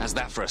How's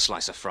that for a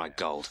slice of fried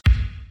gold?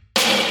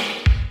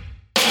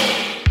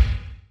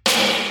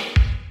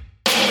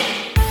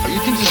 You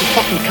think this is a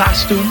fucking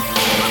costume?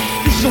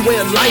 This is a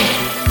way of life.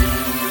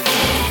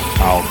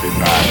 I'll be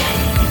back.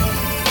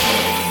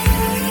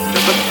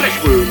 There's a flesh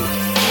wound.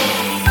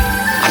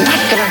 I'm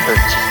not gonna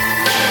hurt you.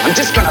 I'm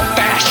just gonna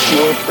bash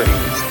your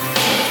brains.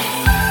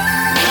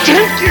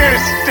 Take your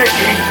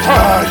sticking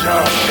paws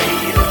off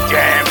me, you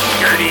damn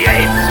dirty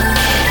ape!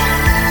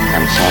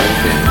 I'm sorry,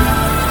 Dave.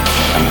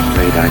 I'm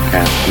afraid I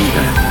can't do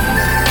that.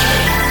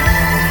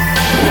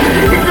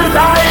 It's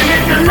alive!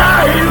 It's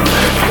alive!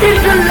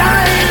 It's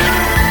alive!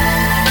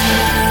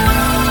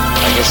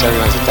 I guess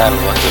everyone's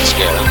entitled to one good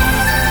scare, huh?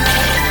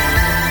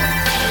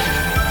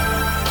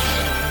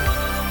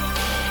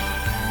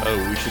 Oh,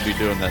 we should be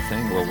doing that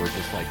thing where we're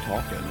just like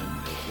talking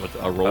and with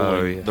a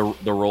rolling, the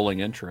rolling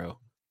intro.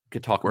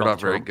 Could talk. We're about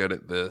not very good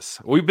at this.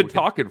 We've been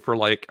talking for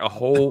like a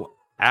whole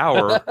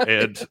hour,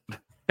 and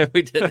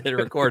we didn't hit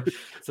record,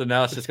 so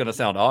now it's just going to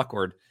sound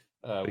awkward.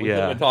 We've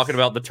been talking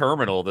about the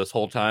terminal this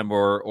whole time,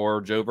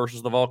 or Joe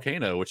versus the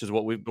volcano, which is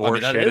what we've. Or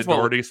Shannon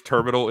Doherty's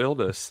terminal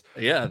illness.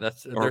 Yeah,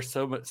 there's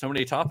so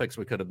many topics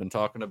we could have been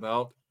talking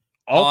about.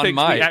 All things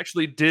we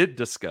actually did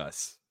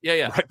discuss.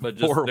 Yeah, right, but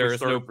just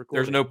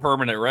there's no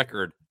permanent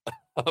record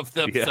of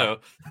them. Yeah. So.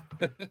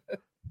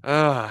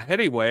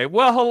 Anyway,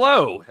 well,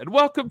 hello and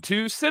welcome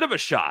to Cinema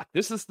Shock.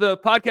 This is the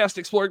podcast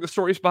exploring the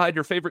stories behind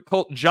your favorite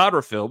cult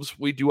genre films.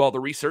 We do all the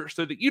research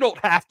so that you don't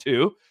have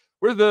to.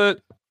 We're the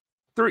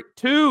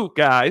two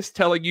guys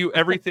telling you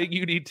everything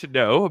you need to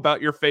know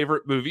about your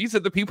favorite movies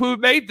and the people who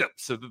made them,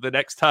 so that the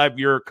next time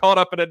you're caught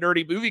up in a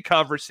nerdy movie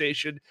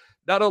conversation,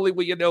 not only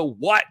will you know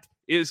what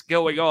is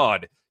going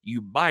on,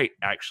 you might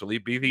actually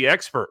be the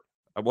expert.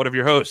 I'm one of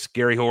your hosts,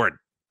 Gary Horn.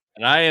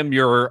 And I am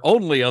your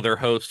only other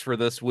host for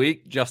this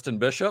week, Justin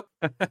Bishop.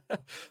 We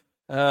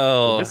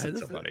are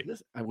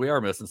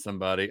missing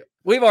somebody.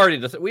 We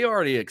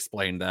already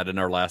explained that in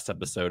our last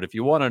episode. If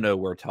you want to know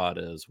where Todd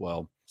is,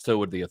 well, so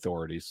would the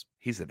authorities.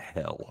 He's in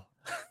hell.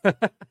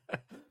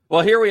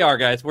 Well, here we are,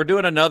 guys. We're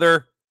doing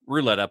another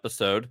Roulette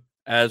episode,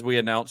 as we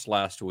announced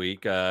last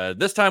week.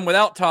 This time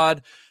without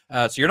Todd.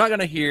 So you're not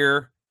going to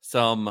hear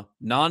some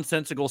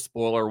nonsensical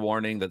spoiler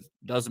warning that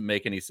doesn't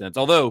make any sense,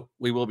 although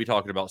we will be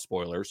talking about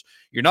spoilers.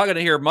 You're not going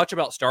to hear much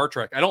about Star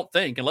Trek, I don't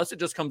think, unless it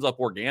just comes up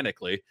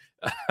organically.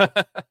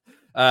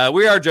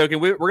 We are joking.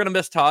 We're going to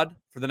miss Todd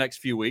for the next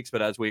few weeks,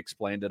 but as we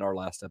explained in our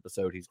last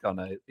episode, he's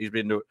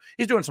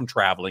doing some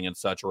traveling and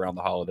such around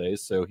the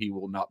holidays, so he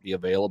will not be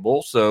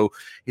available. So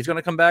he's going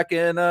to come back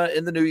in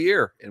the new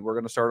year, and we're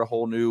going to start a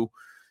whole new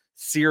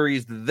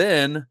series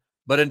then.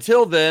 But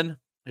until then,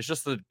 it's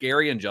just the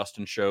Gary and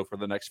Justin show for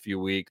the next few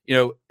weeks. You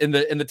know, in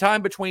the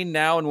time between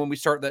now and when we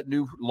start that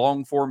new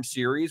long form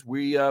series,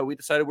 we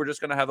decided we're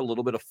just going to have a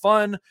little bit of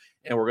fun,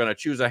 and we're going to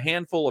choose a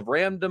handful of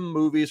random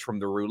movies from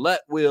the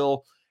roulette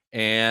wheel.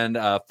 And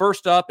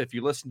first up, if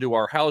you listen to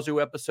our Howzu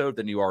episode,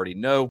 then you already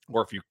know,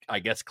 or if you, I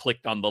guess,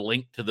 clicked on the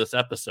link to this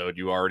episode,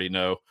 you already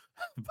know.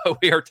 But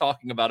we are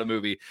talking about a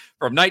movie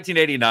from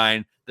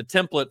 1989, the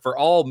template for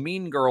all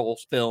Mean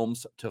Girls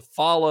films to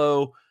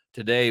follow.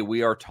 Today,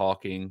 we are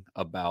talking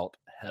about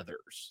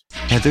Heathers.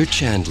 Heather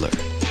Chandler,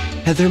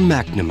 Heather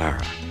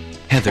McNamara,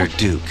 Heather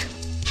Duke,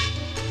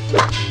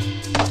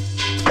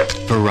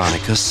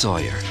 Veronica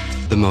Sawyer,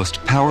 the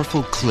most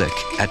powerful clique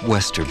at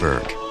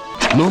Westerberg.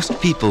 Most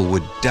people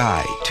would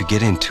die to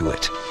get into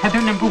it.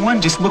 Heather number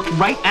one just looked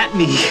right at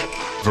me.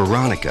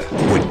 Veronica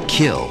would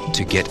kill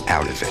to get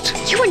out of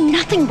it. You were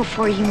nothing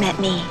before you met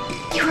me.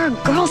 You were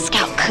a Girl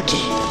Scout cookie.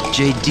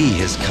 JD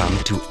has come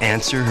to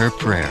answer her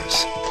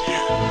prayers.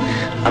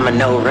 I'm a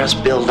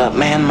no-rest build-up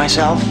man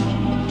myself.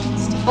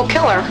 We'll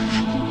kill her.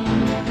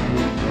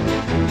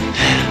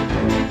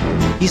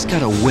 He's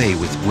got a way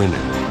with women,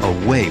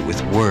 a way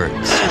with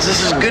words. Is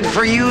this as good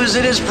for you as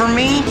it is for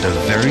me? And a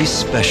very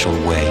special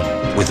way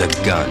with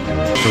a gun.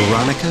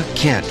 Veronica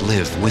can't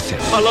live with him.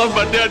 I love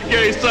my dead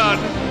gay son.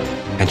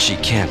 And she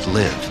can't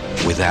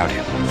live without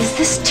him. Is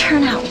this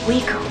turnout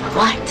weak or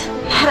what?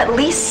 I had at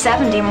least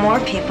 70 more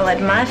people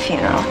at my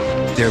funeral.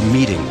 Their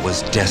meeting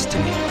was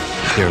destiny.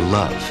 Their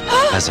love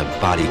has a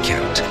body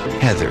count.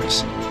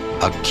 Heathers,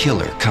 a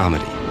killer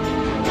comedy.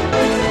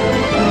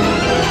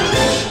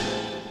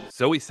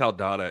 Zoe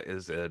Saldana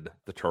is in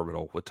The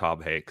Terminal with Tom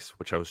Hanks,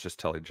 which I was just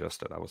telling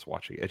Justin I was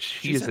watching. And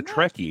she's a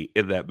Trekkie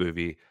in that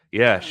movie.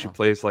 Yeah, she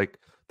plays like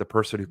the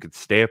person who could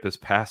stamp his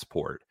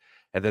passport.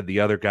 And then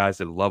the other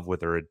guy's in love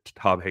with her, and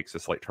Tom Hanks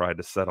is like trying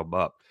to set him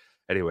up.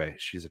 Anyway,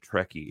 she's a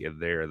Trekkie in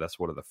there. That's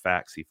one of the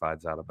facts he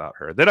finds out about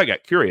her. And then I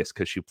got curious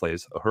because she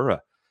plays Uhura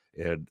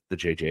in the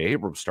J.J.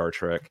 Abrams Star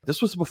Trek.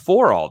 This was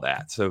before all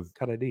that, so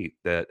kind of neat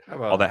that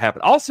all that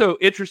happened. Also,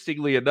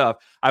 interestingly enough,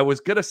 I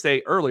was going to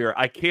say earlier,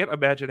 I can't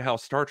imagine how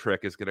Star Trek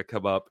is going to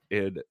come up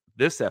in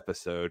this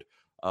episode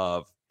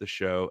of the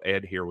show,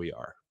 and here we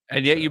are.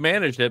 And yet you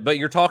managed it, but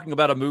you're talking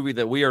about a movie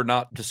that we are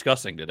not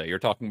discussing today. You're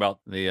talking about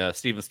the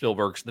Steven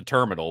Spielberg's The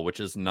Terminal, which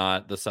is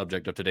not the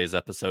subject of today's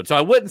episode. So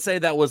I wouldn't say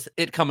that was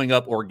it coming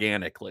up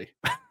organically.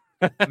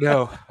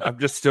 No, I'm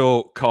just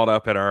still caught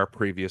up in our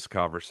previous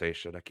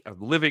conversation. I'm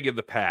living in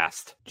the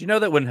past. Do you know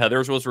that when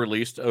Heathers was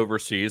released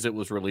overseas, it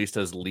was released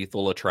as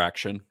Lethal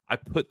Attraction? I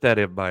put that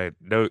in my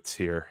notes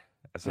here,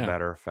 as a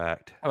matter of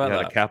fact. How about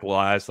to that?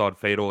 capitalize on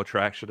Fatal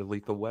Attraction and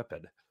Lethal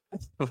Weapon.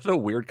 What a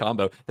weird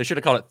combo. They should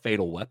have called it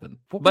Fatal Weapon.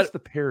 What was the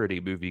parody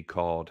movie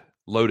called?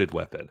 Loaded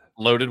Weapon.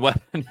 Loaded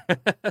Weapon.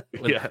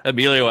 Yeah.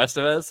 Emilio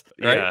Estevez,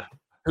 right? Yeah.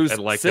 Whose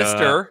And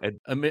sister,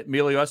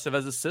 Emilio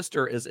Estevez's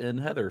sister, is in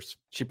Heathers.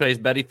 She plays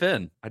Betty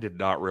Finn. I did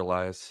not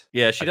realize.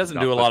 Yeah, she I did doesn't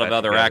not do a put lot of that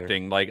other together.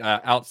 acting, like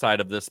outside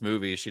of this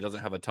movie. She doesn't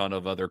have a ton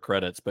of other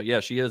credits, but yeah,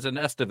 she is an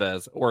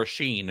Estevez or a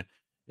Sheen,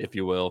 if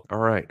you will. All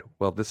right.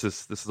 Well, this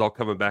is all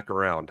coming back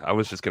around. I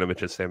was just going to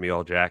mention Samuel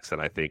L.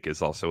 Jackson, I think,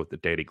 is also with the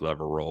Danny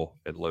Glover role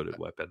in Loaded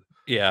Weapon.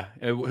 Yeah,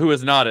 who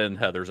is not in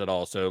Heathers at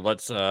all. So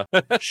let's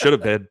Should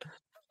have been.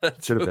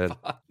 Should have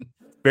been.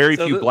 Very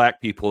So few the-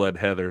 black people in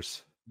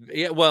Heathers.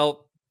 Yeah,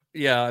 well,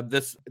 yeah,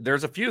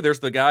 there's a few. There's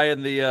the guy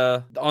in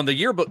the on the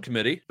yearbook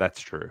committee. That's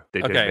true.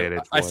 They did Okay,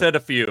 manage I one. said a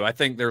few. I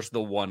think there's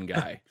the one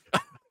guy.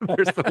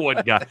 There's the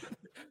one guy.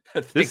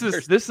 I think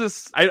This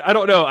is I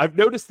don't know. I've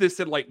noticed this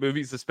in like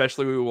movies,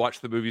 especially when we watch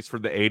the movies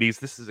from the 80s.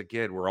 This is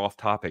again, we're off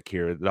topic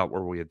here, not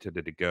where we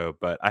intended to go.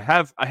 But I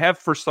have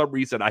for some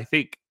reason, I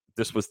think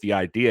this was the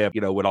idea,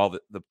 when all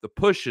the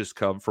pushes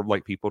come from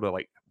like people to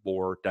like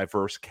more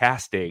diverse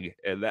casting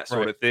and that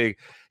sort Right. of thing.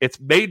 It's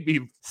made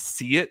me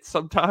see it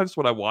sometimes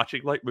when I'm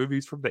watching like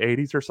movies from the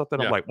 80s or something.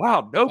 Yeah. I'm like,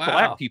 wow, no Wow.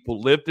 black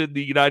people lived in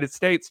the United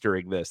States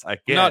during this. I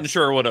guess. Not in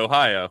Sherwood,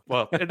 Ohio.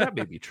 Well, and that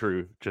may be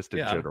true just in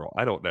Yeah. general.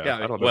 I don't know.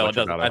 Yeah, I don't know well, much it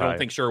doesn't. about I don't Ohio.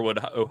 think Sherwood,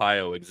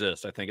 Ohio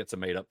exists. I think it's a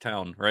made-up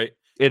town, right?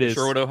 It is.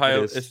 Sherwood, It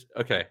Ohio is. is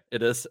okay.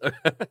 It is.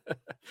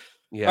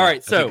 Yeah. All right, I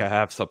think so- I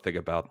have something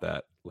about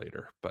that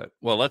later, but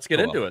Well, let's get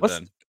oh into well. it Let's-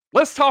 then.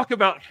 Let's talk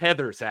about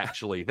Heathers.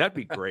 Actually, that'd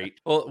be great.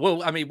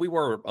 Well, I mean, we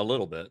were a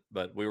little bit,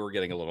 but we were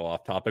getting a little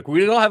off topic.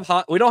 We don't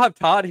have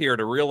Todd here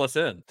to reel us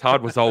in.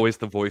 Todd was always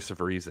the voice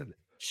of reason.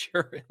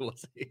 Sure,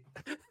 was he?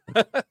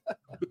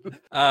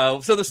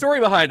 So the story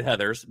behind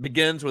Heathers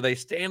begins with a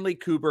Stanley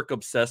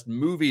Kubrick-obsessed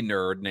movie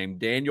nerd named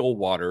Daniel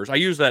Waters. I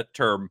use that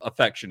term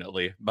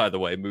affectionately, by the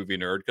way, movie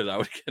nerd, because I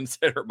would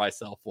consider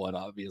myself one,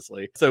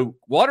 obviously. So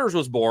Waters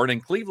was born in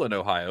Cleveland,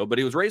 Ohio, but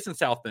he was raised in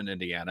South Bend,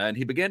 Indiana, and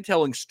he began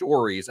telling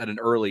stories at an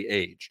early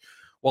age.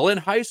 While in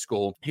high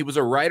school, he was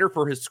a writer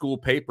for his school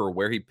paper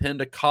where he penned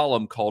a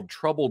column called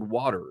Troubled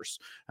Waters,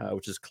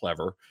 which is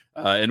clever,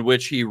 in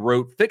which he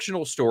wrote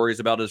fictional stories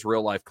about his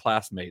real-life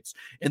classmates.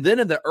 And then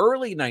in the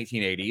early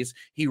 1980s,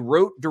 he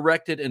wrote,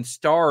 directed, and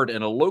starred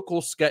in a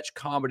local sketch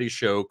comedy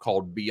show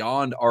called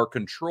Beyond Our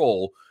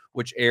Control,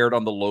 which aired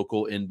on the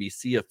local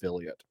NBC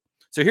affiliate.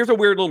 So here's a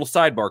weird little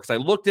sidebar, because I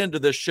looked into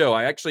this show.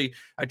 I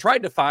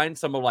tried to find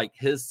some of like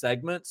his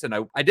segments, and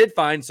I did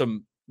find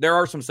some. There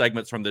are some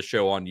segments from this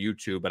show on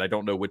YouTube, but I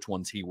don't know which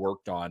ones he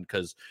worked on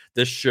because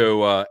this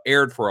show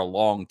aired for a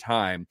long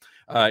time.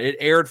 It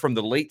aired from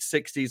the late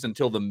 60s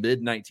until the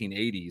mid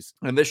 1980s.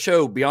 And this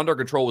show, Beyond Our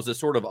Control, was this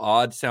sort of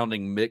odd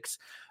sounding mix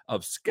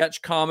of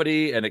sketch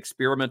comedy and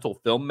experimental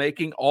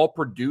filmmaking, all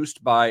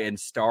produced by and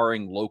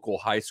starring local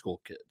high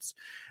school kids.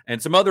 And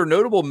some other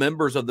notable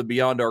members of the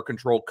Beyond Our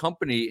Control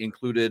company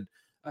included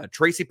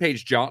Tracy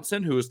Page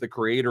Johnson, who is the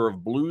creator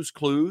of Blue's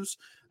Clues,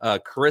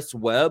 Chris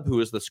Webb,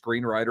 who is the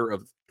screenwriter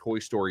of Toy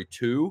Story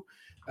 2,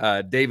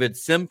 David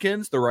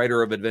Simpkins, the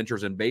writer of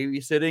Adventures in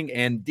Babysitting,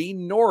 and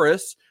Dean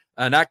Norris,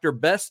 an actor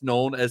best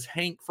known as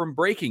Hank from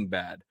Breaking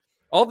Bad.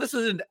 All this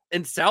is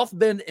in South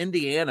Bend,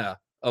 Indiana,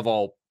 of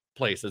all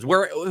places,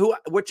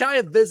 which I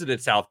have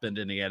visited South Bend,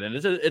 Indiana, and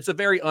it's a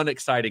very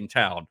unexciting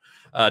town.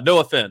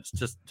 No offense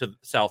to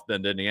South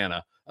Bend,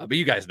 Indiana, but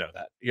you guys know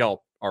that.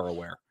 Y'all are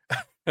aware.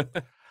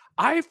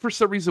 I, for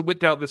some reason, went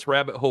down this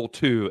rabbit hole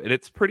too, and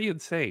it's pretty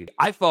insane.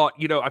 I thought,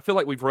 I feel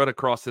like we've run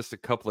across this a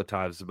couple of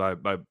times.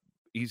 My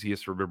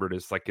easiest remembered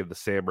is like in the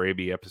Sam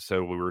Raimi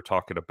episode, we were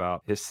talking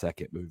about his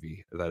second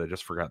movie that I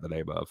just forgot the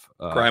name of.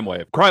 Crime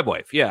Wave. Crime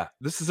Wave, yeah.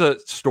 This is a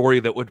story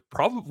that would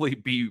probably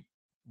be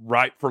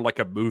right for like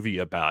a movie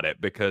about it,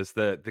 because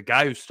the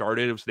guy who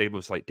started it, his name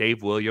was like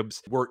Dave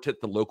Williams, worked at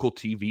the local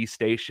TV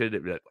station.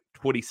 At like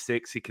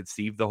 26, he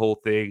conceived the whole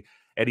thing.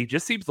 And he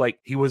just seems like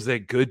he was a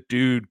good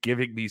dude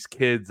giving these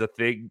kids a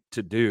thing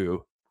to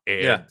do.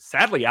 And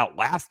sadly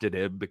outlasted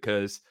him,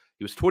 because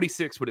he was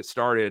 26 when it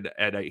started,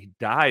 and he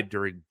died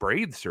during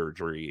brain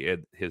surgery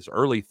in his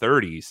early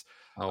 30s.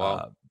 Oh,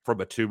 wow.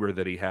 From a tumor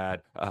that he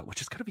had, which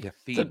is going to be a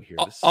theme here.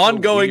 This is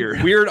Ongoing,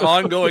 so weird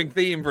ongoing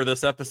theme for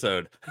this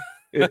episode.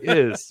 It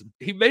is.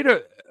 He made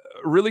a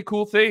really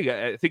cool thing.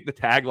 I think the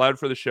tagline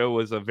for the show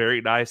was a very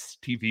nice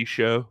TV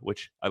show,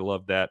 which I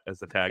love that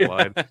as a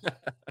tagline.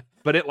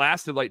 But it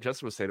lasted, like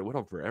Justin was saying, it went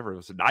on forever. It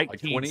was 19 like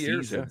 20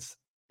 years, seasons.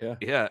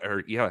 Yeah.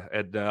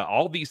 And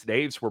all these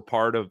names were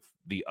part of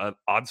the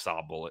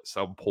ensemble at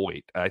some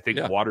point. I think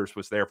Yeah. Waters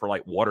was there for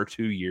like 1 or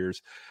 2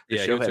 years. The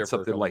Yeah, he show was there had for a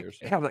something couple like years.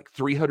 it had like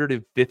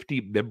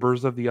 350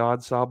 members of the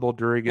ensemble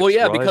during its Well,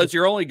 yeah, run. because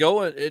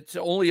it's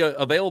only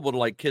available to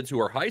like kids who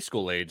are high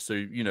school age. So,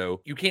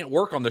 you can't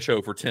work on the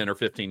show for 10 or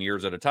 15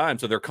 years at a time.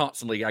 So they're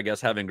constantly, I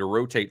guess, having to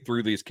rotate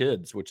through these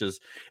kids,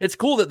 it's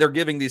cool that they're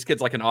giving these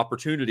kids like an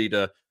opportunity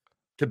to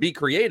be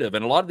creative.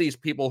 And a lot of these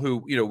people who,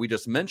 we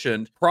just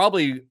mentioned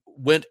probably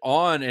went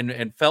on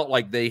and felt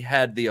like they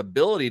had the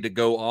ability to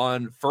go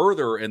on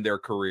further in their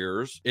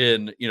careers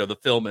in, the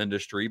film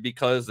industry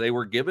because they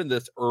were given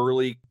this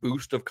early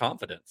boost of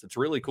confidence. It's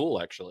really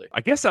cool, actually.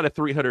 I guess out of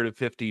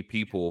 350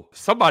 people,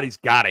 somebody's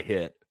got to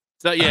hit.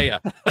 So yeah.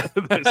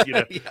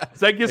 Yeah.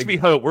 So that gives me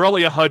hope. We're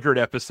only 100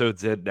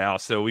 episodes in now,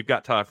 so we've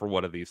got time for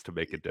one of these to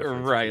make a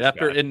difference. Right.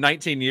 In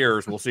 19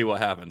 years, we'll see what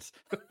happens.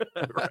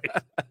 Right.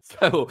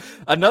 So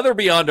another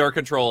Beyond Our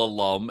Control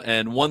alum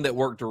and one that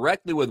worked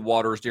directly with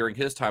Waters during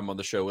his time on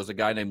the show was a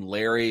guy named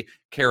Larry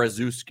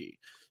Karaszewski.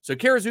 So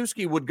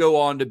Karaszewski would go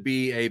on to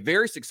be a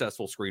very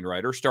successful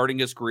screenwriter, starting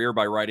his career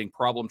by writing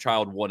Problem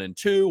Child 1 and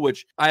 2,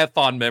 which I have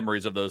fond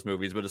memories of those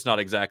movies, but it's not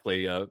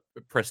exactly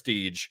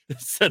prestige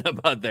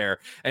cinema there.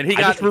 And I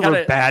just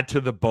remember Bad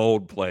to the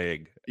Bone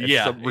playing. For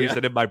some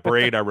reason in my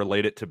brain, I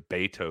relate it to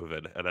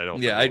Beethoven, and I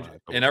don't know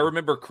why. I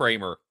remember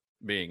Kramer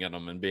being in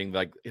them and being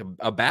like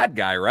a bad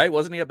guy, right?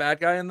 Wasn't he a bad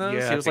guy in those?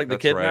 Yeah, he was like the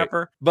that's kidnapper.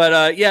 right.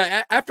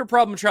 But after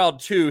Problem Child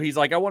 2, he's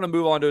like, I want to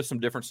move on to some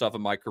different stuff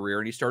in my career.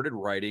 And he started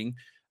writing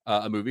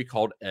a movie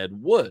called Ed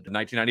Wood. In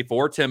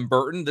 1994, Tim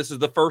Burton. This is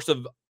the first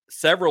of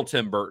several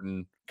Tim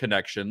Burton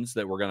connections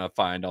that we're going to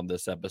find on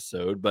this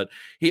episode. But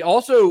he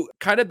also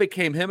kind of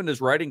became, him and his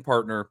writing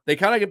partner, they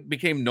kind of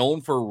became known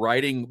for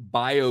writing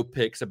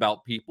biopics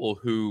about people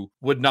who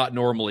would not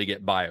normally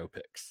get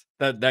biopics.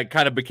 That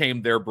kind of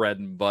became their bread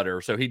and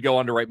butter. So he'd go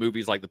on to write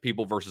movies like The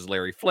People versus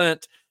Larry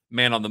Flint,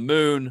 Man on the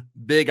Moon,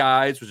 Big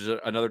Eyes, which is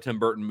another Tim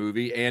Burton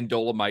movie, and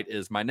Dolomite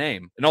Is My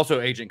Name. And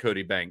also Agent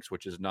Cody Banks,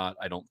 which is not,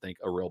 I don't think,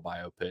 a real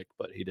biopic,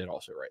 but he did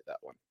also write that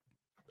one.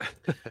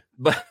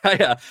 But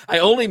I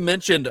only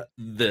mentioned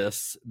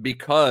this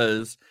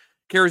because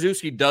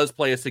Karaszewski does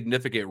play a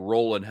significant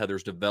role in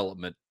Heather's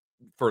development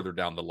further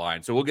down the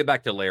line. So we'll get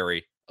back to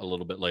Larry a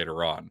little bit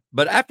later on.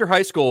 But after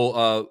high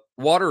school,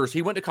 Waters,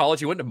 he went to college.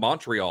 He went to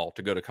Montreal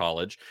to go to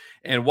college.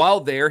 And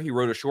while there, he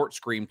wrote a short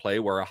screenplay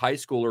where a high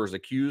schooler is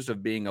accused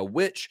of being a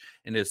witch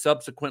and is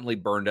subsequently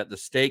burned at the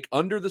stake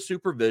under the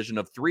supervision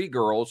of 3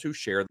 girls who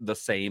share the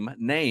same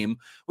name,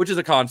 which is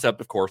a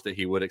concept, of course, that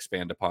he would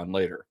expand upon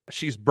later.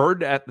 She's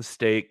burned at the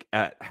stake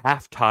at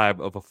halftime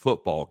of a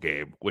football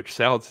game, which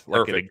sounds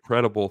like an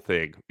incredible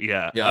thing.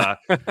 Yeah.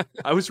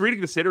 I was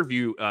reading this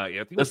interview.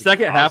 The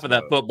second half of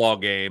that football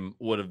game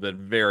would have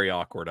been very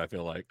awkward, I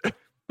feel like.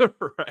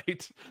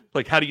 Right?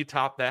 Like, how do you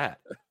top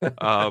that?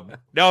 No,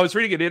 I was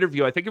reading an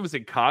interview. I think it was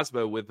in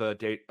Cosmo with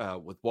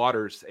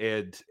Waters,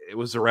 and it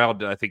was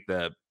around, I think,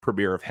 the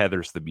premiere of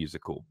Heathers the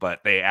musical.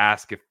 But they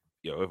asked if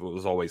it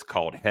was always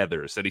called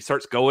Heathers, and he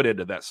starts going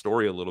into that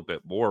story a little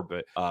bit more.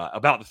 But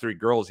about the 3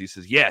 girls, he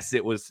says, yes,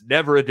 it was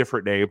never a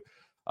different name.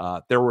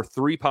 There were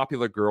 3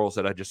 popular girls,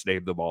 and I just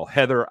named them all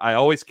Heather. I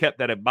always kept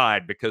that in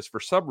mind because for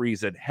some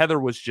reason, Heather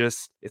was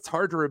just, it's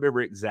hard to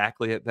remember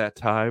exactly at that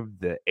time,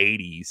 the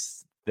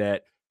 80s,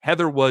 that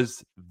Heather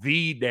was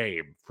the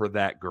name for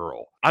that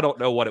girl. I don't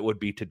know what it would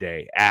be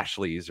today.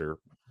 Ashley's or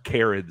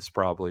Karen's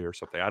probably or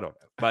something. I don't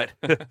know. But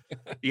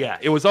yeah,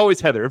 it was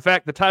always Heather. In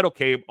fact, the title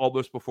came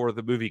almost before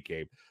the movie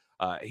came.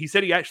 He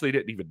said he actually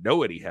didn't even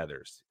know any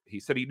Heathers.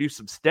 He said he knew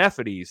some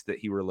Stephanies that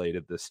he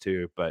related this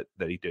to, but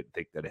that he didn't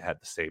think that it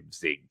had the same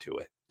zing to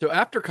it. So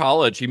after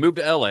college, he moved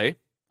to LA,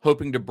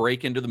 hoping to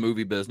break into the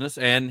movie business,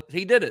 and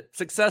he did it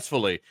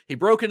successfully. He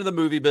broke into the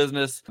movie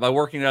business by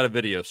working at a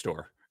video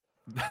store.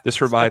 This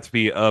reminds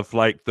me of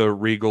like the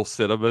Regal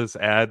Cinemas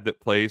ad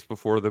that plays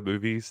before the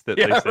movies that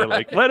they say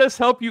like, let us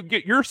help you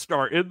get your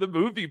start in the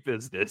movie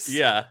business.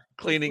 Yeah.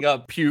 Cleaning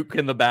up puke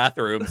in the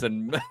bathrooms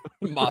and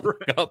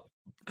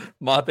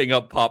mopping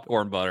up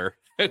popcorn butter.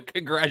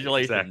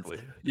 Congratulations. Exactly.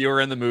 You were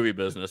in the movie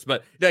business.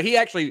 But he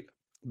actually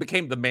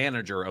became the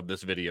manager of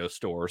this video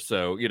store.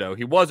 So,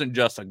 he wasn't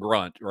just a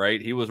grunt, right?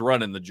 He was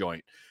running the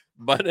joint.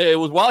 But it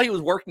was while he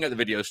was working at the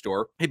video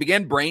store, he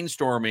began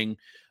brainstorming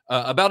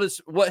about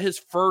what his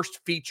first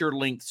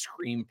feature-length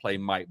screenplay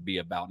might be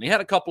about. And he had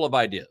a couple of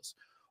ideas.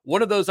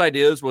 One of those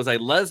ideas was a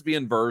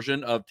lesbian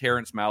version of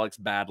Terrence Malick's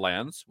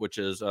Badlands, which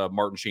is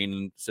Martin Sheen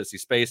and Sissy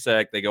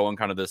Spacek. They go on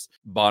kind of this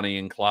Bonnie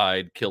and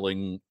Clyde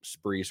killing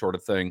spree sort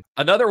of thing.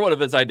 Another one of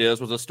his ideas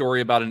was a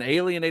story about an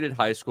alienated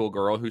high school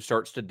girl who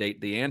starts to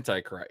date the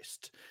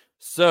Antichrist.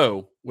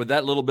 So, with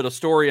that little bit of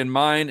story in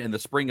mind, in the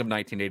spring of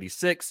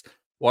 1986,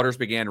 Waters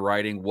began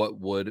writing what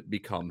would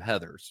become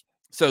Heathers.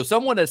 So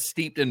someone as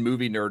steeped in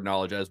movie nerd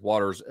knowledge as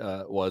Waters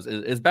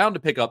is bound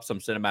to pick up some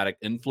cinematic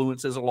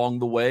influences along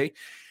the way.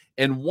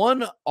 And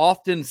one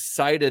often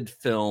cited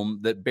film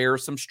that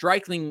bears some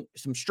striking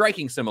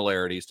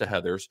similarities to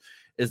Heathers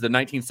is the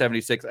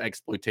 1976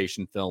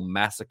 exploitation film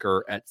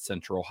Massacre at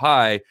Central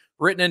High,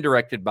 written and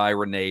directed by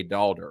Renee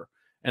Daalder.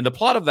 And the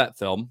plot of that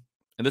film,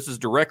 and this is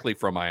directly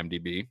from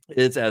IMDb,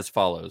 is as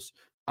follows.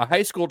 A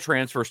high school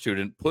transfer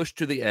student pushed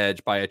to the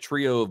edge by a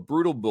trio of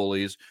brutal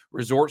bullies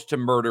resorts to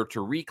murder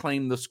to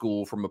reclaim the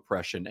school from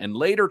oppression and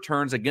later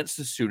turns against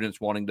the students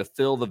wanting to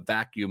fill the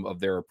vacuum of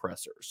their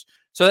oppressors.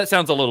 So that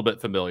sounds a little bit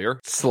familiar.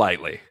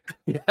 Slightly.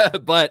 Yeah,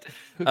 but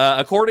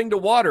according to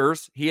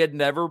Waters, he had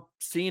never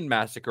seen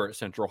Massacre at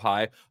Central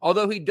High,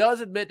 although he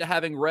does admit to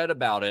having read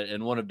about it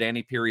in one of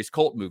Danny Peary's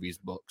cult movies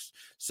books.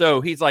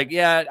 So he's like,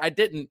 yeah,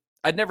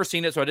 I'd never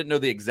seen it, so I didn't know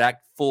the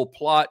exact full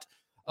plot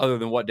other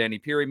than what Danny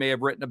Peary may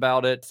have written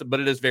about it. But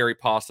it is very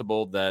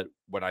possible that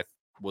when I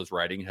was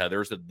writing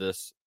Heathers, that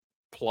this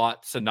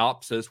plot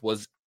synopsis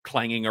was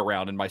clanging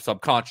around in my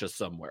subconscious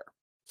somewhere.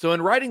 So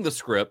in writing the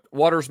script,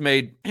 Waters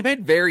made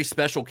very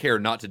special care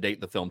not to date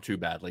the film too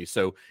badly.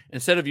 So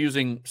instead of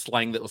using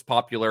slang that was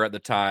popular at the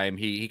time,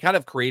 he kind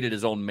of created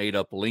his own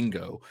made-up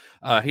lingo.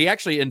 He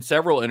actually, in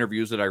several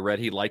interviews that I read,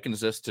 he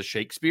likens this to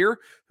Shakespeare,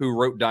 who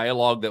wrote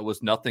dialogue that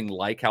was nothing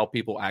like how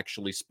people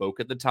actually spoke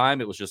at the time.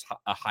 It was just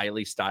a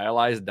highly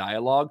stylized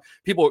dialogue.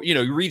 People,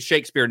 you read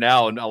Shakespeare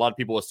now, and a lot of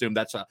people assume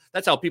that's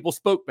how people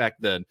spoke back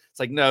then. It's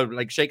like, no,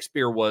 like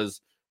Shakespeare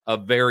was a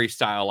very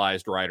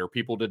stylized writer.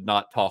 People did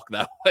not talk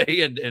that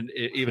way, and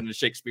even in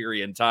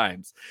Shakespearean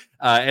times.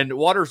 And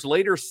Waters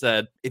later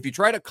said, if you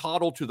try to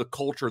coddle to the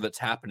culture that's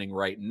happening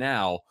right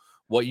now,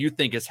 what you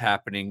think is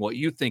happening, what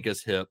you think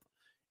is hip,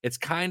 it's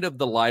kind of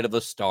the light of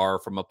a star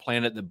from a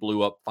planet that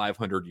blew up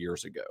 500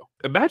 years ago.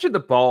 Imagine the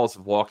balls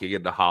of walking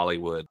into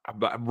Hollywood.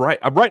 I'm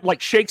writing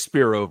like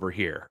Shakespeare over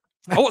here.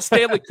 I want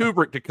Stanley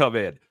Kubrick to come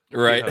in.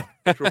 Right.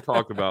 Which we'll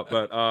talk about.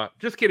 But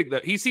just kidding.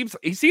 He seems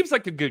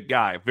like a good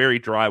guy. Very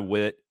dry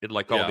wit in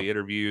like all the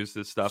interviews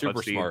and stuff.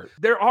 Super smart.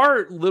 There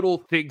are little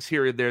things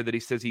here and there that he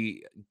says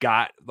he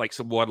got, like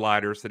some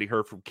one-liners that he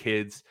heard from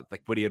kids,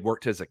 like when he had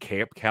worked as a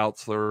camp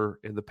counselor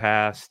in the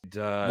past.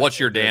 What's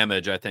your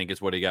damage, I think,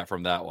 is what he got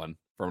from that one.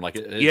 From like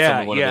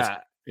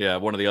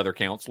one of the other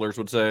counselors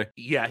would say.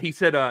 Yeah, he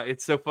said,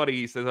 it's so funny.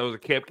 He says, I was a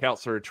camp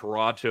counselor in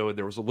Toronto, and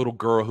there was a little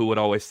girl who would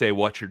always say,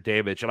 what's your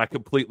damage? And I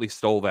completely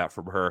stole that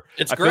from her.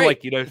 It's I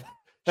great. feel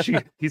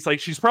like, he's like,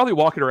 she's probably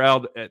walking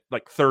around at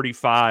like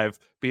 35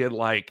 being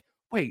like,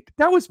 wait,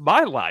 that was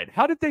my line.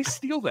 How did they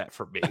steal that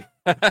from me?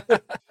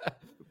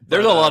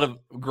 There's a lot of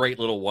great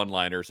little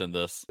one-liners in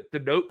this. The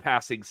note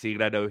passing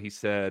scene, I know he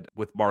said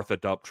with Martha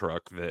Dump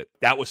Truck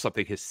that was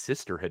something his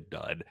sister had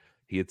done.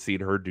 He had seen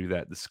her do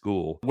that in the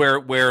school.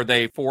 Where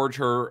they forge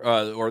her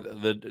or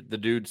the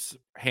dude's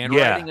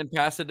handwriting and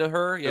pass it to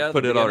her. Yeah.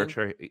 Put it on her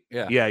tray.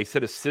 Yeah. Yeah. He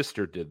said his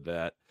sister did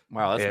that.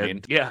 Wow, that's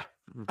mean. Yeah.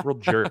 Real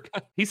jerk.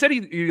 He said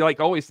he like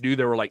always knew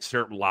there were like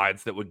certain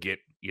lines that would get,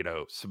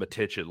 some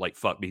attention, like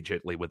fuck me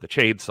gently with a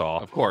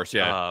chainsaw. Of course,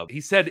 yeah. He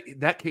said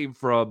that came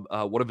from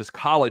one of his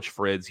college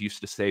friends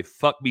used to say,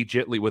 fuck me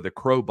gently with a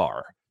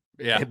crowbar.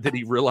 Yeah. And then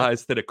he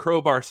realized that a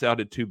crowbar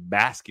sounded too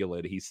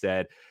masculine, he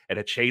said, and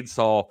a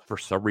chainsaw, for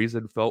some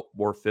reason, felt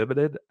more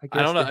feminine, I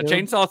guess. I don't know. A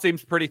chainsaw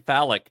seems pretty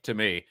phallic to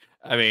me.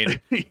 I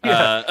mean,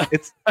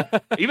 it's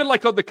even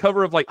like on the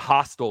cover of like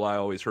Hostel, I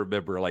always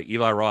remember like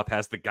Eli Roth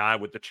has the guy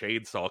with the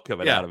chainsaw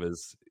coming out of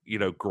his,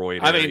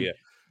 groin area. Mean,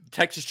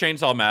 Texas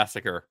Chainsaw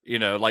Massacre,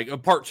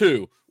 like part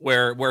 2,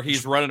 where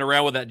he's running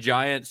around with that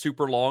giant,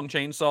 super long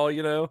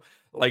chainsaw,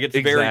 like it's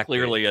very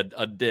clearly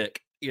a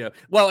dick.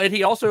 Well, and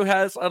he also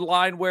has a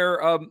line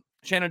where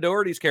Shannon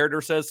Doherty's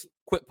character says,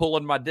 quit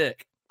pulling my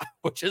dick,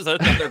 which is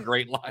another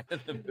great line in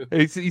the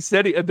movie. He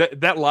said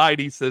that line,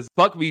 he says,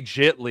 fuck me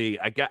gently.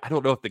 I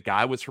don't know if the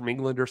guy was from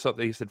England or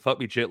something. He said, fuck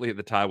me gently at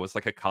the time was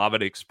like a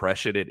common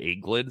expression in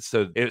England.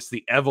 So it's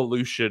the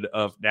evolution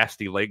of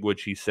nasty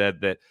language. He said,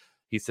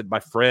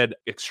 my friend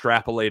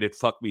extrapolated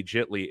fuck me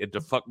gently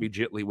into fuck me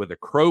gently with a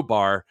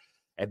crowbar.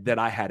 And then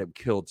I had him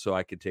killed so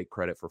I could take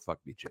credit for fuck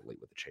me gently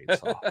with a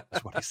chainsaw.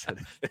 That's what he said.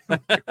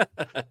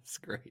 That's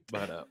great.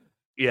 But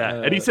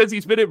and he says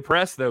he's been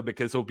impressed though,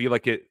 because it'll be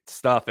like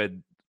stuff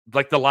and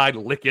like the line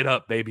 "lick it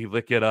up, baby,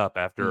 lick it up"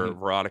 after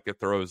Veronica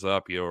throws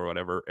up, or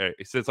whatever.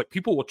 He says like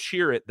people will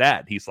cheer at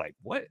that. He's like,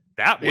 what?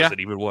 That wasn't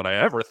even what I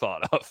ever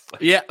thought of.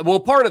 Yeah, well,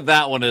 part of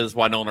that one is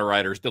Winona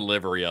Ryder's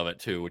delivery of it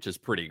too, which is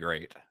pretty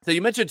great. So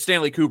you mentioned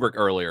Stanley Kubrick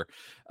earlier.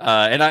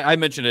 And I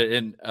mentioned it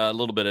in a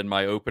little bit in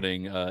my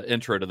opening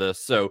intro to this.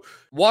 So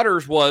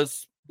Waters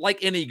was,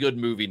 like any good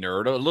movie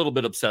nerd, a little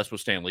bit obsessed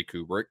with Stanley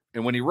Kubrick.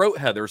 And when he wrote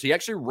Heathers, he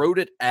actually wrote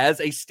it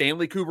as a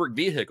Stanley Kubrick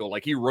vehicle.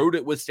 Like he wrote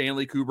it with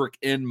Stanley Kubrick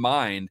in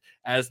mind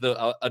as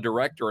a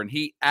director. And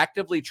he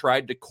actively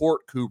tried to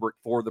court Kubrick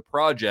for the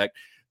project,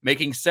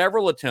 making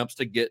several attempts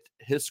to get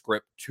his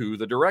script to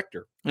the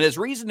director. And his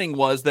reasoning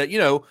was that,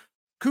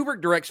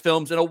 Kubrick directs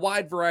films in a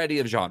wide variety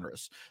of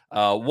genres.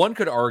 One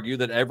could argue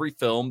that every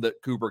film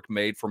that Kubrick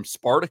made from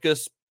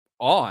Spartacus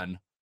on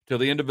till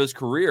the end of his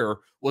career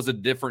was a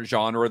different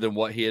genre than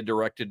what he had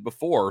directed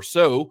before.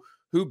 So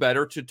who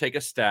better to take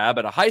a stab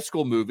at a high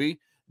school movie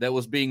that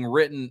was being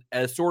written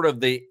as sort of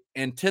the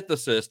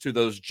antithesis to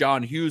those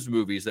John Hughes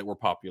movies that were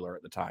popular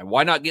at the time.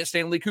 Why not get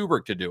Stanley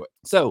Kubrick to do it?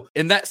 So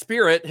in that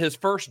spirit, his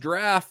first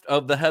draft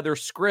of the Heather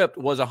script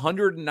was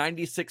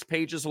 196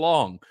 pages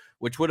long,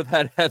 which would have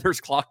had Heather's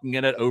clocking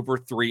in at over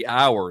 3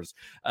 hours.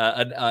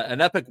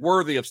 An epic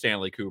worthy of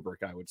Stanley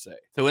Kubrick, I would say.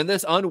 So in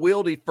this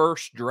unwieldy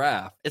first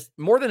draft, it's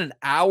more than an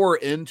hour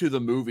into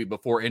the movie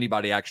before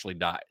anybody actually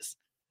dies.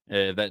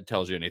 If that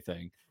tells you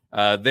anything.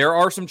 There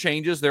are some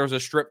changes. There's a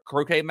strip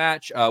croquet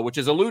match, which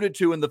is alluded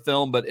to in the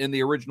film, but in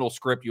the original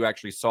script, you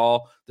actually saw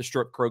the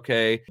strip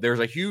croquet.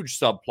 There's a huge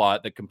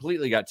subplot that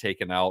completely got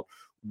taken out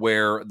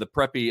where the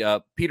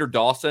preppy Peter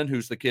Dawson,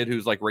 who's the kid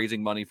who's like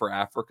raising money for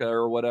Africa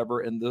or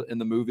whatever in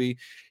the movie,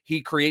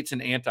 he creates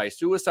an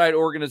anti-suicide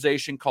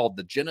organization called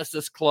the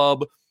Genesis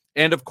Club.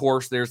 And of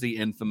course, there's the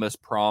infamous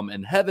prom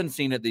in heaven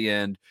scene at the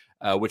end,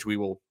 which we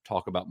will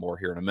talk about more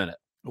here in a minute.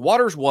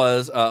 Waters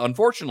was,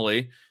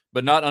 unfortunately,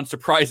 but not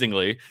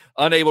unsurprisingly,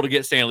 unable to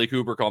get Stanley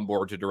Kubrick on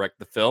board to direct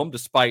the film,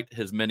 despite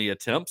his many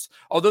attempts.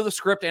 Although the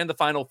script and the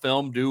final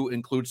film do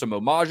include some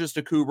homages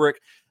to Kubrick,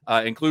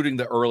 including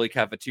the early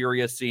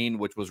cafeteria scene,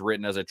 which was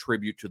written as a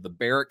tribute to the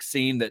barrack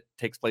scene that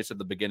takes place at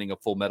the beginning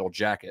of Full Metal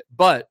Jacket.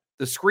 But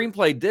the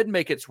screenplay did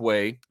make its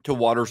way to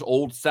Waters'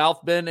 old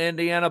South Bend,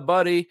 Indiana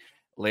buddy,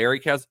 Larry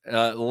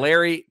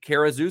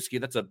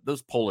Karaszewski.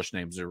 Those Polish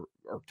names are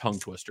tongue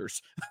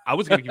twisters. I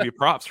was going to give you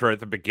props for at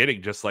the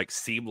beginning, just like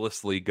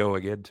seamlessly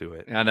going into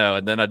it. I know,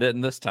 and then I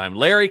didn't this time.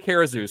 Larry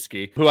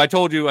Karaszewski, who I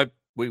told you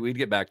we'd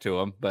get back to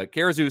him, but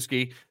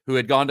Karaszewski, who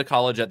had gone to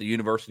college at the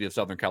University of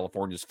Southern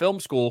California's film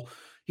school,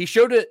 he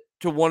showed it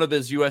to one of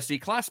his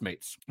USC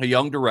classmates, a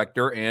young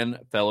director and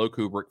fellow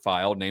Kubrick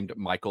file named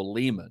Michael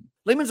Lehman.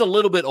 Lehman's a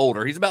little bit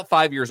older. He's about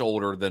 5 years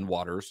older than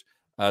Waters.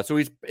 So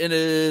he's in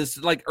his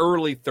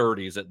early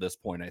 30s at this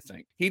point, I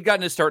think. He'd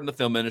gotten his start in the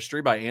film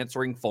industry by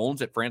answering phones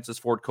at Francis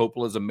Ford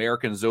Coppola's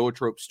American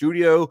Zoetrope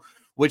studio,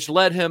 which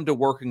led him to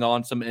working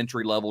on some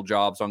entry-level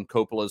jobs on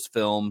Coppola's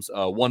films,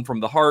 One from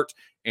the Heart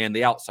and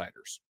The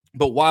Outsiders.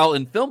 But while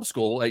in film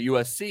school at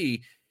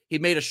USC, he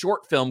made a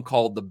short film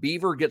called The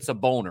Beaver Gets a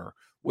Boner,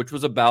 which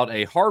was about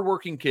a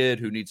hardworking kid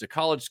who needs a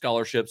college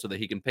scholarship so that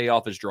he can pay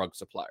off his drug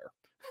supplier.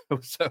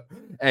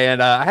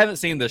 I haven't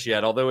seen this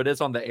yet, although it is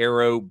on the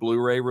Arrow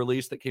Blu-ray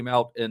release that came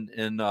out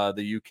in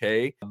the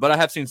UK. But I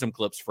have seen some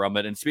clips from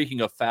it. And speaking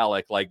of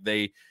phallic,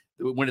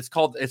 when it's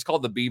called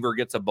The Beaver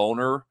Gets a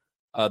Boner,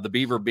 the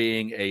beaver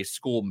being a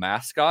school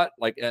mascot,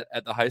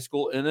 at the high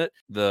school in it,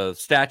 the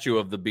statue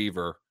of the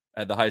beaver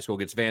at the high school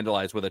gets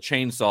vandalized with a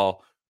chainsaw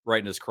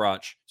right in his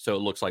crotch, so it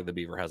looks like the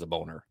beaver has a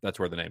boner. That's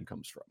where the name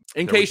comes from.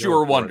 In case you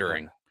were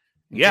wondering.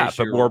 Yeah,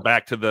 but more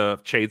back to the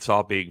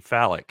chainsaw being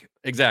phallic.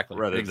 Exactly.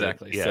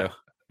 So,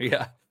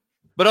 yeah.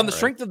 But on the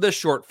strength of this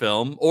short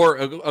film, or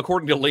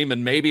according to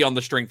Lehman, maybe on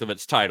the strength of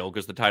its title,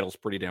 because the title's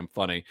pretty damn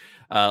funny,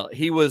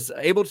 he was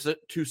able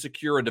to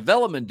secure a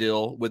development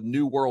deal with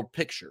New World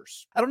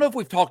Pictures. I don't know if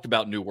we've talked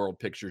about New World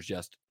Pictures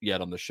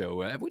yet on the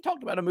show. Have we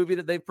talked about a movie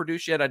that they've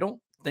produced yet? I don't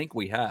think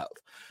we have.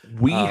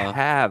 We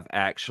have,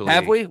 actually.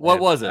 Have we? What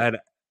was it?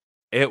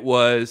 It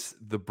was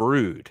The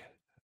Brood.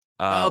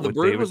 The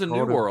Brood was a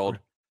New World.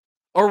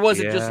 Or was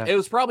it just? It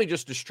was probably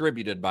just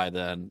distributed by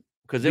then,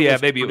 because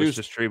maybe it was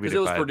distributed. Because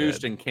it was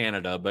produced in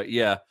Canada, but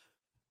yeah,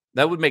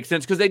 that would make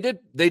sense because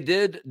they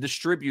did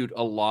distribute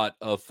a lot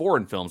of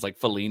foreign films like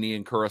Fellini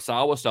and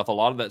Kurosawa stuff. A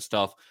lot of that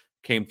stuff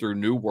came through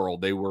New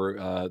World. They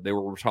were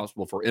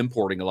responsible for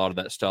importing a lot of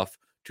that stuff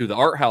to the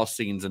art house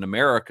scenes in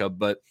America.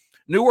 But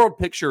New World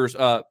Pictures,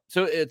 so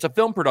it's a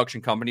film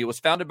production company. It was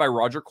founded by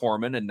Roger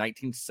Corman in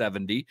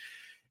 1970.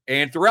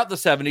 And throughout the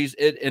 70s,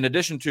 in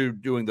addition to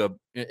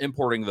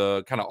importing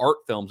the kind of art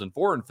films and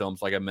foreign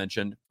films, like I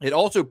mentioned, it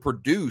also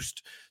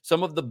produced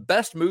some of the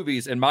best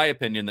movies, in my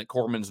opinion, that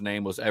Corman's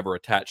name was ever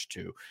attached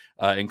to,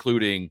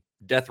 including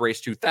Death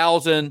Race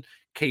 2000,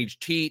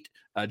 Caged Heat,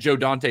 Joe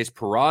Dante's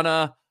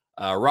Piranha,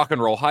 Rock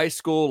and Roll High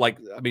School.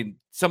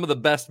 Some of the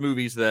best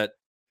movies that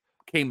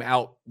came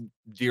out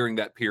during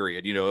that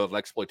period, of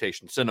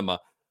exploitation cinema.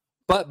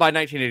 But by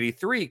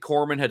 1983,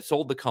 Corman had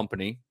sold the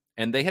company,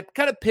 and they had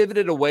kind of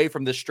pivoted away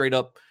from this straight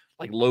up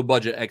low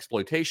budget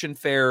exploitation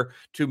fare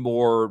to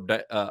more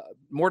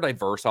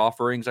diverse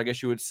offerings, I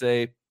guess you would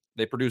say.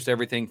 They produced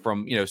everything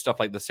from, stuff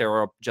like the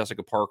Sarah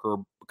Jessica Parker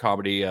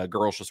comedy,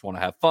 Girls Just Want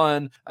to Have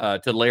Fun,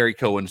 to Larry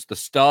Cohen's The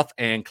Stuff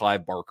and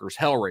Clive Barker's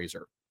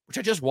Hellraiser, which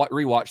I just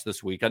rewatched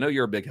this week. I know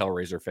you're a big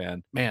Hellraiser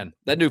fan. Man,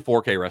 that new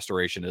 4K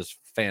restoration is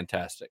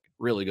fantastic.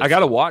 Really good. I got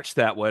to watch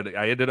that one.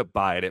 I ended up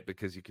buying it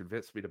because you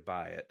convinced me to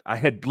buy it. I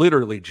had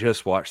literally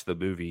just watched the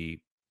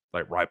movie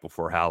right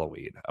before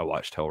Halloween. I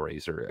watched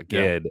Hellraiser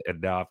again,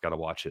 and now I've got to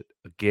watch it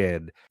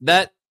again.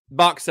 That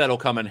box set will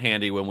come in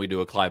handy when we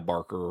do a Clive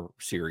Barker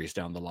series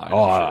down the line.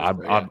 Oh,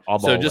 I'm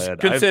so just in.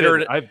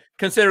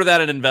 Consider that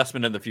an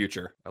investment in the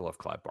future. I love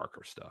Clive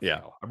Barker stuff. Yeah,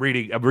 now. I'm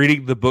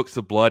reading the Books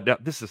of Blood. Now,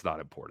 this is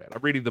not important.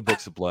 I'm reading the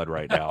Books of Blood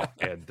right now,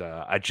 and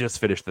I just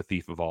finished The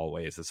Thief of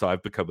Always, and so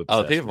I've become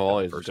obsessed. Oh, Thief of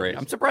Always is great.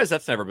 I'm surprised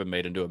that's never been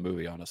made into a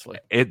movie. Honestly,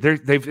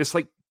 it's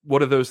like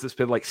one of those that's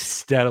been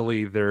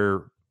steadily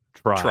they're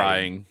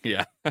trying.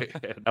 Yeah.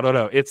 I don't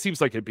know. It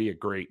seems like it'd be a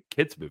great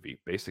kids movie,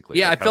 basically.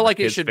 Yeah, I feel like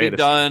it should be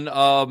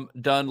fantasy.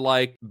 done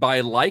like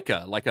by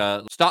Leica, like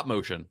a stop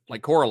motion,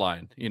 like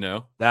Coraline, you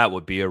know. That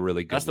would be a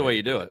really good That's the way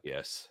you do it.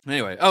 Yes.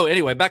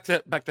 Anyway, back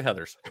to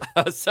Heathers.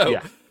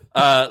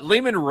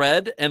 Lehman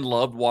read and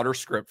loved Waters'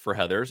 script for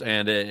Heathers,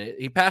 and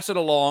he passed it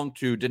along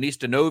to Denise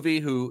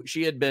Denovi, who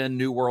she had been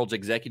New World's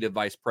executive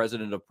vice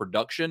president of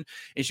production,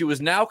 and she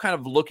was now kind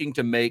of looking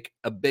to make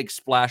a big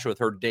splash with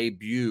her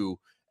debut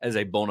as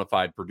a bona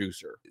fide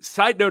producer.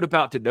 Side note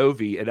about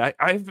Denovi, and I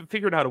haven't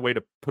figured out a way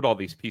to put all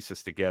these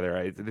pieces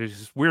together. There's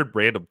just weird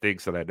random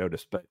things that I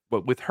noticed,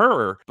 but with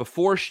her,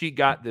 before she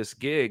got this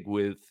gig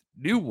with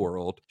New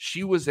World,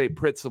 she was a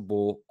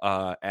principal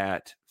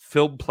at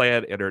Film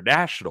Plan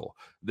International.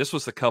 This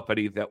was a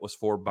company that was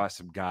formed by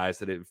some guys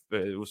that it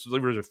was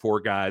literally 4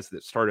 guys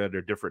that started under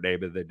a different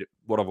name, and then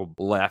one of them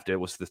left. It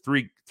was the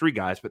three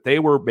guys, but they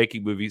were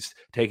making movies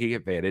taking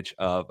advantage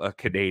of a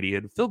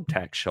Canadian film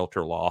tax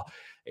shelter law.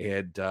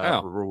 And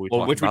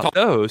which we talked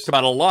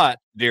about a lot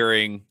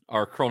during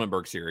our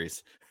Cronenberg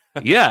series.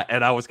 Yeah,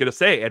 and I was going to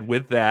say, and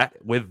with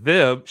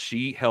them,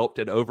 she helped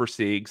in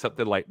overseeing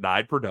something like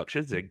 9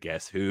 productions, and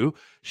guess who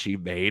she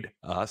made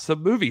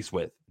some movies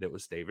with? It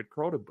was David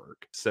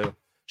Cronenberg. So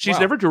she's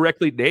never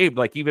directly named,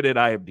 like even in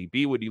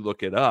IMDb when you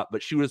look it up,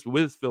 but she was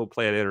with Film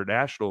Plan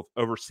International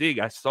overseeing,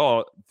 I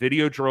saw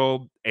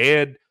Videodrome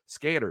and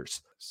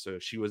Scanners. So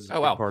she was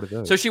part of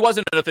those. So she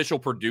wasn't an official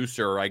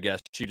producer, I guess.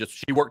 She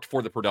worked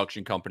for the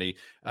production company.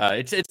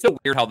 It's so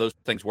weird how those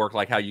things work,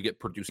 like how you get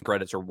producing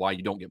credits or why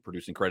you don't get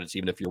producing credits,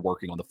 even if you're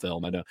working on the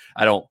film.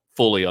 I don't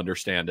fully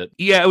understand it.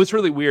 Yeah, it was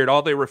really weird.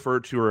 All they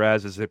referred to her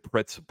as is a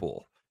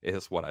principal.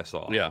 Is what I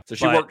saw. Yeah. So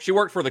she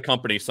worked for the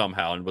company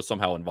somehow and was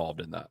somehow involved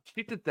in that.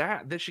 She did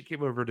that. Then she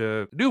came over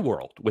to New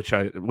World, which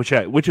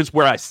is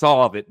where I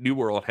saw that New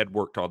World had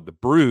worked on The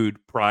Brood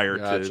prior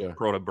to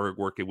Cronenberg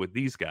working with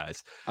these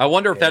guys. I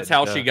wonder if that's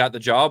how she got the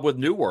job with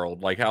New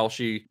World, like how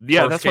she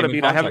that's what I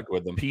mean. I haven't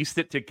with them. Pieced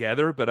it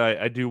together, but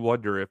I do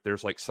wonder if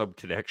there's like some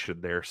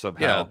connection there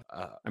somehow.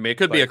 Yeah. I mean, it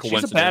could be a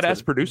coincidence. She's a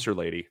badass producer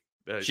lady.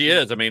 She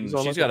is. I mean,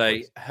 she's got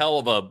a hell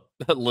of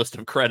a list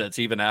of credits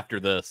even after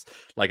this.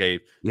 Like a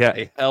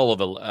hell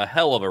of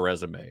a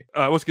resume.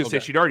 I was going to say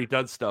she'd already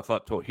done stuff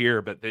up till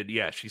here, but then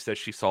she says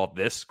she saw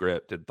this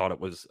script and thought it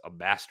was a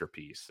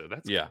masterpiece. So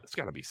that's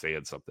got to be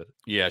saying something.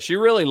 Yeah, she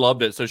really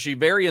loved it. So she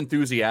very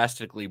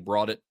enthusiastically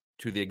brought it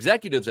to the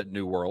executives at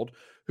New World,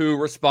 who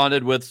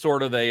responded with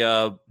sort of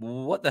a,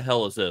 what the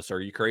hell is this? Are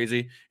you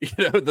crazy?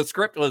 The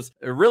script was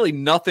really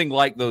nothing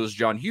like those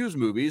John Hughes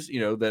movies,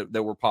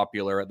 that were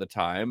popular at the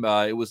time.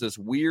 It was this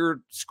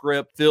weird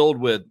script filled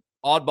with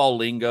oddball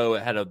lingo.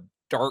 It had a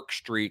dark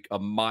streak a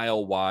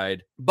mile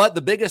wide. But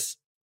the biggest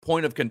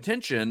point of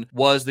contention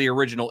was the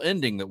original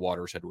ending that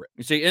Waters had written.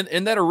 You see,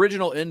 in that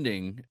original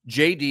ending,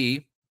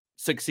 JD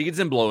succeeds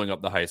in blowing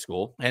up the high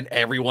school and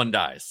everyone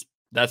dies.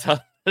 That's how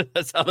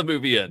the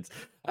movie ends,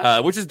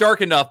 which is dark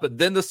enough. But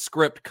then the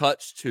script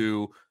cuts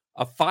to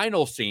a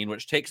final scene,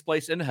 which takes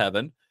place in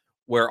heaven,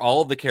 where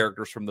all of the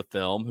characters from the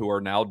film who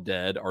are now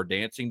dead are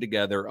dancing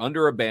together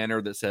under a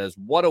banner that says,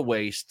 "What a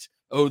waste.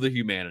 Oh, the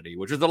humanity,"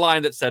 which is the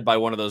line that's said by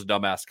one of those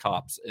dumbass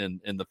cops in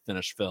the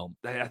finished film.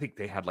 I think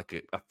they had like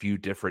a few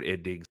different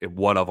endings, and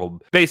one of them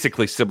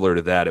basically similar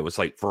to that. It was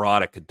like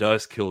Veronica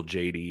does kill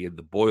JD in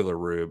the boiler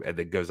room and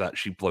then goes out,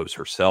 she blows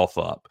herself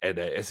up, and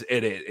it's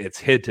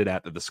hinted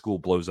at that the school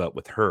blows up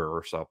with her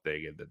or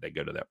something, and then they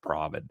go to that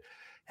prom in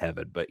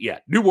heaven. But yeah,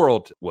 New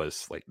World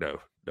was like, no,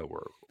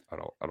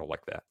 I don't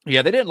like that.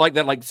 Yeah, they didn't like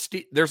that. Like,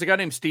 there's a guy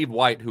named Steve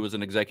White who was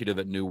an executive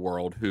at New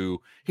World,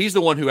 he's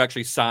the one who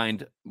actually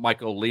signed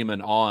Michael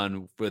Lehman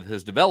on with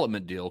his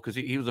development deal because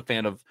he was a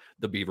fan of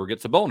The Beaver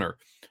Gets a Boner.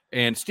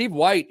 And Steve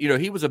White,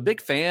 he was a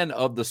big fan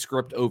of the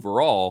script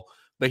overall,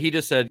 but he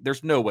just said,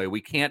 there's no way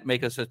we can't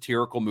make a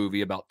satirical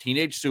movie about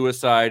teenage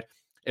suicide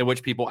in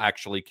which people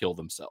actually kill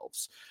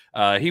themselves.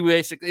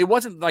 It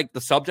wasn't like the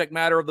subject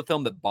matter of the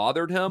film that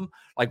bothered him.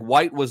 Like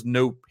White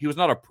he was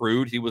not a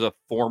prude. He was a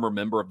former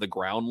member of the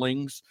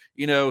Groundlings.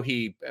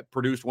 He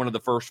produced one of the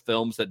first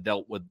films that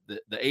dealt with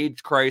the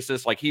AIDS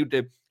crisis. Like he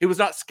was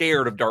not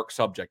scared of dark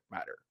subject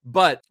matter,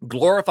 but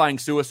glorifying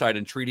suicide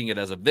and treating it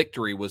as a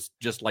victory was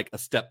just like a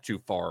step too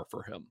far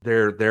for him.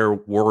 Their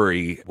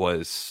worry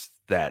was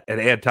that an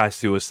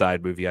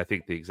anti-suicide movie, I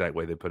think the exact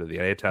way they put it, the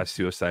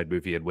anti-suicide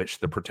movie in which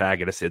the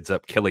protagonist ends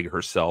up killing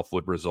herself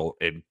would result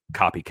in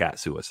copycat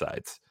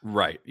suicides.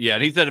 Right. Yeah.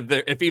 And he said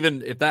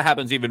if that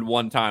happens even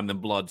one time, then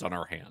blood's on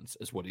our hands,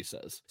 is what he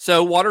says.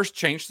 So Waters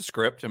changed the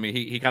script. I mean,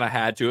 he kind of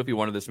had to if he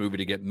wanted this movie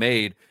to get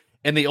made.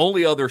 And the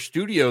only other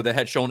studio that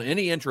had shown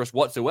any interest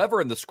whatsoever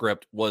in the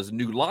script was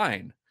New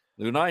Line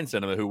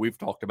Cinema, who we've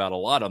talked about a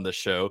lot on this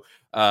show,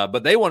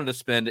 but they wanted to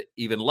spend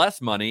even less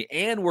money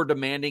and were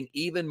demanding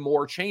even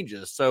more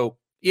changes. So,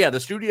 yeah, the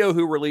studio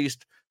who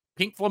released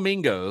Pink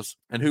Flamingos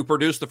and who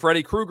produced the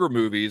Freddy Krueger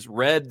movies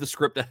read the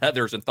script to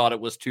Heathers and thought it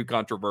was too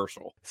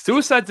controversial.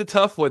 Suicide's a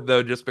tough one,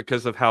 though, just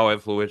because of how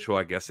influential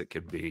I guess it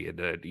can be. And,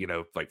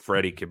 like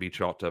Freddy can be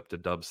chalked up to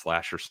dumb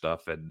slasher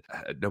stuff, and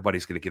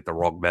nobody's going to get the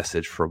wrong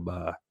message from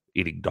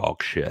eating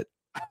dog shit.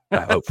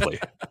 Hopefully.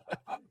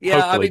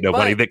 Yeah, hopefully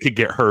nobody that could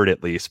get hurt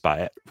at least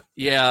by it.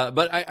 Yeah,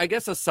 but I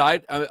guess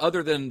aside,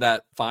 other than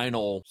that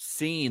final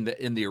scene that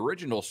in the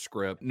original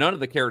script, none of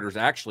the characters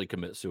actually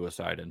commit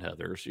suicide in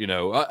Heathers.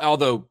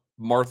 Although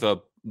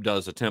Martha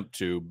does attempt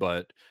to,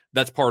 but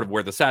that's part of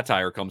where the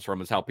satire comes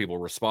from, is how people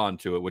respond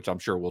to it, which I'm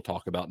sure we'll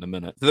talk about in a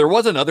minute. There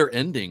was another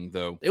ending,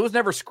 though. It was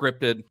never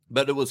scripted,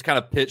 but it was kind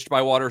of pitched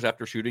by Waters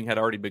after shooting had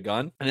already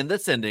begun. And in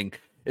this ending,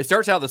 it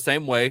starts out the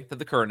same way that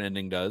the current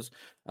ending does,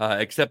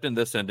 except in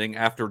this ending,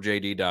 after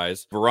JD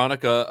dies,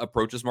 Veronica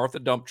approaches Martha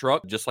dump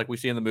truck, just like we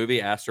see in the movie,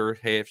 asks her,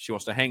 hey, if she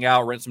wants to hang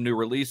out, rent some new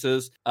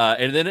releases.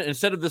 And then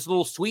instead of this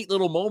sweet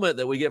little moment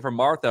that we get from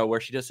Martha,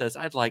 where she just says,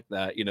 I'd like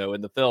that,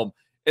 in the film,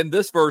 in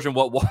this version,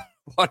 what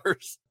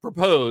Waters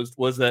proposed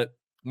was that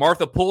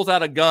Martha pulls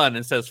out a gun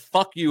and says,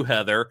 fuck you,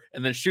 Heather,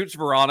 and then shoots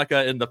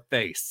Veronica in the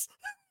face.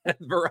 And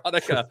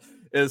Veronica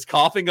is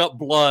coughing up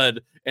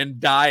blood and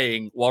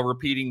dying while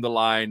repeating the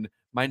line,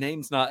 my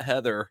name's not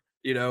Heather.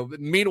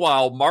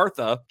 Meanwhile,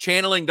 Martha,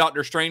 channeling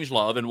Dr.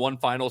 Strangelove in one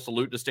final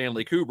salute to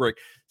Stanley Kubrick,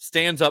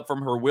 stands up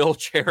from her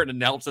wheelchair and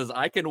announces,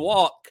 I can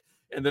walk.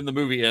 And then the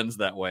movie ends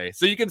that way.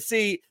 So you can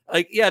see,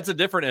 it's a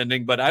different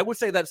ending, but I would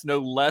say that's no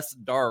less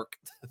dark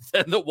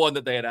than the one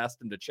that they had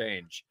asked him to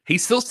change. He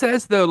still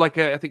says, though, I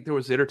think there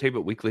was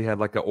Entertainment Weekly had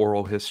an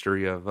oral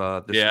history of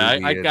this movie.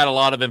 I got a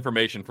lot of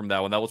information from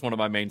that one. That was one of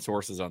my main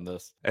sources on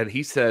this. And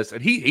he says,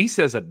 he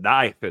says a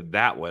knife in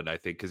that one, I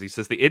think, because he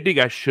says the ending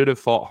I should have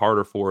fought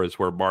harder for is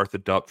where Martha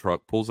Dump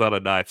Truck pulls out a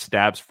knife,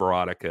 stabs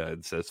Veronica,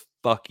 and says,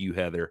 fuck you,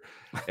 Heather.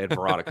 And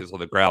Veronica's on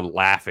the ground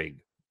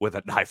laughing with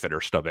a knife in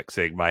her stomach,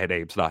 saying, my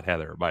name's not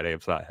Heather. My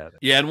name's not Heather.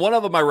 Yeah, and one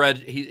of them I read,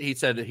 he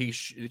said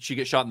she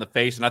gets shot in the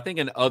face, and I think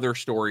in other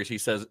stories he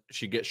says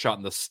she gets shot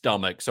in the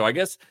stomach. So I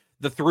guess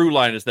the through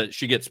line is that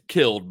she gets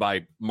killed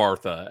by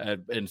Martha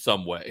in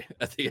some way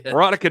at the end.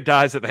 Veronica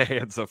dies at the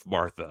hands of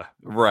Martha.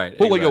 Right.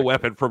 Pulling a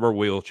weapon from her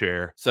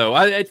wheelchair. So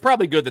it's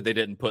probably good that they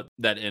didn't put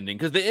that ending,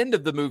 because the end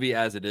of the movie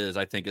as it is,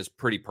 I think, is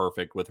pretty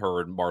perfect with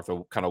her and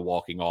Martha kind of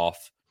walking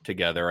off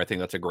together. I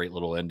think that's a great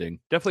little ending.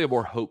 Definitely a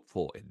more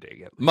hopeful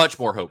ending. Much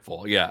more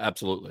hopeful. Yeah,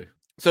 absolutely.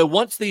 So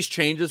once these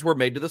changes were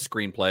made to the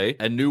screenplay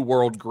and New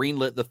World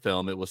greenlit the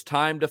film, it was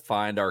time to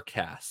find our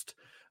cast.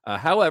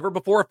 However,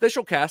 before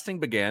official casting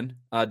began,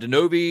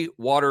 Denovi,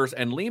 Waters,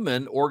 and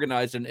Lehman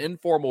organized an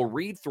informal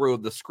read-through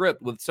of the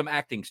script with some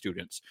acting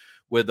students,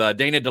 with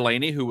Dana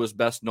Delaney, who was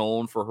best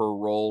known for her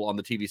role on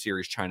the TV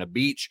series China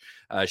Beach.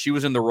 She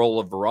was in the role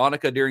of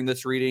Veronica during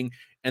this reading.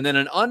 And then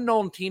an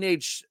unknown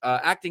teenage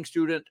acting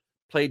student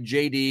played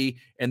JD,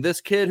 and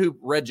this kid who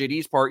read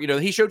JD's part,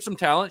 he showed some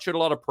talent, showed a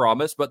lot of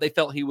promise, but they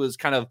felt he was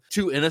kind of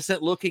too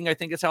innocent looking, I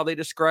think is how they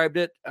described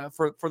it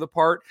for the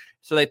part.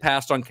 So they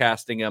passed on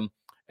casting him,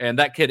 and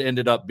that kid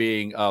ended up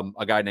being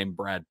a guy named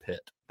Brad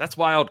Pitt. That's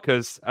wild,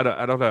 because I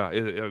don't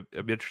know.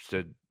 I'm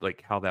interested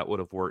how that would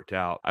have worked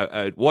out.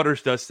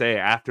 Waters does say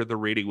after the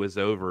reading was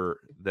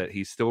over that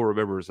he still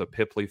remembers a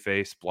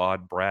pimply-faced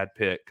blonde Brad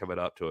Pitt coming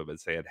up to him and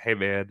saying, hey,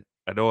 man,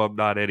 I know I'm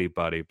not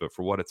anybody, but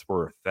for what it's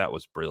worth, that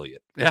was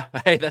brilliant. Yeah,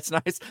 hey, that's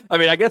nice. I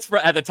mean, I guess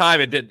at the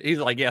time it did. He's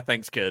like, yeah,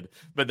 thanks, kid.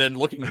 But then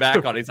looking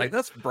back on it, he's like,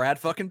 that's Brad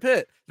fucking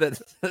Pitt that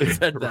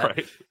said that.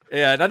 Right.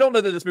 Yeah, and I don't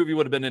know that this movie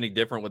would have been any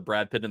different with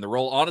Brad Pitt in the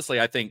role. Honestly,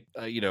 I think,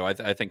 I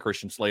think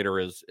Christian Slater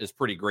is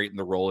pretty great in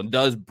the role and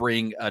does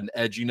bring an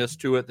edginess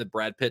to it that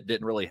Brad Pitt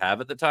didn't really have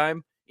at the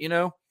time.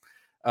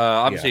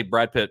 Obviously,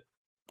 Brad Pitt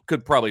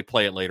could probably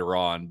play it later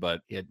on,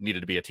 but it needed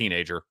to be a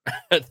teenager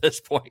at this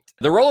point.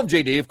 The role of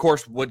JD, of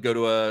course, would go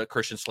to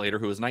Christian Slater,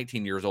 who was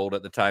 19 years old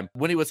at the time.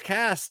 When he was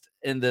cast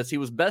in this, he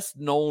was best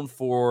known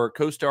for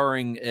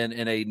co-starring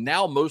in a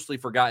now mostly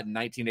forgotten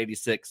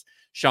 1986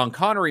 Sean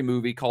Connery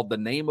movie called The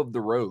Name of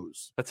the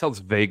Rose. That sounds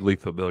vaguely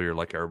familiar.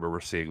 I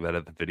remember seeing that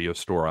at the video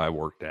store I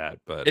worked at,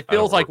 but it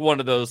feels like one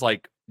of those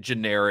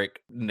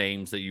generic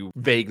names that you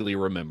vaguely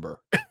remember.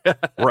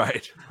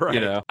 Right.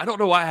 I don't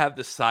know why I have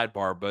this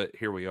sidebar, but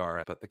here we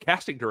are. But the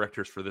casting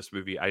directors for this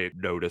movie, I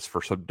noticed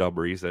for some dumb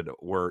reason,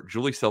 were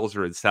Julie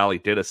Selzer and Sally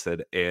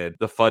Dennison. And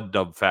the fun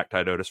dumb fact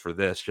I noticed for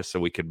this, just so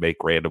we can make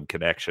random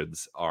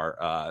connections,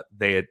 are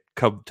they had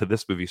come to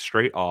this movie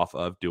straight off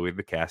of doing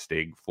the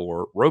casting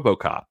for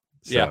RoboCop.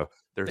 So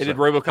they did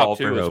RoboCop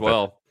 2 as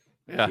well.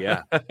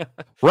 Yeah.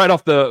 Right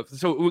off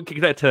so we can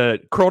get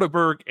to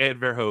Cronenberg and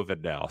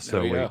Verhoeven now.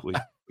 So we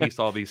piece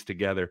all these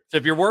together. So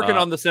if you're working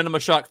on the Cinema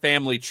Shock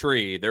family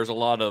tree, there's a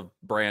lot of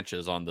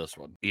branches on this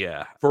one.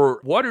 Yeah. For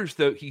Waters,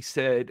 though, he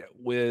said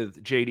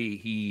with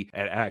JD,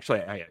 and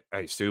actually I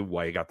assume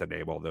why he got the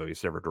name, although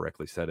he's never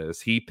directly said it, is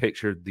he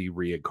pictured the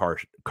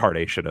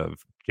reincarnation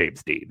of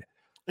James Dean.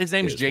 His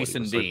name's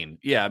Jason Dean.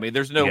 Yeah, I mean,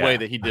 there's no way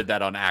that he did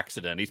that on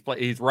accident.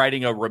 He's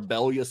writing a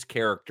rebellious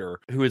character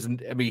who is,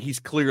 he's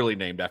clearly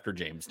named after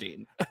James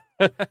Dean.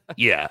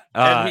 Yeah.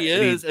 And he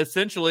is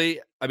essentially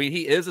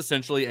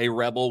a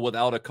rebel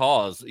without a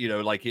cause,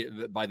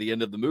 by the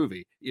end of the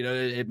movie.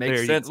 It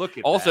makes sense.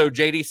 Also,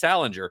 J.D.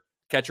 Salinger,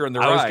 Catcher in the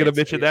I Rye. was going to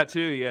mention that too.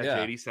 Yeah,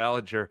 Yeah. J.D.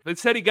 Salinger. But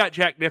said he got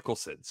Jack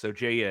Nicholson. So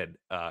JN,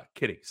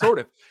 kidding, sort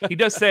of. He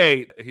does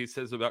say, he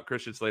says about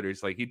Christian Slater,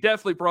 he's like, he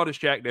definitely brought us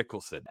Jack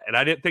Nicholson. And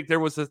I didn't think there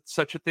was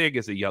such a thing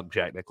as a young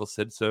Jack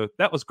Nicholson. So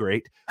that was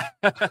great.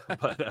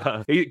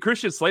 But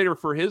Christian Slater,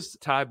 for his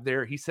time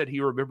there, he said he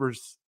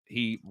remembers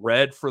he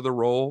read for the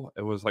role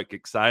and was like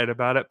excited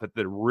about it, but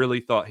then really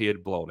thought he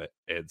had blown it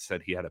and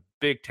said he had a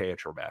big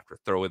tantrum after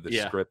throwing the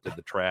script in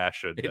the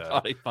trash. And he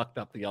thought he fucked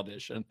up the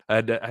audition.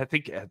 And I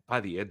think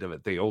by the end of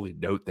it, the only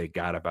note they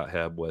got about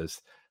him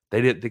was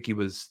they didn't think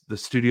the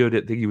studio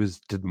didn't think he was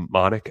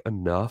demonic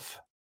enough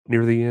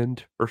near the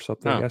end or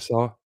something. I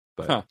saw,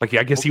 but like,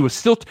 I guess he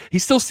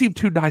still seemed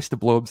too nice to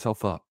blow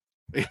himself up.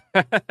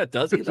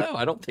 Does he though?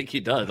 I don't think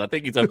he does. I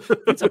think he's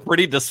a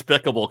pretty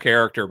despicable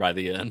character by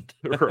the end.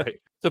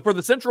 Right. So for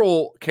the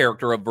central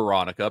character of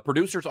Veronica,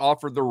 producers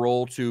offered the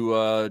role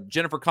to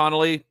Jennifer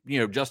Connelly,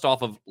 just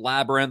off of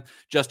Labyrinth.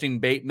 Justine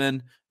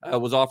Bateman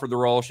was offered the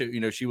role.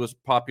 She was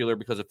popular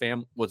because of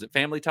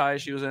Family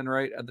Ties she was in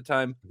right at the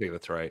time? I think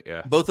that's right,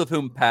 yeah. Both of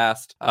whom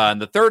passed.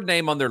 And the third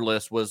name on their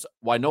list was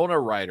Winona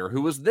Ryder,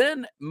 who was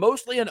then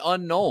mostly an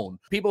unknown.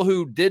 People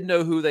who did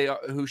know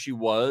who she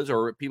was,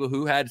 or people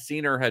who had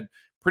seen her had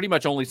pretty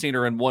much only seen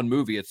her in one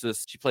movie.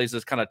 She plays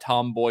this kind of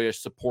tomboyish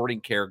supporting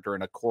character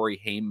in a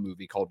Corey Haim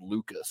movie called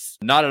Lucas.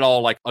 Not at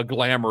all like a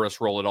glamorous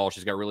role at all.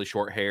 She's got really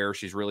short hair.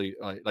 She's really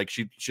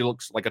she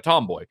looks like a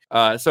tomboy.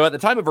 So at the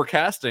time of her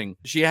casting,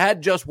 she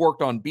had just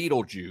worked on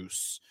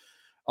Beetlejuice,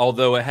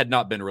 although it had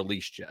not been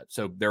released yet.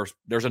 So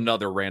there's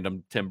another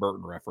random Tim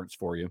Burton reference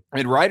for you.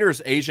 And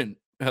Ryder's agent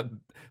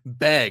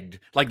begged,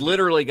 like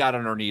literally got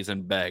on her knees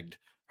and begged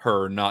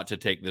her not to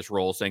take this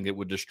role, saying it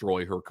would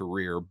destroy her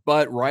career.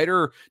 But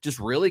Ryder just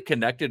really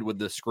connected with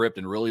the script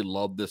and really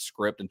loved this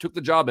script and took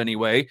the job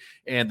anyway.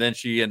 And then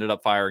she ended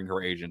up firing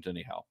her agent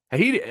anyhow.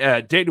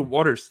 Dana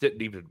Waters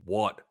didn't even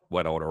want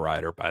Winona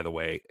Ryder, by the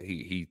way.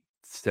 He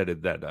said in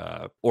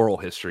that oral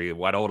history,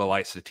 Winona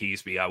likes to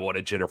tease me. I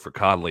wanted Jennifer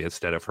Connelly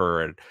instead of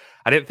her. And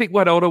I didn't think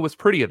Winona was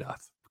pretty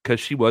enough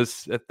because she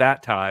was, at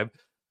that time,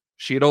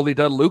 she had only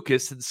done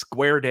Lucas and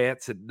Square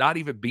Dance and not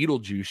even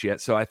Beetlejuice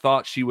yet. So I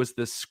thought she was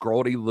this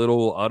scrawny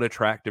little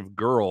unattractive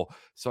girl.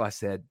 So I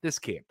said, this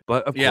can't.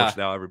 But of course,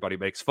 now everybody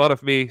makes fun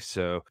of me.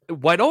 So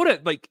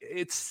Winona,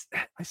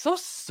 I saw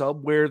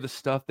somewhere the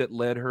stuff that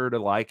led her to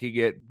liking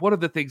it. One of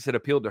the things that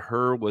appealed to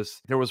her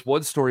was there was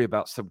one story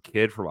about some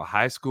kid from a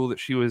high school that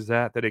she was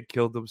at that had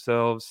killed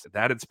themselves.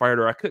 That inspired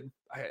her.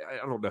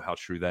 I don't know how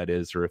true that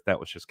is or if that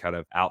was just kind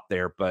of out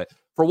there, but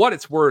for what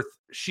it's worth,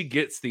 she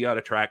gets the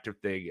unattractive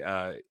thing.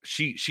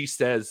 She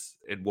says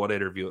in one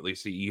interview, at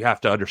least, you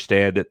have to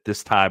understand at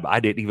this time, I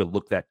didn't even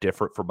look that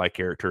different from my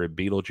character in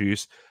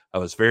Beetlejuice. I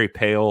was very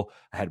pale.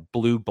 I had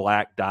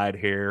blue-black dyed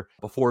hair.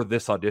 Before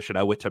this audition,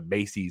 I went to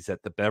Macy's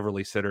at the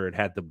Beverly Center and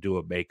had them do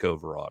a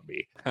makeover on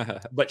me.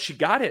 But she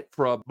got it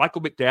from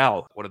Michael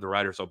McDowell, one of the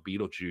writers on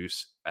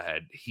Beetlejuice.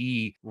 And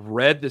he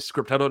read the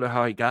script. I don't know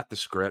how he got the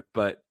script,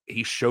 but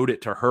he showed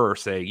it to her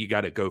saying, you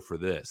got to go for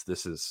this.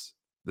 This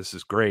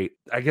is great.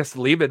 I guess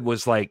Lehman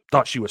was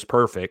thought she was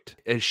perfect.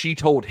 And she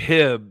told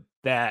him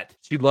that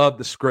she loved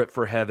the script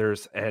for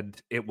Heathers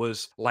and it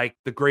was like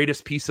the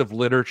greatest piece of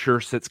literature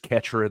since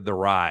Catcher in the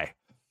Rye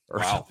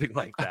or something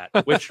like that,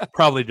 which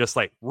probably just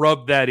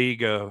rubbed that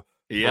ego.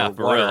 Yeah,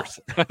 for real.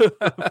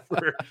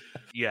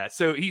 Yeah,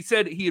 so he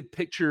said he had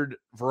pictured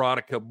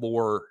Veronica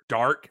more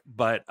dark,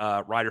 but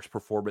Ryder's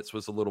performance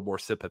was a little more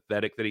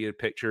sympathetic than he had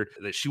pictured,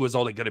 that she was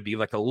only going to be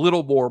a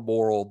little more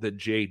moral than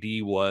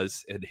JD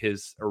was in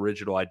his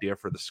original idea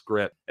for the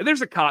script. And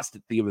there's a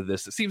constant theme of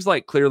this. It seems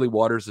like clearly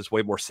Waters is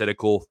way more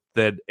cynical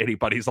than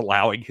anybody's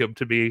allowing him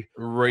to be.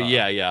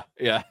 Yeah.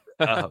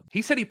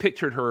 He said he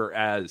pictured her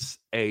as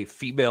a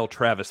female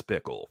Travis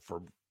Bickle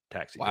from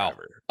Taxi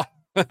Driver.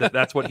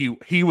 That's what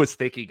he was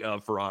thinking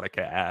of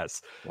Veronica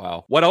as.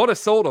 Wow. What Oda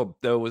sold him,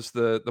 though, was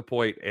the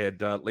point.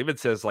 And Lehman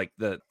says,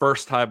 the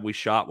first time we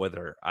shot with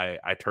her,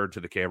 I turned to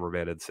the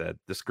cameraman and said,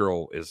 this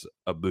girl is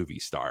a movie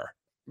star.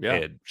 Yeah.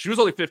 And she was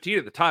only 15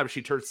 at the time.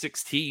 She turned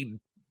 16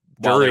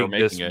 during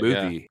this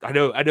movie. I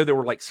know there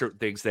were certain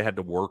things they had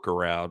to work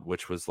around,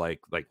 which was like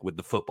when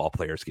the football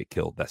players get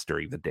killed, that's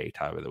during the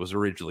daytime, and it was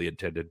originally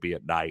intended to be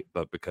at night,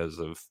 but because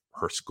of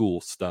her school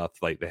stuff,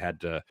 they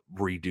had to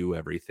redo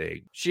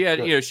everything. She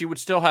had, she would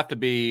still have to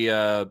be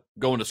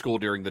going to school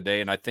during the day,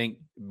 and I think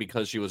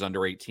because she was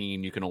under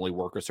 18, you can only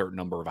work a certain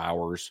number of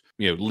hours,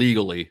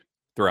 legally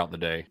throughout the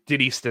day.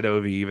 Denny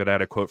Stanovi even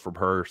had a quote from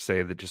her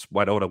saying that just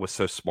Winona was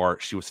so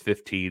smart. She was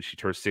 15. She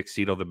turned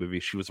 16 on the movie.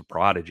 She was a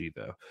prodigy,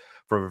 though.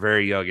 From a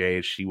very young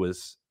age, she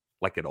was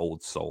like an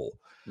old soul.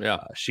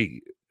 Yeah.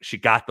 She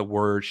got the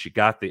words. She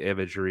got the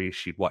imagery.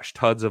 She'd watched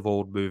tons of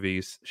old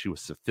movies. She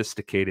was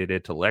sophisticated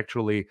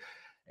intellectually.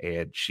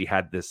 And she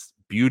had this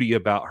beauty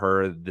about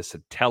her, this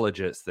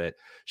intelligence that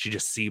she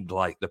just seemed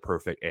like the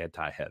perfect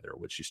anti-Heather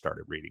when she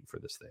started reading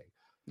for this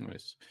thing.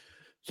 Nice.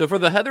 So for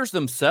the Heathers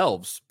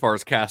themselves, as far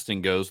as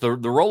casting goes, the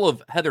role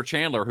of Heather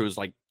Chandler, who's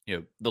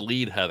the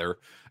lead Heather,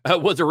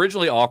 was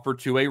originally offered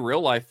to a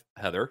real life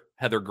Heather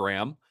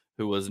Graham,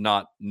 who was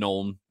not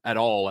known at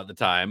all at the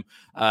time.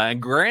 And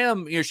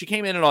Graham, she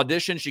came in and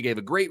auditioned. She gave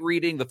a great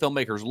reading. The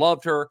filmmakers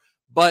loved her,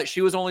 but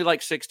she was only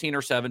like 16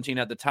 or 17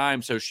 at the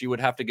time. So she would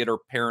have to get her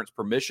parents'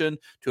 permission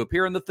to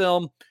appear in the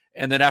film.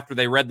 And then after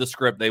they read the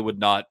script, they would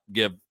not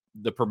give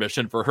the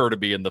permission for her to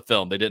be in the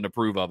film. They didn't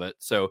approve of it.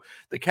 So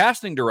the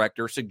casting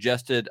director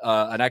suggested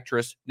an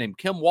actress named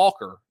Kim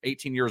Walker,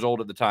 18 years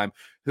old at the time,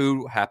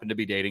 who happened to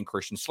be dating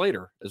Christian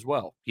Slater as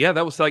well. Yeah,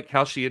 that was like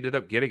how she ended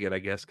up getting it, I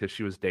guess, because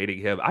she was dating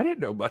him. I didn't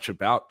know much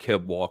about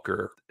Kim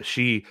Walker.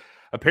 She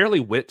apparently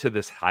went to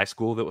this high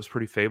school that was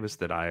pretty famous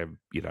that I'm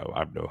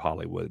no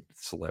Hollywood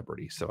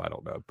celebrity, so I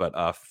don't know. But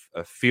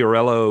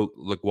Fiorello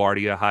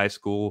LaGuardia High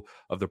School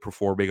of the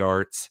Performing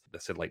Arts.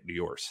 That's in like New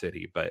York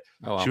City. But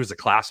she was a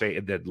classmate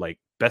and then like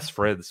best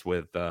friends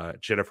with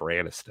Jennifer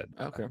Aniston.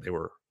 Okay.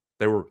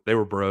 They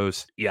were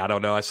bros. Yeah, I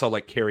don't know. I saw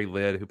like Carrie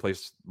Lynn, who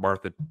plays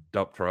Martha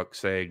Dump Truck,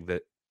 saying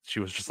that she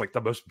was just like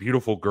the most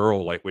beautiful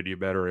girl, like when you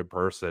met her in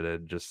person.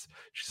 And just,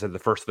 she said the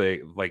first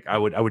thing, like I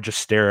would just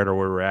stare at her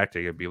when we were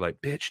acting and be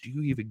like, bitch, do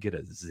you even get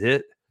a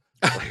zit?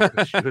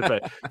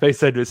 They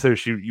said so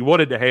you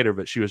wanted to hate her,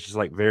 but she was just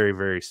like very,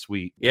 very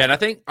sweet. Yeah, and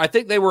I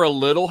think they were a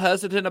little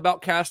hesitant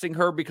about casting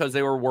her because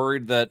they were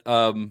worried that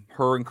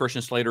her and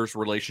Christian Slater's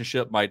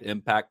relationship might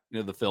impact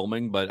the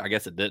filming, but I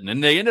guess it didn't.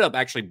 And they ended up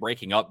actually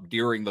breaking up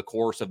during the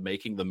course of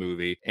making the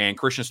movie. And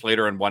Christian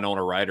Slater and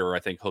Winona Ryder, I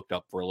think, hooked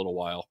up for a little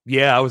while.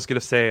 Yeah, I was gonna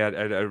say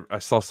I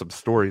saw some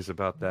stories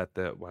about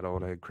that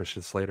Winona and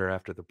Christian Slater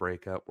after the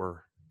breakup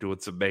were doing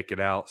some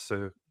making out.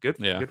 So good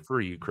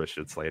for you,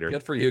 Christian Slater.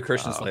 Good for you,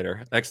 Christian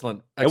Slater.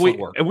 Excellent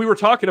work. And we were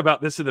talking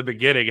about this in the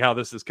beginning, how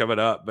this is coming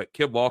up, but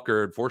Kim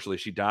Walker, unfortunately,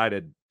 she died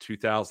in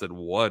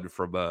 2001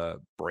 from a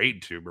brain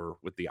tumor.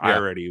 With the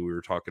irony we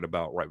were talking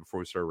about right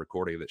before we started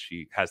recording, that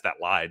she has that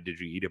line, "Did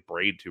you eat a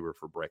brain tumor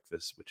for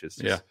breakfast?" Which is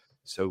just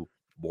so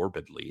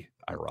morbidly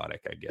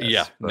ironic, I guess.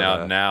 Yeah,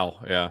 but,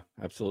 now, yeah,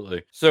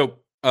 absolutely. So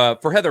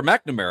for Heather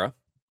McNamara,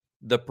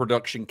 the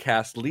production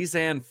cast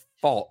Lisanne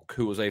Falk,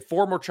 who was a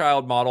former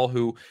child model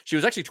who she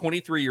was actually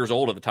 23 years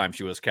old at the time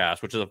she was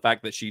cast, which is a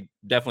fact that she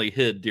definitely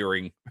hid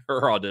during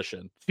her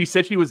audition. She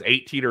said she was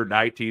 18 or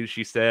 19,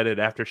 she said,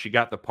 and after she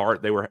got the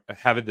part, they were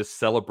having this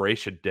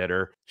celebration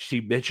dinner.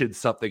 She mentioned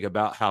something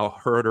about how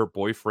her and her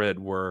boyfriend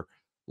were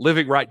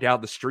living right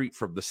down the street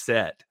from the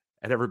set.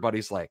 And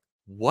everybody's like,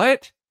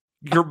 what?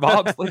 Your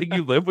mom's letting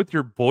you live with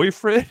your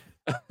boyfriend?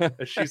 And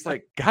she's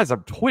like, guys,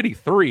 I'm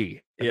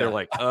 23. And they're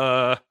like,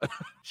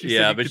 she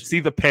said you could see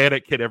the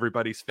panic hit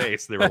everybody's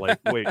face. They were like,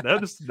 wait,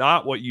 that is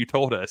not what you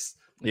told us.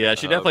 Yeah,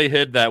 she definitely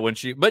hid that when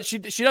she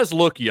does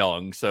look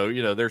young, so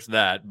there's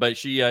that. But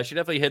she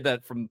definitely hid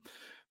that from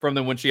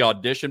them when she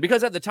auditioned,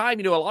 because at the time,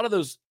 a lot of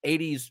those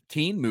 80s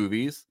teen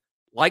movies,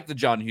 like the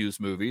John Hughes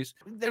movies,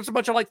 there's a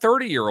bunch of like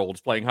 30-year-olds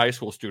playing high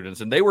school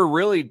students, and they were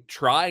really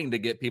trying to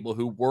get people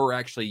who were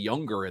actually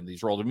younger in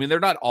these roles. I mean, they're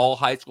not all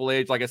high school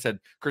age. Like I said,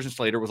 Christian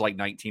Slater was like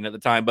 19 at the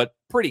time, but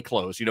pretty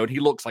close. He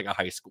looks like a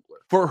high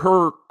schooler. For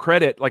her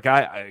credit, like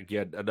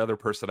again, another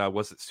person I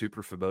wasn't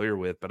super familiar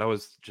with, but I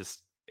was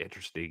just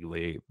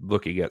interestingly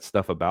looking at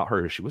stuff about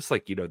her. She was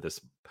like,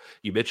 this,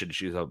 you mentioned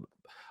she's a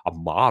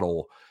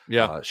model.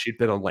 Yeah. She'd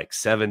been on like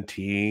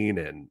 17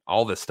 and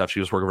all this stuff. She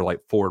was working for like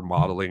Ford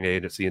Modeling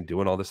Agency and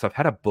doing all this stuff.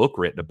 Had a book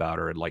written about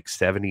her in like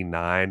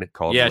 79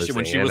 called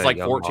when she was like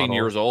 14 model.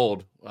 Years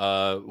old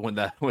when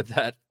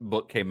that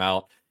book came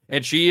out.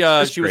 And she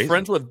was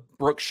friends with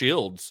Brooke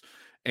Shields,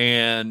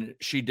 and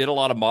she did a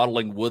lot of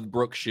modeling with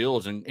Brooke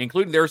Shields, and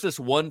including there's this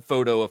one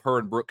photo of her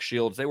and Brooke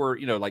Shields. They were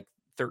like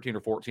 13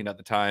 or 14 at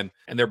the time,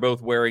 and they're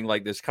both wearing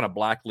like this kind of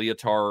black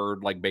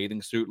leotard, like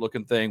bathing suit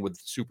looking thing with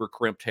super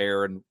crimped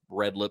hair and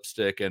red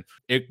lipstick, and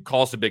it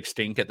caused a big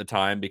stink at the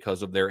time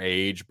because of their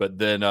age. But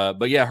then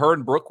her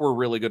and Brooke were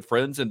really good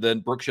friends, and then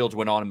Brooke Shields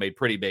went on and made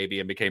Pretty Baby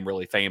and became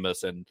really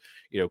famous, and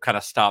kind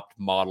of stopped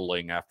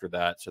modeling after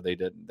that. So they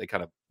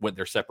kind of went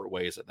their separate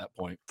ways at that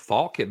point.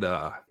 Falk and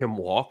Kim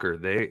Walker,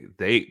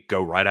 they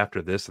go right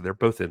after this, and they're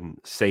both in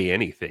Say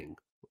Anything.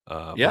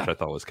 Which I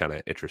thought was kind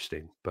of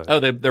interesting.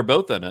 But they're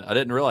both in it. I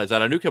didn't realize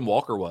that. I knew Kim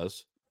Walker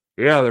was.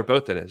 Yeah, they're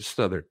both in it. Just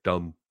another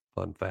dumb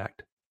fun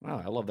fact.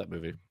 Wow, I love that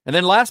movie. And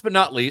then last but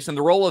not least, in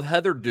the role of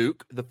Heather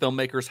Duke, the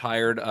filmmakers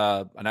hired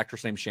an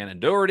actress named Shannon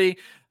Doherty,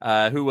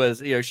 who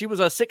was, she was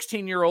a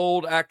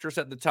 16-year-old actress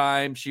at the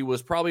time. She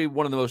was probably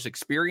one of the most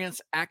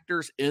experienced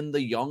actors in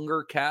the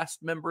younger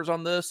cast members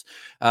on this.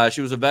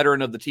 She was a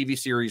veteran of the TV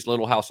series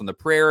Little House on the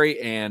Prairie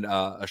and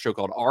a show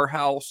called Our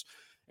House.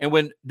 And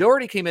when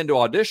Doherty came in to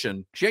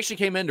audition, she actually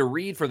came in to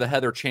read for the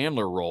Heather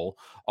Chandler role,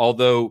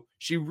 although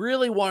she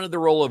really wanted the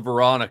role of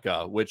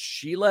Veronica, which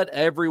she let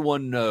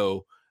everyone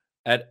know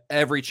at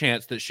every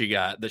chance that she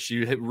got that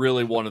she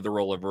really wanted the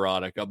role of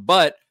Veronica.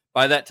 But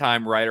by that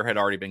time, Ryder had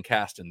already been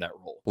cast in that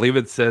role.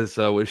 Lehman says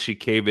when she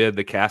came in,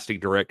 the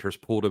casting directors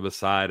pulled him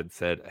aside and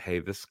said, hey,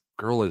 this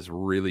girl is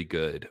really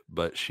good,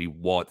 but she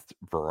wants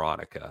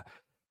Veronica.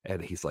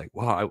 And he's like,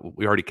 well,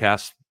 we already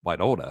cast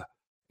Winona.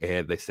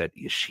 And they said,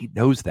 she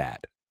knows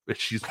that.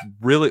 She's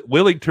really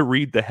willing to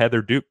read the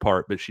Heather Duke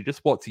part, but she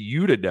just wants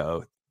you to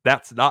know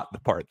that's not the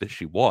part that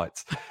she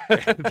wants.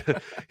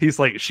 And he's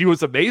like, she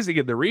was amazing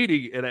in the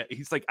reading. And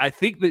he's like, I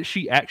think that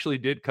she actually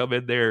did come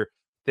in there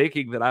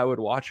thinking that I would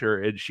watch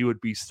her and she would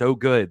be so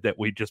good that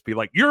we'd just be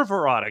like, you're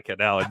Veronica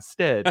now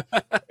instead.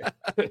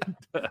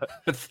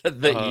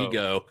 The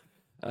ego.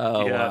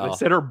 Oh, yeah, wow. They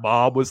said her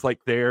mom was like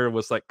there and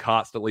was like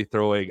constantly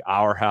throwing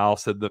Our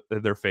House in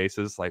their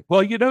faces, like,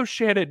 well,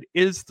 Shannon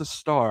is the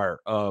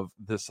star of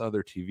this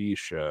other TV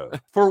show.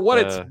 For what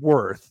it's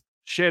worth,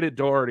 Shannon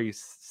Doherty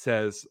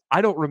says,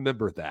 I don't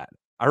remember that.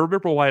 I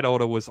remember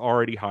Winona was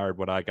already hired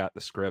when I got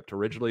the script.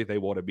 Originally, they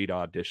wanted me to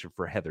audition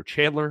for Heather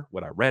Chandler.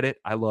 When I read it,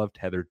 I loved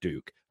Heather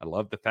Duke. I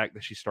loved the fact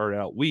that she started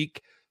out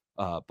weak,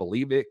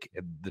 bulimic,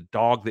 and the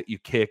dog that you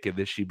kick, and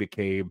then she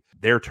became,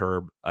 their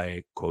term,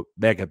 a, quote,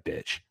 mega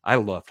bitch. I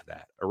loved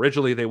that.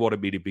 Originally, they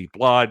wanted me to be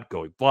blonde.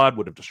 Going blonde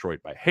would have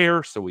destroyed my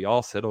hair, so we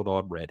all settled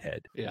on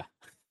redhead. Yeah.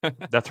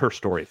 That's her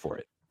story for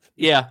it.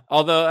 Yeah,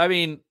 although, I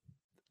mean,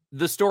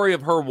 the story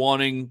of her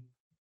wanting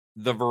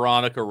the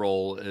Veronica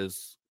role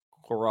is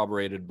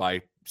corroborated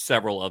by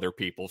several other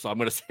people, so I'm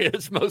going to say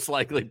it's most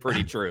likely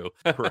pretty true.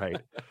 Right.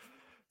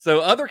 So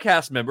other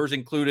cast members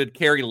included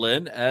Carrie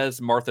Lynn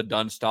as Martha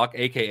Dunstock,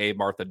 aka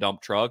Martha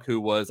Dump Truck, who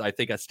was, I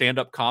think, a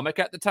stand-up comic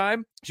at the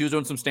time. She was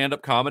doing some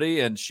stand-up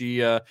comedy, and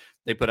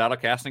they put out a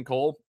casting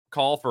call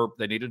for,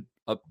 they needed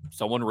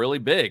someone really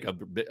big,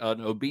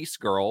 an obese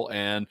girl,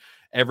 and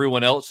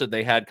everyone else that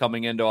they had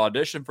coming into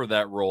audition for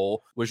that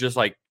role was just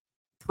like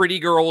pretty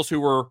girls who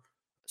were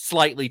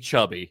slightly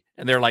chubby,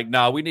 and they're like,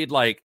 nah, we need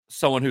like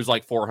someone who's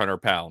like 400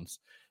 pounds.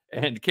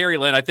 And Carrie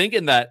Lynn, I think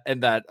in that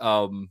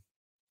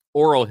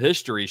oral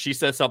history, she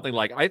says something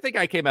like, I think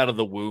I came out of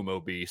the womb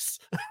obese.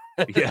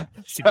 Yeah.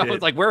 So I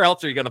was like, where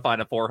else are you going to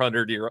find a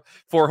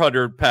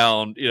 400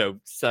 pound,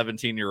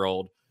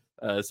 17-year-old?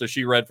 So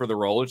she read for the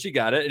role and she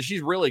got it, and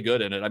she's really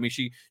good in it. I mean,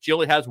 she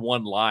only has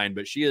one line,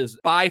 but she is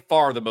by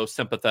far the most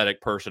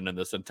sympathetic person in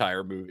this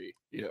entire movie.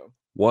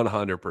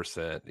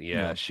 100%.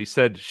 Yeah. She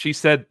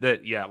said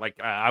that, yeah, like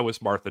I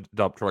was Martha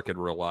Dump Truck in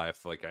real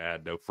life. Like I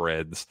had no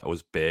friends. I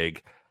was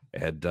big,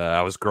 and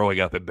I was growing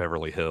up in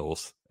Beverly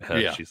Hills.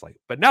 Yeah. She's like,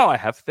 but now I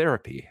have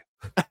therapy.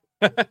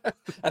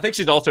 I think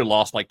she's also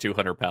lost like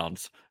 200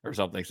 pounds or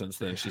something since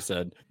then, she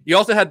said. You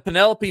also had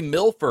Penelope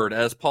Milford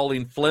as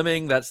Pauline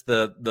Fleming. That's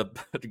the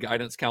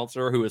guidance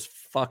counselor, who is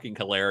fucking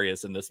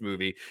hilarious in this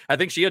movie. I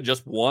think she had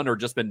just won or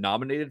just been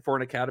nominated for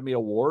an Academy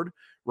Award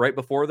right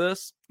before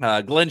this.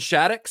 Glenn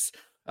Shaddix,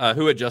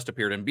 who had just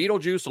appeared in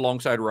Beetlejuice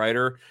alongside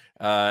Ryder.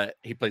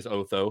 He plays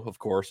Otho, of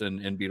course,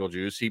 in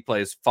Beetlejuice. He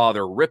plays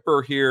Father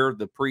Ripper here,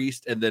 the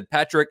priest. And then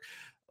Patrick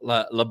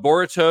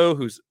Laborito,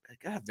 who's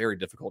got a very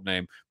difficult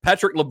name.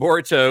 Patrick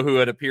Laborito, who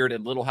had appeared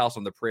in Little House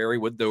on the Prairie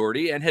with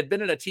Doherty and had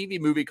been in a TV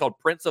movie called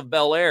Prince of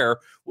Bel-Air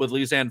with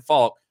Lisanne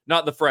Falk.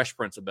 Not the Fresh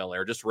Prince of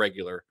Bel-Air, just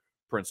regular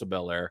Prince of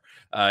Bel-Air.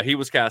 He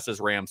was cast as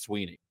Ram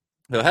Sweeney.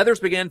 So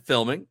Heathers began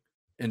filming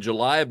in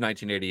July of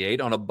 1988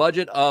 on a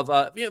budget of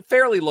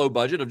fairly low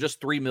budget of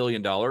just $3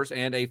 million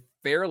and a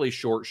fairly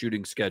short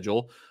shooting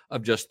schedule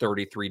of just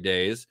 33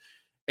 days.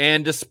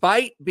 And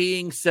despite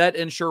being set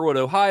in Sherwood,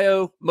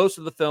 Ohio, most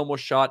of the film was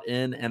shot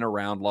in and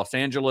around Los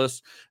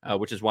Angeles,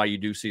 which is why you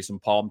do see some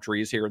palm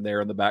trees here and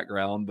there in the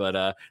background.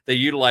 But they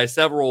utilized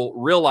several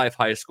real-life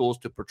high schools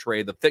to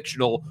portray the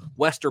fictional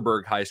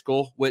Westerberg High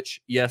School,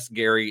 which, yes,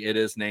 Gary, it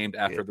is named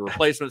after the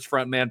Replacements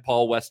frontman,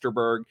 Paul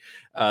Westerberg.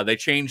 They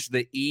changed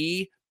the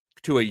E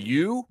to a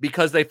U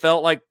because they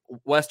felt like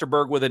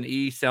Westerberg with an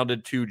E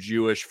sounded too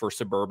Jewish for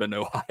suburban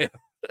Ohio.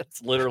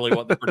 That's literally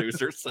what the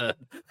producer said.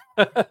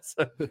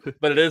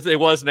 But it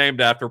was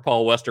named after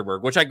Paul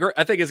Westerberg, which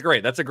I think is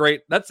great. That's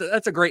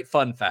a great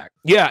fun fact.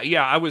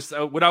 Yeah. I was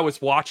when I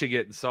was watching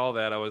it and saw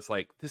that, I was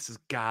like, this has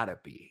gotta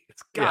be.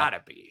 It's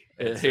gotta be.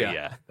 So,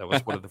 yeah, that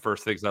was one of the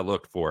first things I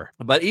looked for.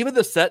 But even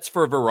the sets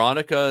for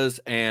Veronica's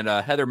and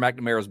Heather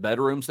McNamara's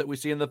bedrooms that we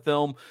see in the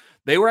film,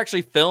 they were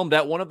actually filmed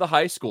at one of the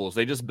high schools.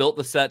 They just built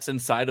the sets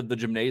inside of the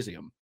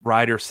gymnasium.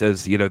 Ryder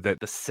says, that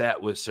the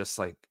set was just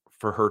like,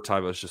 for her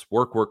time, it was just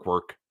work,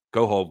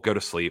 go home, go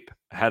to sleep.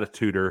 I had a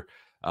tutor.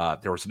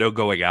 There was no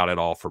going out at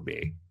all for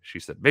me. She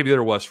said, maybe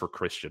there was for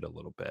Christian a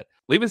little bit.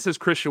 Lehman says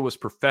Christian was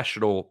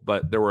professional,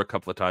 but there were a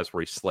couple of times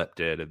where he slept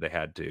in and they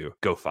had to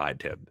go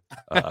find him.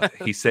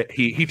 He said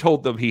he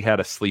told them he had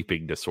a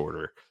sleeping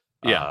disorder.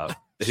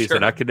 He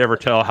said, I could never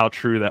tell how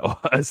true that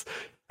was.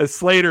 And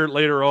Slater,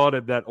 later on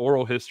in that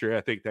oral history,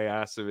 I think they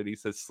asked him, and he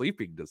said,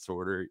 sleeping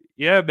disorder.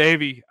 Yeah,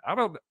 maybe. I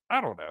don't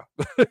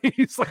know.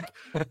 He's like,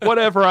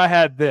 whatever I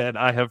had then,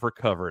 I have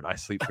recovered. I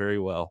sleep very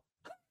well.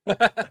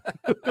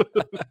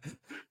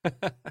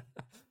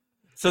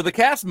 So the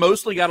cast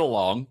mostly got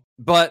along,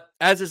 but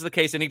as is the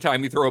case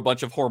anytime you throw a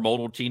bunch of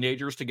hormonal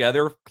teenagers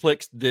together,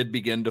 cliques did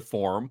begin to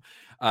form.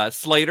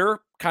 Slater,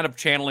 kind of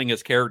channeling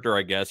his character,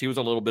 I guess. He was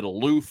a little bit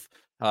aloof.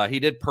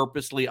 He did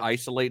purposely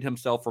isolate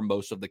himself from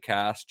most of the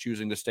cast,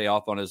 choosing to stay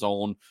off on his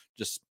own,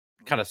 just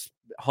kind of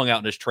hung out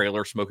in his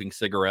trailer smoking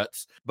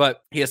cigarettes.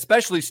 But he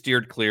especially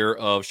steered clear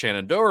of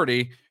Shannon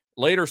Doherty,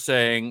 later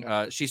saying,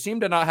 she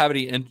seemed to not have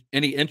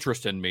any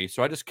interest in me,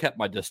 so I just kept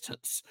my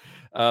distance.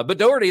 But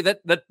Doherty,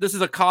 that this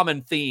is a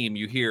common theme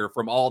you hear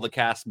from all the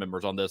cast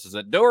members on this, is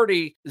that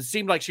Doherty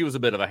seemed like she was a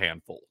bit of a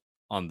handful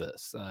on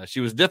this. She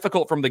was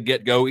difficult from the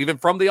get-go, even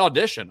from the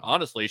audition.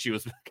 Honestly, she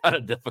was kind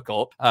of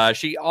difficult.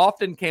 She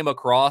often came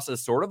across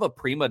as sort of a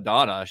prima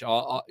donna,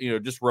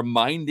 just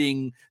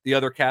reminding the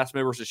other cast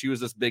members that she was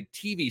this big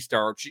TV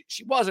star.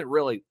 She wasn't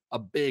really a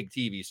big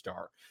TV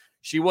star.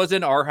 She was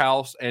in Our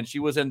House, and she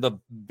was in the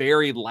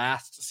very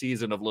last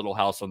season of Little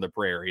House on the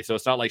Prairie. So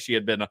it's not like she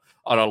had been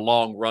on a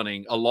long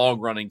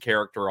running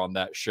character on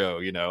that show,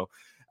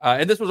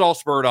 and this was all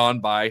spurred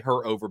on by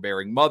her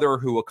overbearing mother,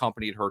 who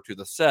accompanied her to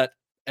the set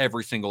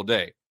every single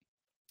day.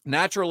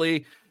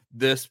 Naturally,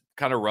 this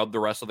kind of rubbed the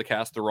rest of the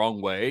cast the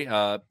wrong way.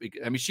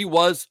 She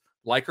was,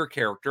 like her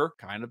character,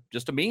 kind of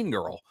just a mean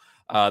girl.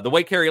 The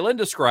way Carrie Lynn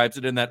describes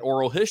it in that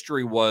oral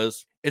history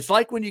was, it's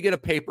like when you get a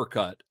paper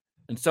cut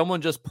and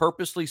someone just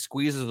purposely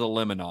squeezes a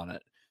lemon on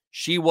it.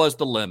 She was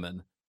the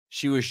lemon.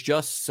 She was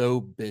just so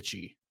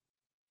bitchy.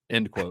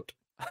 End quote.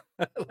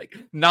 Like,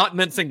 not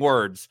mincing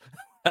words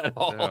at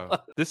all. No.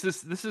 This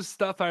is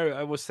stuff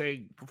I was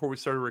saying before we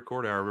started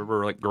recording. I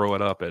remember like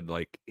growing up and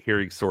like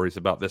hearing stories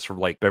about this from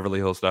like Beverly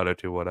Hills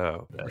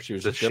 90210. She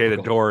was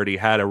Shannon Doherty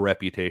had a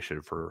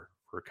reputation for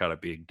kind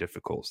of being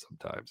difficult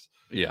sometimes.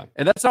 Yeah,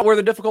 and that's not where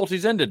the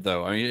difficulties ended,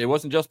 though. I mean, it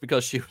wasn't just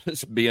because she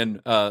was being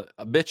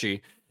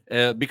bitchy.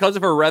 Because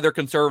of her rather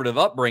conservative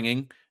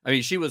upbringing. I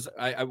mean, she was.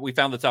 We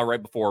found this out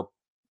right before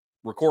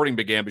recording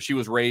began, but she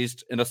was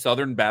raised in a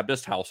Southern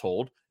Baptist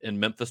household in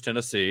Memphis,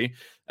 Tennessee.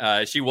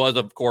 She was,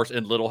 of course,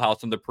 in Little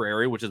House on the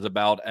Prairie, which is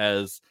about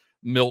as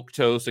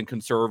milquetoast and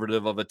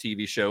conservative of a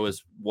TV show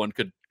as one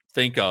could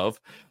think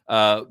of.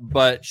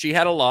 But she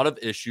had a lot of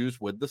issues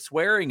with the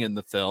swearing in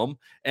the film.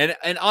 And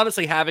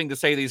honestly, having to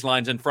say these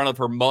lines in front of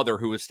her mother,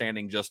 who was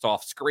standing just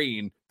off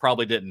screen,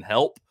 probably didn't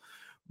help.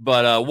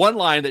 But one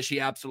line that she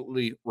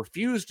absolutely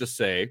refused to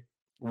say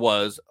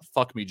was,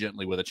 "Fuck me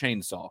gently with a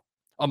chainsaw,"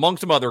 among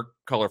some other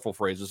colorful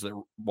phrases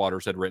that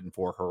Waters had written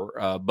for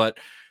her. But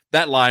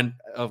that line,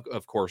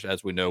 of course,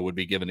 as we know, would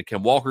be given to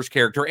Kim Walker's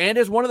character and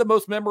is one of the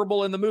most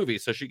memorable in the movie.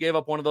 So she gave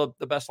up one of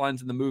the best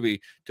lines in the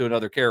movie to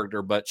another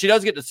character. But she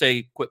does get to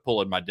say, "Quit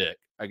pulling my dick."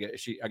 I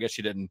guess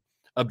she didn't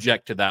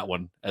object to that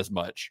one as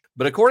much.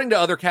 But according to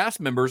other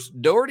cast members,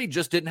 Doherty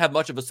just didn't have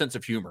much of a sense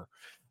of humor.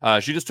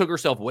 She just took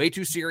herself way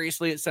too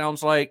seriously, it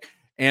sounds like.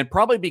 And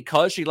probably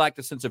because she lacked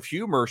a sense of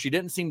humor, she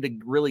didn't seem to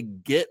really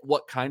get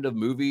what kind of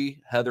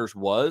movie Heathers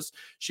was.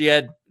 She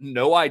had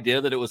no idea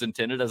that it was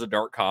intended as a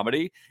dark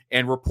comedy,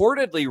 and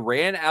reportedly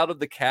ran out of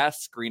the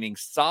cast screening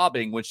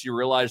sobbing when she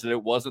realized that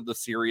it wasn't the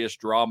serious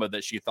drama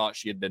that she thought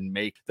she had been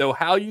making. Though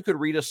how you could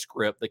read a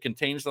script that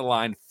contains the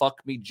line,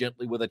 "Fuck me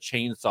gently with a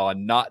chainsaw,"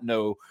 and not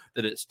know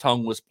that its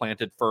tongue was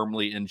planted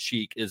firmly in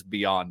cheek is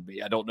beyond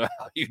me. I don't know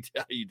how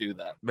you do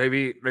that.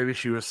 Maybe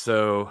she was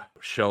so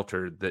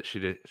sheltered that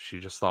she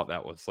just thought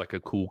that was like a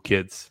cool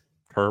kid's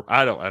term.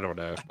 I don't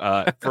know.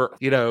 For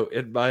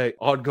in my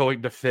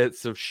ongoing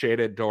defense of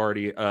Shannon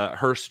Doherty,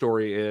 her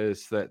story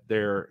is that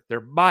there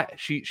might,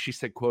 she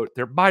said, quote,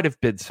 "There might have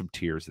been some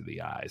tears in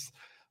the eyes.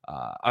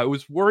 I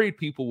was worried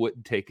people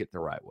wouldn't take it the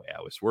right way.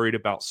 I was worried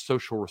about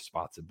social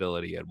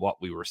responsibility and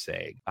what we were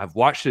saying. I've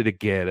watched it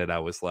again and I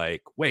was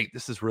like, wait,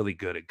 this is really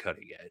good and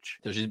cutting edge."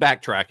 So she's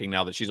backtracking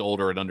now that she's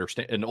older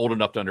and old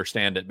enough to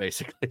understand it,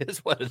 basically, is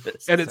what it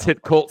is. And it's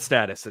hit cult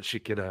status and she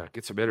can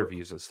get some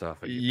interviews and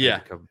stuff.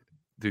 And come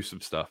do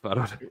some stuff. I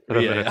don't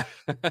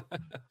know.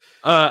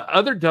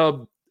 Other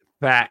dumb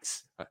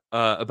facts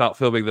about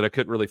filming that I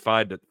couldn't really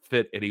find that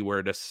fit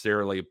anywhere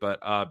necessarily, but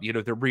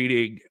they're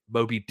reading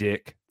Moby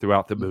Dick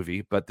throughout the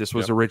movie, but this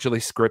was originally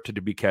scripted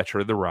to be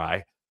Catcher in the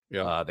Rye.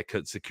 They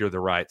couldn't secure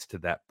the rights to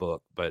that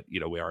book, but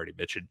we already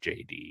mentioned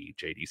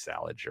JD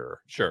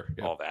Salinger,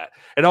 all that.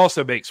 It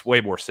also makes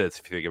way more sense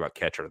if you think about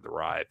Catcher in the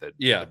Rye than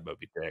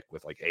Moby Dick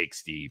with like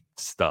angsty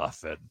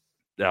stuff, and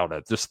I don't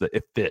know, just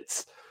it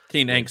fits.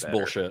 Teen angst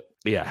bullshit.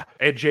 Yeah,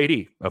 and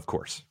JD, of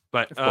course.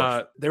 But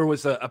there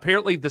was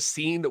apparently the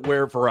scene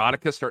where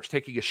Veronica starts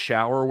taking a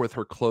shower with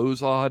her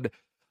clothes on.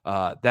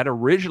 That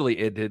originally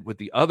ended with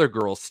the other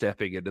girl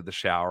stepping into the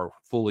shower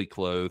fully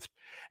clothed.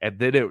 And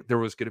then there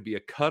was going to be a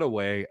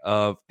cutaway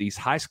of these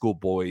high school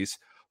boys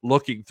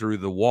looking through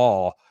the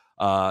wall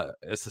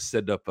as a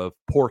send-up of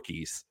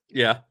Porky's.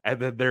 Yeah. And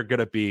then they're going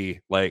to be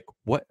like,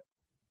 what?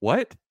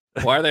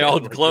 Why are they all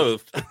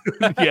clothed?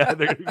 Yeah,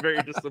 they're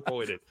very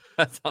disappointed.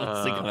 That's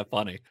honestly kind of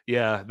funny.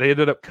 Yeah, they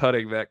ended up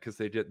cutting that because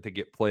they didn't think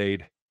it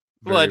played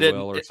very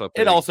well or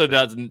something. It also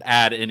doesn't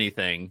add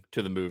anything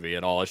to the movie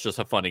at all. It's just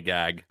a funny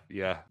gag.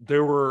 Yeah,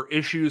 there were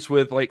issues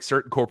with like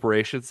certain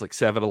corporations like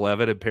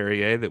 7-Eleven and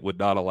Perrier that would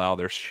not allow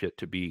their shit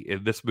to be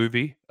in this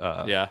movie.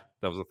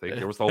 That was the thing.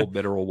 There was the whole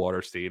mineral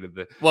water scene in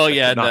the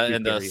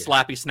in the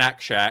Slappy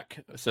Snack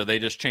Shack. So they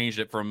just changed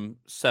it from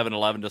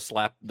 7-Eleven to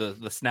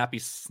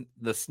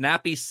the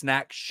Snappy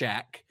Snack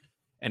Shack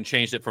and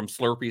changed it from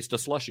Slurpees to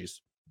Slushies.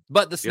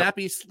 But the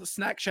Snappy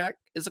Snack Shack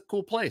is a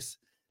cool place.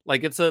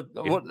 Like that's a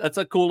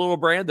cool little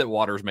brand that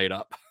Waters made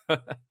up.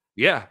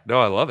 Yeah, no,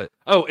 I love it.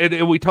 Oh,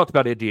 and we talked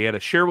about Indiana.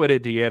 Sherwood,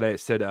 Indiana, it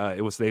said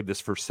it was named this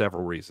for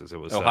several reasons. It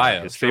was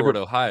Ohio, his Sherwood,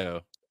 favorite.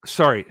 Ohio.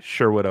 Sorry,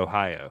 Sherwood,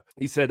 Ohio.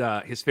 He said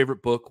his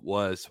favorite book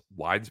was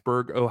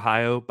Winesburg,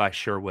 Ohio by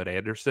Sherwood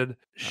Anderson.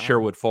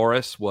 Sherwood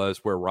Forest was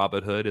where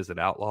Robin Hood is an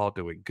outlaw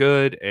doing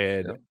good.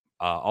 And Yep.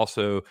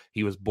 also,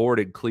 he was born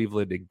in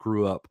Cleveland and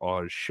grew up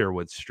on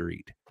Sherwood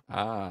Street.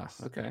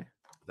 Okay.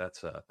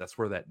 That's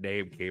where that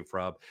name came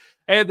from.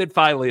 And then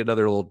finally,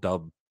 another little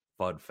dumb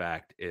fun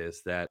fact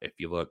is that if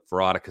you look,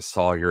 Veronica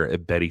Sawyer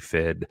and Betty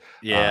Finn,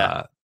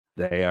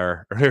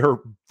 they're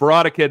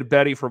Veronica and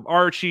Betty from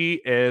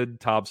Archie, and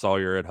Tom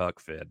Sawyer and Huck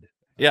Finn.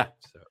 Yeah.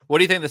 So What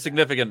do you think the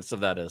significance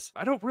of that is?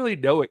 I don't really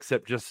know,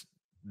 except just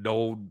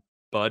known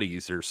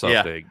buddies or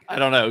something. Yeah, I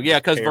don't know. Yeah,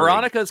 because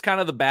Veronica's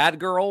kind of the bad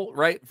girl,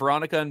 right?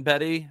 Veronica and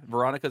Betty.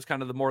 Veronica's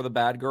kind of the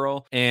bad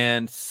girl.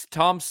 And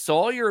Tom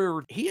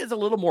Sawyer, he is a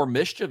little more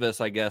mischievous,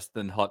 I guess,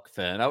 than Huck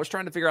Finn. I was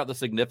trying to figure out the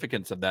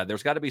significance of that.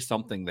 There's got to be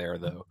something there,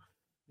 though.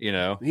 You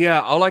know?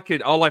 Yeah, all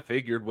I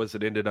figured was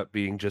it ended up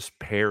being just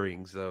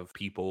pairings of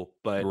people,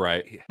 but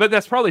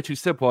that's probably too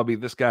simple. I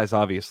mean, this guy's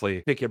obviously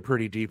thinking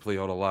pretty deeply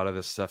on a lot of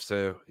this stuff.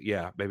 So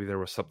yeah, maybe there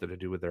was something to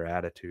do with their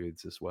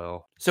attitudes as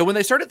well. So when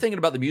they started thinking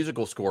about the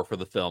musical score for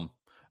the film,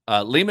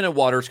 Lehman and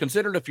Waters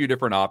considered a few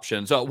different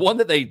options. One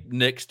that they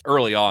nixed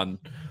early on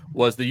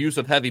was the use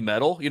of heavy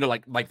metal,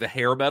 like the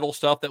hair metal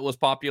stuff that was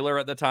popular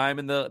at the time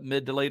in the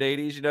mid to late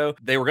 80s.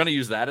 They were going to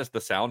use that as the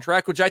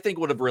soundtrack, which I think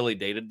would have really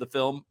dated the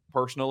film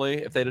personally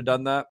if they'd have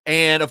done that.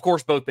 And of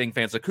course, both being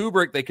fans of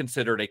Kubrick, they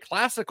considered a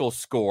classical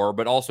score,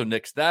 but also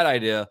nixed that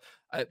idea,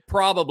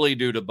 probably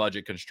due to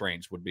budget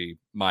constraints would be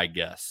my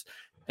guess.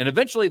 And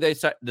eventually they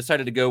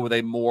decided to go with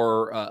a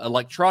more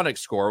electronic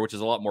score, which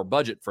is a lot more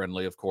budget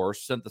friendly, of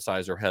course,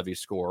 synthesizer heavy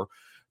score,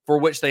 for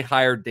which they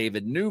hired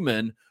David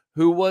Newman,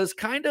 who was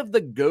kind of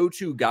the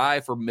go-to guy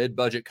for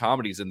mid-budget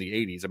comedies in the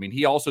 80s. I mean,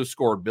 he also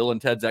scored Bill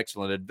and Ted's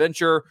Excellent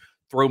Adventure,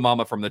 Throw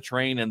Mama from the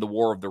Train, and The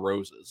War of the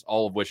Roses,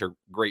 all of which are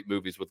great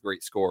movies with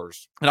great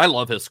scores. And I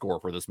love his score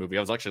for this movie.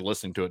 I was actually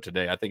listening to it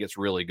today. I think it's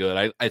really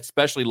good. I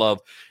especially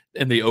love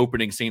in the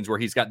opening scenes where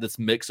he's got this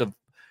mix of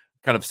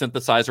kind of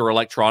synthesizer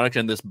electronics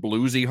and this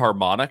bluesy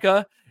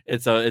harmonica.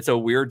 It's a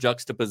weird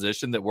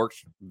juxtaposition that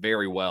works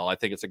very well. I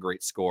think it's a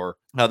great score.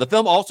 The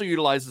film also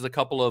utilizes a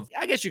couple of,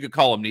 I guess you could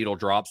call them needle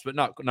drops, but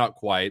not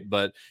quite.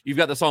 But you've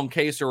got the song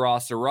Que Sera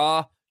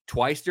Sera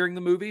twice during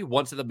the movie,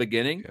 once at the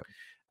beginning,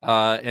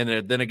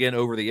 and then again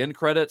over the end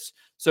credits.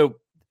 So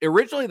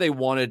originally they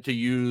wanted to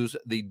use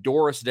the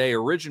Doris Day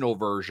original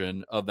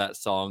version of that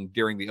song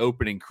during the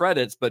opening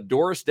credits, but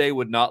Doris Day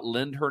would not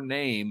lend her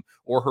name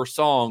or her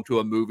song to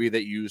a movie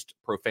that used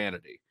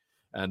profanity.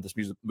 And this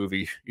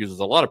movie uses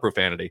a lot of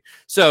profanity.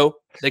 So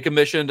they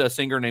commissioned a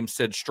singer named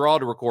Sid Straw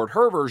to record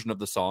her version of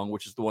the song,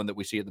 which is the one that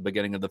we see at the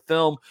beginning of the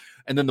film.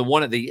 And then the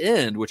one at the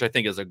end, which I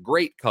think is a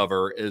great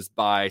cover, is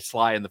by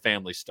Sly and the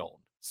Family Stone.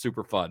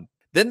 Super fun.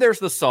 Then there's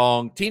the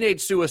song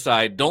Teenage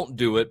Suicide, Don't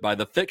Do It by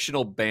the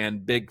fictional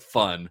band Big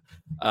Fun,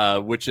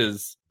 which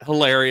is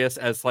hilarious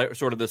as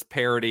sort of this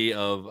parody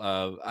of,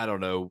 I don't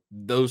know,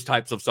 those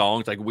types of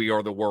songs like We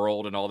Are the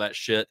World and all that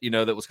shit,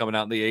 that was coming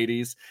out in the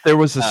 80s. There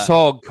was a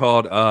song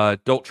called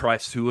Don't Try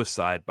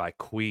Suicide by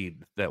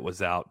Queen that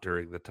was out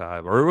during the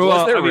time. Or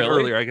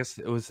earlier, I guess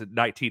it was in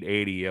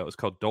 1980. Yeah, it was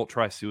called Don't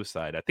Try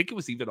Suicide. I think it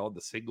was even on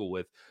the single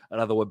with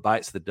another one,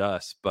 Bites the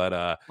Dust.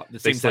 But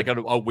it seems like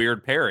a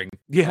weird pairing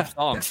of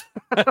songs.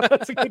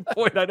 That's a good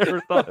point. I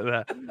never thought of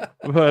that.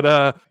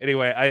 But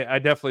anyway, I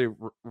definitely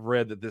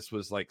read that this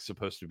was like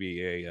supposed to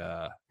be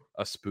a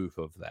spoof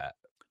of that.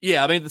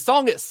 Yeah, I mean, the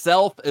song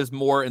itself is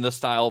more in the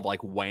style of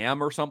like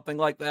Wham or something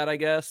like that, I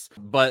guess.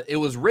 But it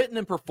was written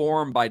and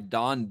performed by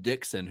Don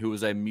Dixon, who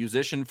was a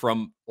musician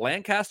from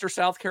Lancaster,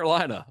 South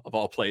Carolina, of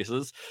all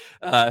places,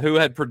 who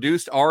had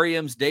produced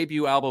REM's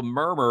debut album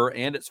Murmur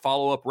and its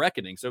follow-up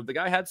Reckoning. So the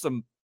guy had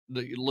some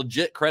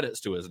legit credits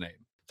to his name.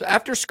 So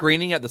after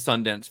screening at the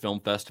Sundance Film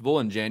Festival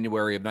in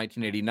January of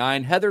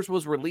 1989, Heathers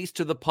was released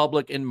to the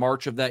public in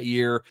March of that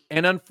year.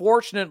 And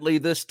unfortunately,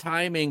 this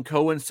timing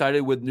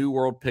coincided with New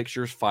World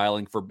Pictures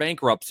filing for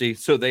bankruptcy.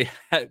 So they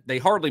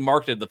hardly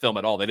marketed the film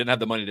at all. They didn't have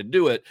the money to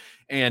do it.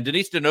 And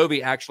Denise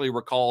Denovi actually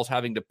recalls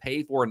having to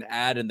pay for an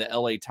ad in the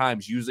LA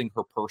Times using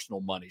her personal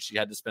money. She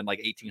had to spend like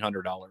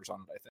 $1,800 on it, I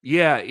think.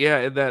 Yeah.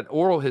 In that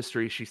oral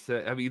history, she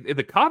said, I mean, in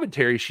the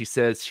commentary, she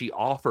says she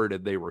offered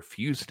and they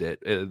refused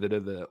it. And then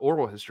in the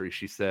oral history,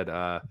 she said,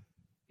 that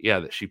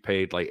she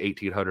paid like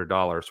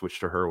 $1,800, which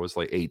to her was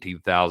like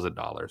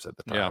 $18,000 at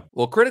the time. Yeah.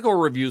 Well, critical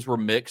reviews were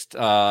mixed,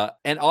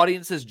 and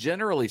audiences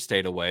generally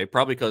stayed away,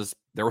 probably because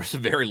there was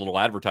very little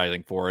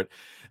advertising for it.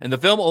 And the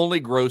film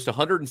only grossed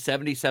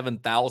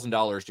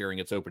 $177,000 during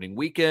its opening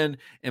weekend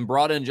and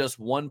brought in just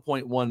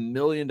 $1.1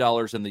 million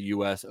in the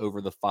U.S.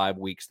 over the 5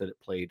 weeks that it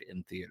played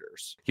in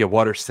theaters. Yeah,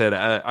 Waters said,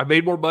 I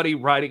made more money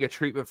writing a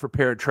treatment for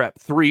Parent Trap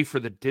 3 for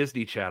the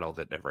Disney Channel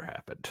that never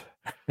happened.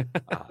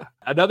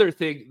 Another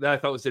thing that I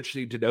thought was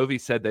interesting,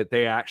 Denovi said that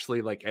they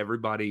actually, like,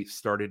 everybody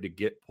started to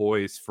get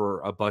poised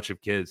for a bunch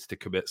of kids to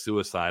commit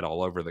suicide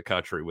all over the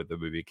country when the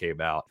movie came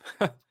out.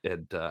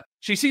 And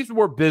she seems more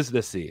more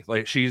businessy.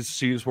 Like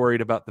she's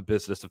worried about the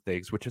business of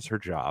things, which is her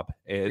job.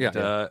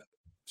 And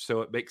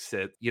so it makes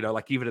sense. You know,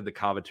 like even in the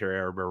commentary,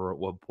 I remember at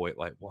one point,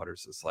 like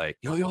Waters is like,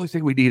 you know, the only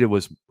thing we needed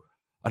was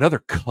another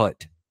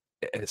cut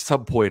at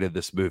some point in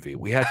this movie.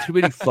 We had too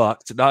many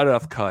fucks, not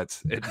enough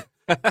cuts. And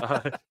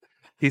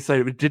he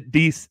said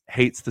Denise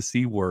hates the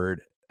C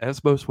word,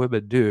 as most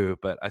women do,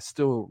 but I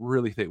still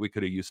really think we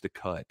could have used a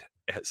cut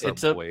at some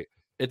point.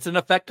 It's an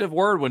effective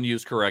word when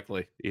used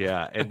correctly.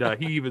 Yeah, and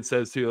he even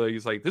says too,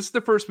 he's like, "This is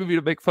the first movie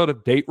to make fun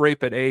of date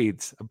rape and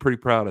AIDS." I'm pretty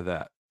proud of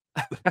that.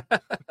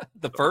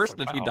 The first?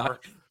 Did he is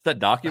that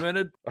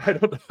documented? I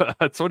don't know.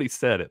 That's what he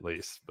said, at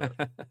least. But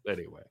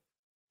anyway.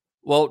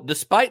 Well,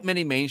 despite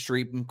many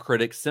mainstream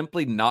critics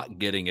simply not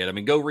getting it, I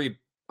mean, go read.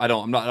 I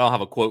don't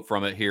have a quote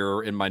from it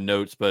here in my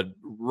notes, but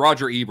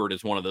Roger Ebert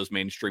is one of those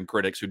mainstream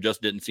critics who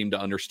just didn't seem to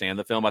understand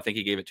the film. I think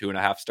he gave it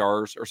 2.5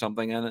 stars or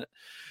something in it.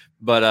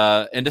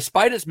 But and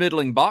despite its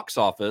middling box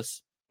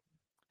office,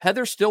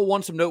 Heather still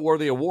won some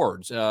noteworthy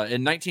awards.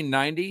 In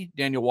 1990,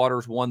 Daniel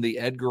Waters won the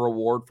Edgar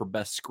Award for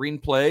Best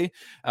Screenplay.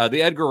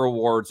 The Edgar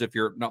Awards, if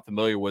you're not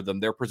familiar with them,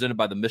 they're presented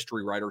by the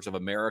Mystery Writers of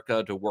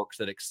America to works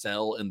that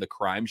excel in the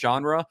crime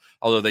genre,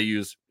 although they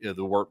use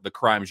the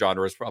crime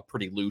genre is a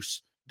pretty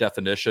loose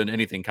definition.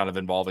 Anything kind of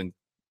involving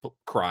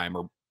crime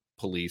or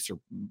police or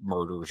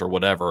murders or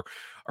whatever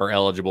are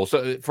eligible.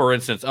 So, for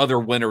instance, other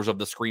winners of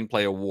the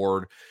Screenplay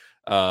Award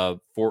for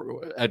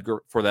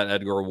that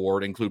Edgar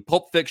Award include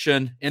Pulp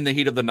Fiction, In the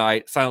Heat of the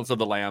Night, Silence of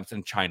the Lambs,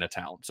 and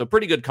Chinatown. So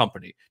pretty good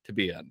company to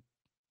be in.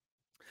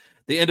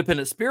 The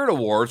Independent Spirit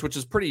Awards, which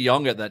is pretty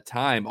young at that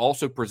time,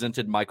 also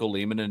presented Michael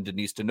Lehman and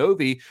Denise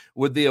Denovi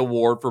with the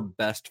award for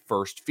Best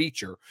First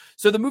Feature.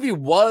 So the movie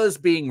was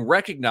being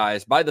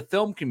recognized by the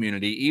film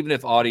community, even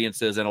if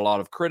audiences and a lot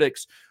of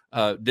critics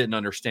didn't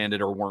understand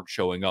it or weren't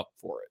showing up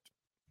for it.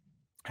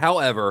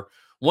 However,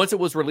 once it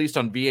was released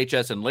on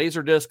VHS and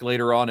Laserdisc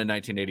later on in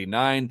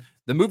 1989,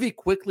 the movie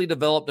quickly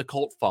developed a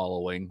cult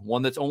following,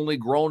 one that's only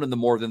grown in the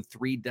more than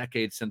 3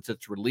 decades since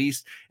its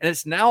release, and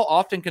it's now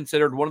often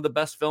considered one of the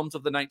best films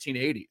of the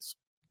 1980s.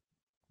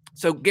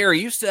 So,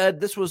 Gary, you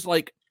said this was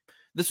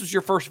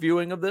your first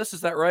viewing of this, is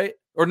that right?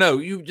 Or no,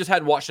 you just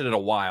hadn't watched it in a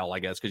while, I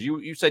guess, because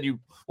you said you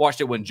watched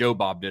it when Joe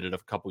Bob did it a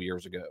couple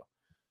years ago.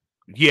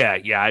 Yeah,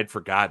 I'd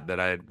forgotten that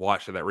I had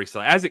watched that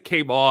recently. As it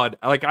came on,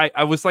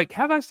 I was like,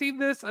 have I seen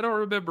this? I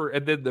don't remember.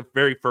 And then the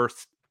very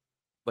first,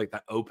 like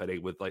that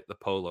opening with like the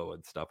polo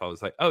and stuff, I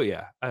was like, oh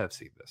yeah, I have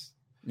seen this.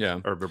 Yeah,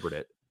 I remembered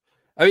it.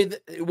 I mean,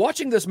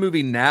 watching this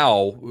movie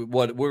now,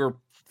 we're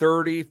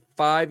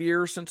 35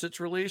 years since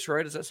its release,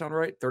 right? Does that sound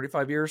right?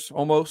 35 years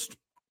almost.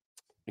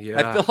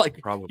 Yeah, I feel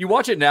like probably. You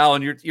watch it now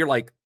and you're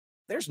like,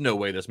 there's no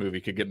way this movie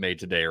could get made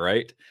today,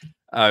 right?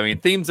 I mean,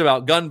 themes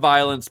about gun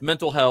violence,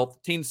 mental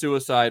health, teen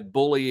suicide,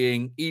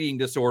 bullying, eating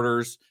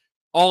disorders,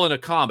 all in a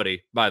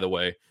comedy, by the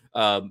way.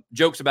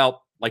 Jokes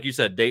about, like you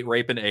said, date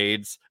rape and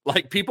AIDS.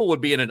 Like, people would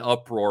be in an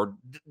uproar,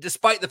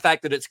 despite the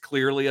fact that it's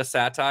clearly a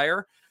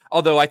satire.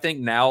 Although I think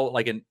now,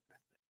 like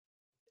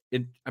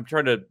I'm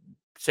trying to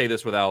say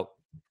this without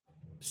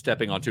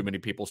stepping on too many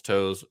people's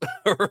toes,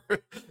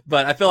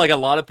 but I feel like a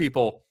lot of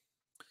people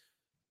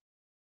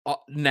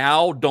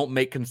now don't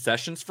make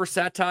concessions for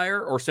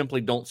satire or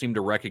simply don't seem to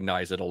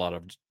recognize it a lot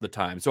of the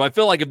time. So I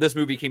feel like if this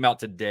movie came out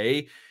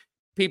today,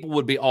 people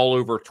would be all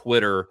over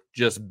Twitter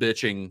just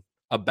bitching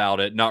about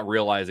it, not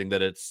realizing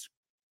that it's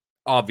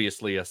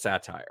obviously a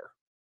satire.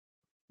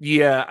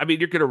 Yeah, I mean,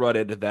 you're going to run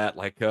into that,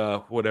 like,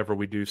 whenever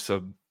we do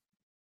some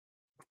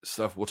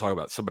stuff, we'll talk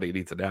about Somebody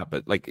Needs a Nap,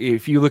 but like,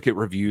 if you look at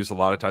reviews, a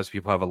lot of times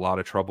people have a lot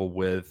of trouble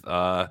with,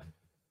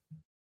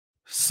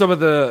 some of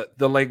the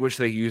language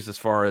they use as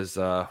far as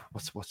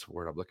what's the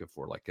word I'm looking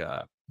for, like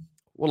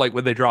like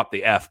when they drop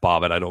the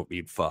F-bomb and I don't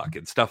mean fuck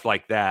and stuff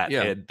like that.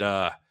 Yeah. And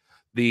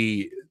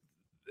the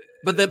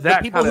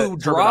people who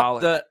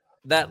drop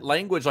that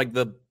language, like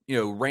the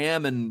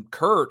Ram and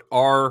Kurt,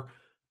 are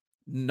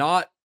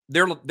not,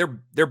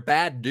 they're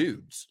bad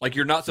dudes. Like,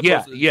 you're not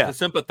supposed to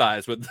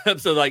sympathize with them.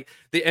 So like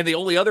the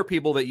only other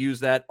people that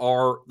use that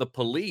are the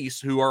police,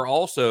 who are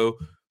also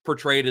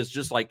portrayed as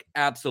just like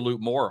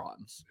absolute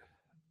morons.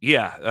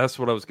 Yeah, that's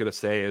what I was going to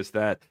say, is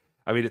that,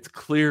 I mean, it's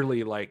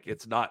clearly like,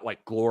 it's not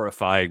like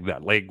glorifying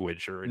that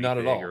language or anything, not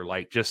at all, or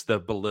like just the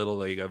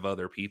belittling of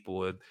other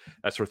people and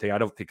that sort of thing. I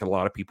don't think a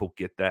lot of people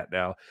get that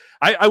now.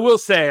 I will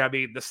say, I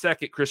mean, the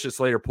second Christian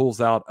Slater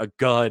pulls out a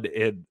gun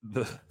in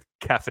the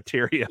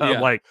cafeteria,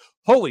 I'm like,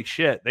 holy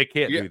shit, they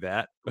can't do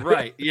that.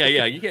 Right.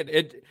 Yeah. You can't.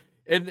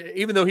 And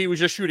even though he was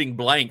just shooting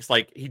blanks,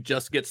 like, he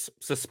just gets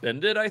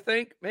suspended, I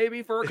think,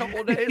 maybe for a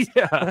couple of days.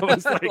 Yeah, I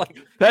was like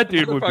that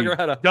dude would be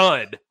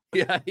done.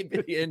 Yeah,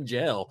 he'd be in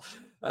jail.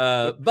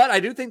 But I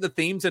do think the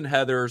themes in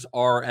Heathers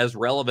are as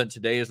relevant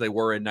today as they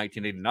were in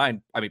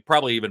 1989. I mean,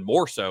 probably even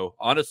more so,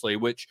 honestly,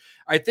 which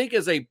I think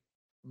is a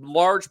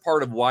large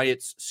part of why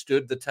it's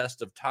stood the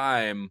test of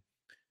time,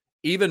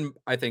 even,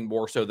 I think,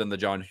 more so than the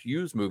John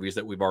Hughes movies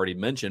that we've already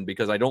mentioned,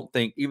 because I don't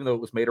think, even though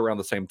it was made around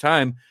the same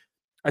time,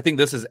 I think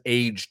this has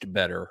aged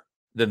better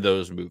than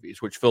those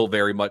movies, which feel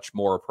very much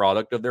more a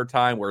product of their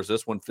time, whereas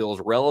this one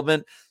feels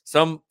relevant.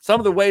 Some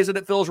of the ways that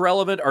it feels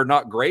relevant are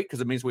not great because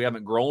it means we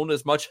haven't grown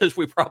as much as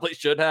we probably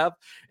should have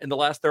in the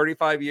last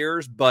 35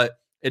 years, but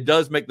it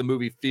does make the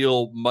movie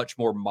feel much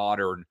more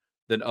modern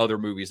than other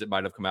movies that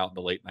might have come out in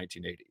the late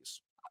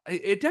 1980s.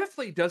 It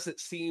definitely doesn't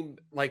seem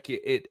like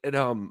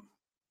there's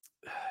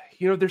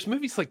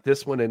movies like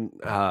this one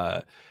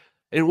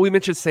and we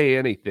mentioned Say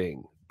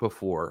Anything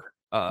before.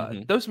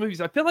 Those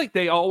movies, I feel like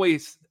they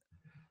always,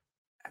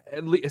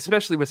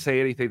 especially with Say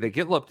Anything, they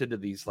get lumped into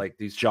these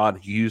John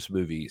Hughes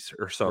movies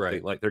or something.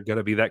 Right. Like they're going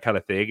to be that kind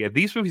of thing. And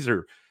these movies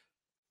are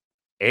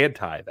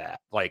anti that,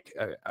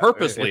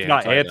 purposely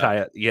not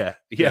anti. Yeah,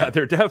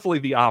 they're definitely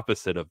the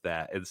opposite of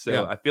that. And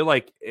so I feel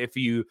like if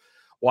you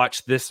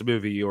watch this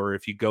movie or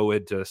if you go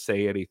into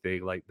Say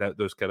Anything like that,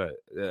 those kind of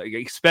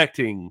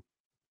expecting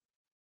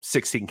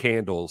 16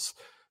 Candles,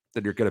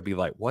 then you're going to be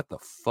like, what the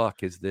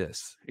fuck is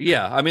this?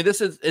 Yeah. I mean,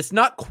 it's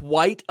not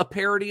quite a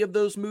parody of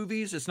those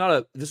movies.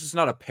 This is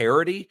not a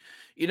parody,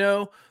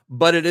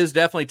 but it is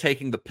definitely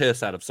taking the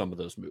piss out of some of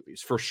those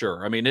movies for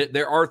sure. I mean,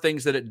 there are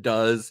things that it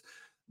does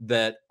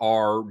that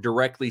are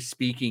directly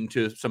speaking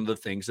to some of the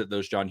things that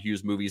those John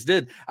Hughes movies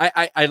did.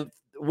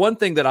 One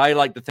thing that I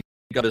like to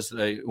think of is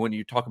when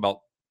you talk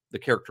about the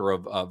character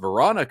of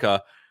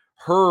Veronica,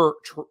 her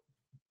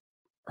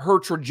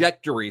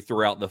trajectory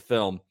throughout the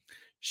film,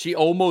 she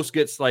almost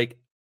gets like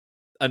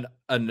an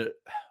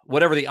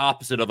whatever the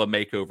opposite of a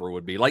makeover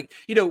would be. Like,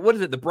 what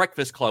is it? The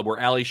Breakfast Club, where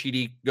Ali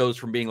Sheedy goes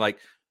from being like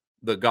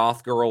the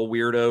goth girl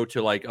weirdo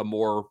to like a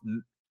more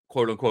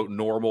quote unquote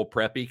normal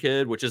preppy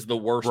kid, which is the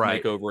worst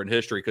makeover in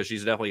history because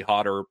she's definitely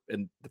hotter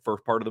in the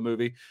first part of the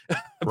movie.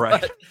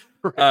 Right.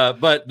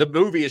 But the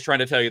movie is trying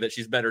to tell you that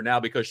she's better now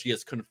because she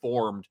has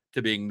conformed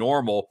to being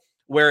normal.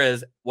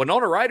 Whereas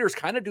Winona Ryder's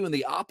kind of doing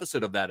the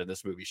opposite of that in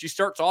this movie. She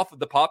starts off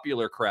with the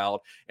popular crowd,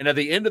 and at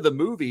the end of the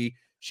movie,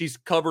 she's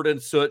covered in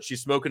soot.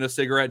 She's smoking a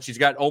cigarette. And she's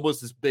got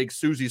almost this big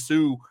Susie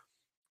Sue,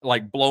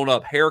 like blown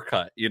up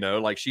haircut.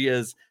 Like she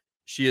is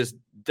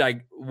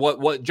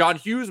what John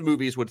Hughes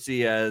movies would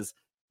see as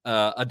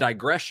a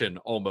digression,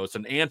 almost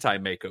an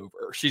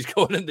anti-makeover. She's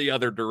going in the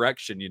other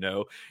direction,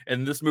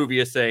 And this movie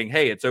is saying,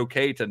 hey, it's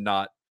okay to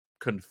not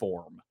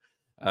conform.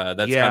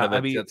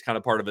 That's kind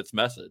of part of its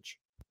message.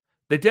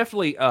 They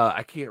definitely,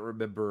 I can't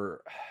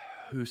remember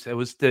who said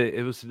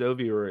it was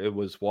Novi or it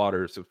was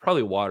Waters. It was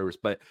probably Waters,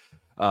 but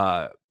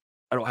I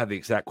don't have the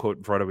exact quote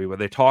in front of me. When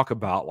they talk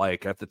about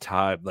like at the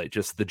time, like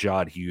just the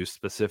John Hughes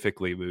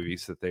specifically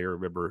movies that they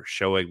remember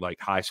showing like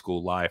high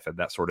school life and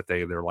that sort of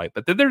thing in their life.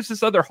 But then there's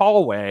this other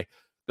hallway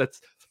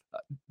that's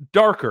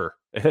darker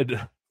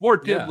and more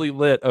dimly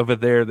lit over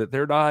there that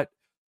they're not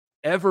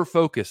ever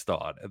focused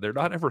on and they're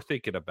not ever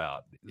thinking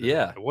about.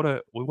 Yeah,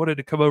 we wanted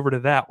to come over to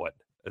that one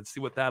and see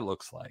what that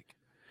looks like.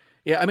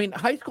 Yeah, I mean,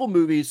 high school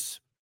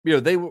movies,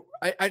 they were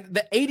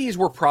the 80s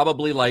were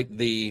probably like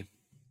the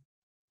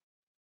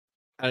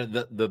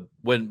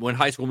when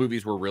high school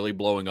movies were really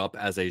blowing up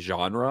as a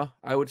genre,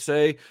 I would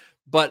say.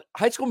 But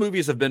high school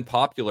movies have been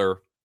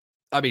popular,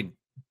 I mean,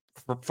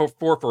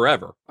 for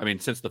forever. I mean,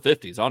 since the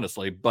 50s,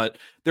 honestly. But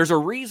there's a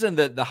reason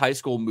that the high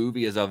school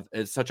movie is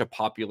such a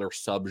popular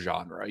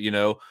subgenre.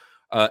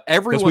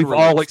 Everyone, because we've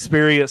all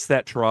experienced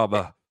that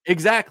trauma.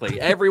 Exactly.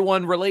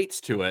 Everyone relates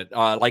to it.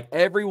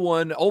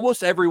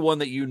 Almost everyone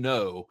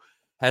that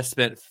has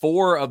spent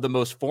 4 of the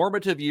most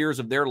formative years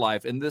of their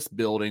life in this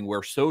building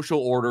where social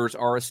orders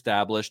are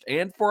established.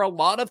 And for a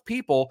lot of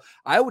people,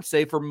 I would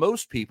say for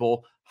most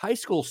people, high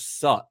school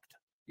sucked.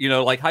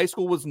 High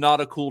school was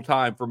not a cool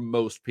time for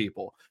most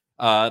people.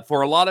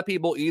 For a lot of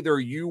people, either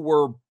you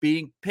were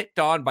being picked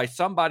on by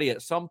somebody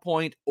at some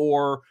point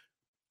or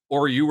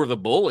you were the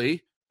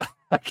bully.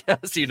 I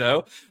guess,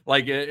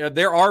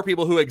 there are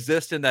people who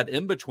exist in that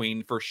in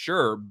between for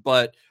sure,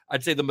 but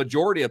I'd say the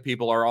majority of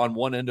people are on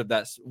one end of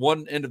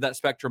that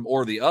spectrum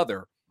or the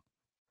other.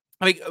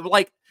 I mean,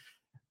 like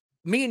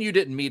me and you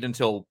didn't meet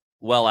until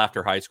well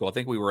after high school. I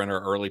think we were in our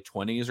early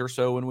 20s or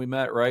so when we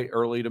met, right?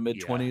 Early to mid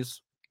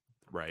 20s.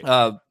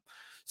 Right.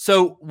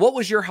 So what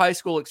was your high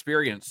school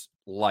experience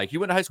like? You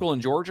went to high school in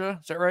Georgia,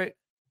 is that right?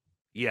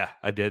 Yeah,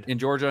 I did. In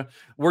Georgia.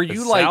 Were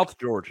you South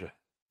Georgia?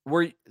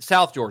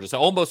 South Georgia, so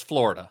almost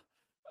Florida.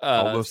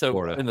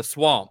 Florida. In the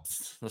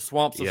swamps of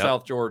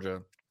South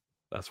Georgia.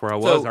 That's where I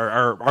was.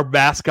 Our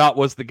mascot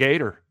was the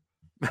gator.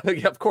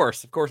 Yeah, of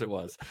course it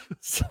was.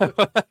 So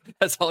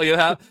that's all you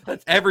have.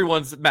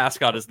 Everyone's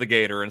mascot is the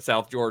gator in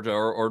South Georgia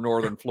or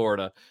northern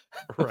Florida,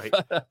 right?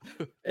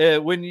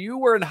 When you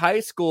were in high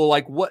school,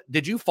 like, what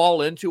did you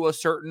fall into a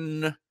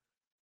certain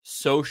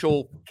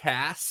social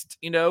caste?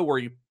 Were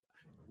you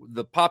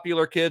the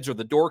popular kids or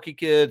the dorky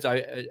kids?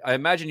 I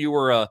imagine you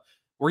were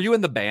Were you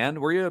in the band?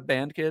 Were you a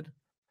band kid?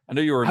 I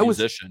know you were a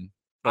musician.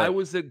 I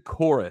was in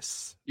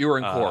chorus. You were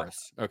in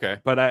chorus. Okay.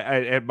 But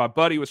and my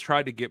buddy was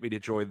trying to get me to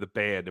join the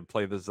band and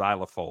play the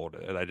xylophone,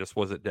 and I just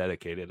wasn't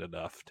dedicated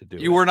enough to do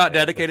it. You were not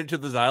dedicated to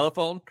the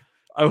xylophone?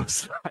 I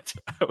was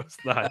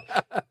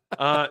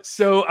not.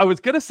 So I was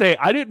going to say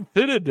I didn't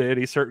fit into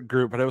any certain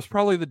group, but I was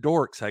probably the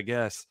dorks, I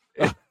guess.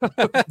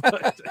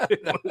 But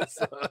it was,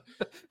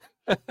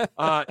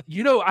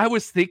 I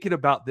was thinking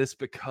about this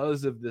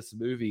because of this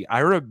movie. I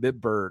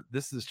remember,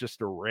 this is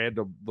just a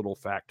random little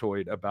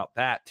factoid about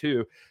that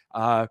too.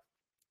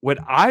 When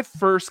I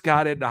first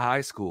got into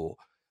high school,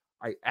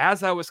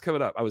 as I was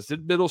coming up, I was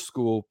in middle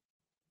school.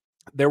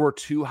 There were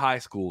 2 high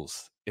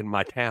schools in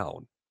my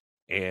town,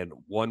 and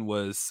one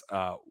was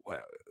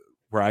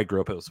where I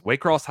grew up. It was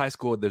Waycross High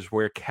School, and there's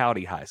Ware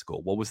County High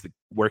School.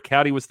 Ware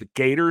County was the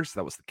Gators,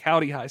 that was the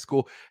county high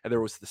school, and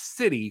there was the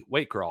city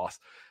Waycross,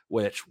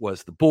 which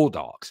was the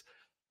Bulldogs.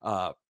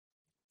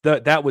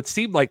 That would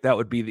seem like that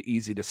would be the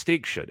easy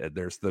distinction. And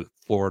there's the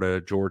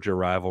Florida-Georgia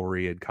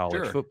rivalry in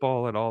college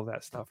football and all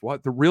that stuff.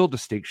 What the real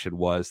distinction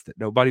was that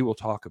nobody will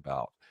talk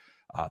about,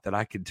 that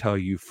I can tell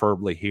you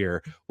firmly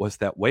here, was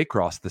that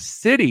Waycross, the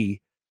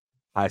city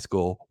high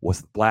school,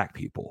 was the black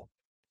people.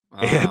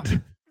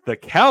 And the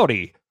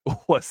county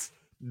was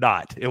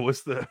not. It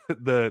was the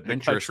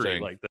country,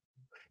 like that.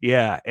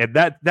 Yeah, and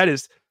that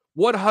is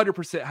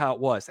 100% how it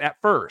was at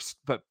first,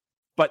 but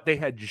they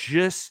had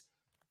just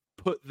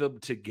put them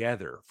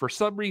together. For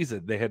some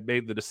reason, they had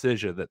made the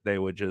decision that they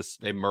would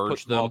just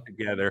merge them all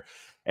together.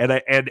 And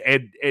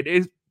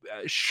it,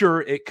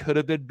 sure, it could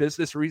have been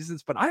business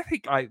reasons, but I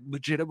think I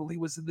legitimately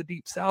was in the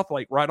Deep South,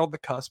 like right on the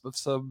cusp of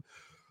some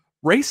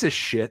racist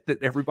shit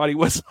that everybody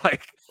was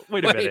like,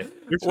 wait a minute.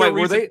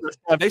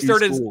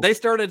 They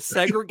started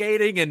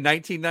segregating in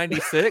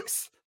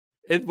 1996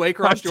 in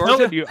Waycross, I'm Georgia?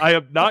 telling you, I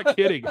am not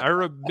kidding. I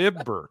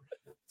remember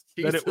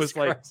that it was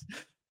like,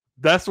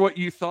 that's what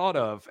you thought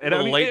of. And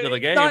I mean, late to the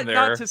game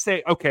not to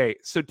say, okay,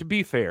 so to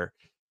be fair,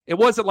 it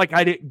wasn't like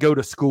I didn't go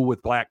to school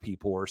with black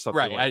people or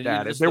something like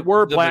that. There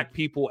were black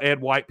people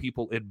and white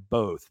people in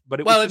both. But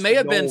it may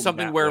have been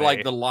something where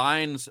like the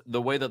lines,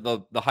 the way that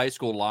the high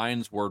school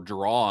lines were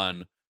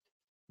drawn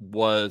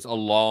was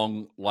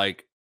along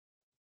like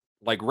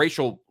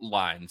racial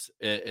lines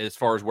as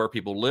far as where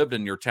people lived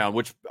in your town,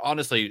 which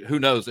honestly, who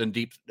knows, in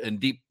deep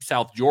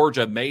South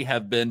Georgia may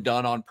have been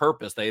done on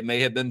purpose. They may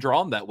have been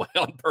drawn that way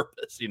on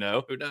purpose, who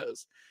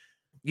knows?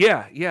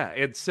 Yeah.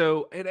 And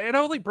so, and I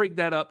only bring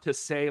that up to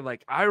say,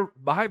 like,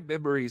 my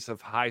memories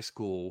of high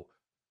school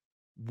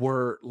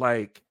were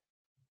like,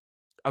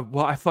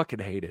 I fucking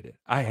hated it.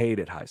 I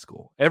hated high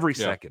school, every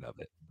second of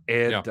it.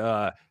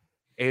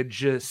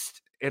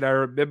 And I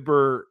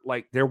remember,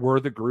 like, there were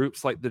the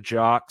groups like the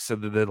jocks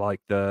and then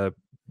like the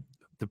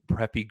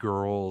preppy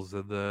girls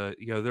and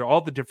they're all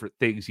the different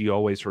things you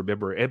always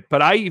remember.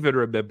 But I even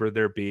remember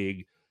there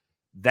being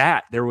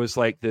there was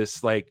like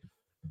this, like,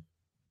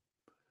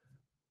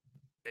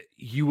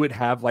 you would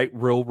have like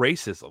real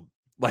racism,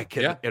 like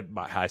in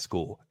my high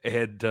school.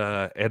 And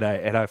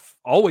I've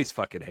always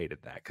fucking hated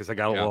that because I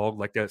got along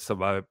like that.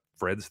 Some of my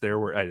friends there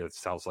were, it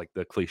sounds like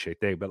the cliche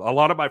thing, but a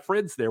lot of my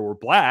friends there were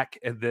black.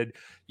 And then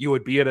you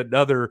would be in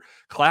another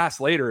class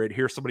later and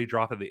hear somebody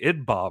dropping the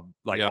N-bomb,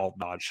 like all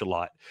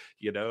nonchalant,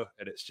 and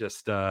it's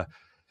just,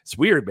 it's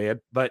weird, man.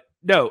 But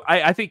no,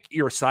 I think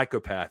you're a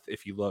psychopath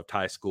if you loved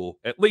high school,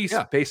 at least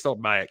based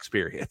on my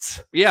experience.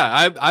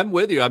 Yeah, I'm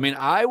with you. I mean,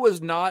 I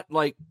was not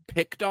like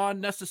picked on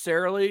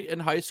necessarily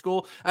in high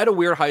school. I had a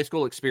weird high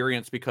school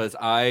experience because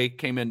I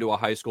came into a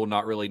high school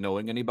not really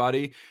knowing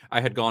anybody. I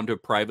had gone to a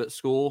private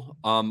school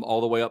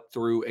all the way up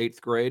through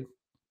 8th grade,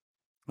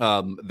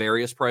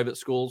 various private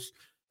schools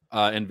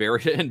in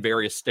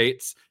various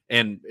states,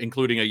 and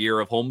including a year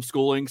of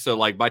homeschooling. So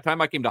like by the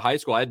time I came to high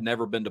school, I had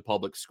never been to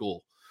public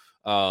school.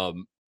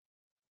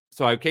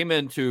 So I came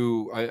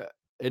into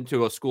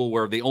a school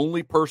where the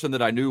only person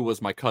that I knew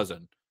was my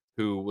cousin,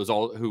 who was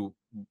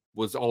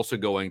also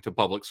going to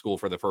public school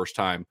for the first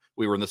time.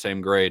 We were in the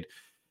same grade,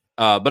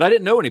 but I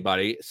didn't know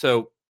anybody,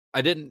 so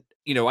I didn't.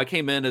 I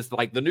came in as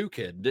like the new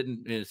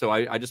kid. So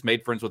I just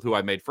made friends with who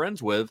I made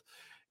friends with,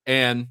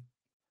 and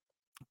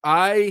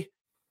like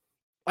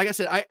I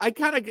said,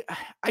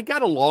 I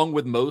got along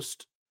with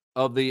most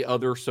of the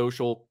other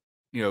social,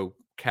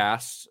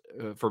 casts,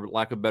 for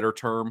lack of a better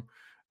term.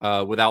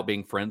 Without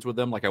being friends with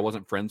them. Like I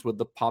wasn't friends with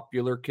the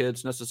popular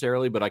kids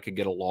necessarily, but I could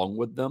get along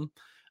with them.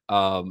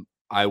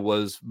 I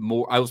was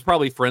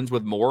probably friends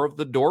with more of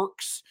the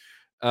dorks,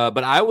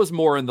 but I was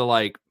more in the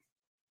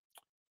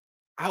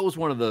I was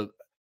one of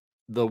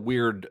the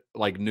weird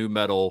like new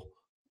metal,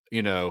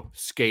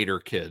 skater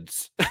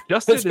kids.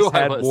 Justin has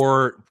had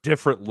more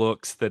different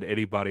looks than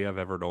anybody I've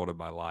ever known in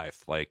my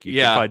life. Like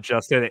you can find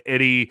Justin at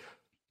any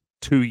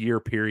 2-year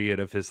period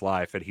of his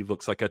life and he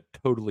looks like a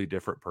totally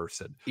different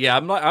person. Yeah,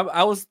 I'm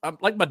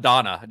like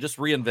Madonna. I just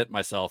reinvent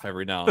myself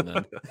every now and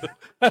then.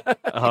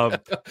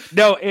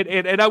 No,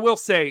 and I will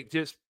say,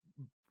 just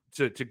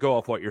to go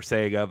off what you're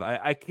saying,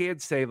 I can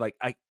say, like,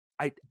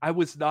 I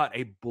was not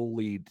a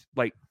bullied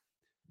like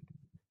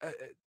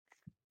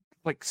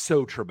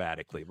so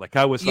traumatically. Like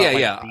I was not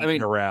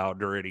beaten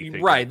around or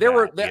anything. Right.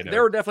 Like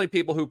there were definitely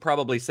people who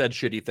probably said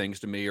shitty things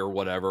to me or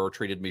whatever, or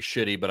treated me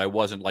shitty, but I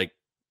wasn't like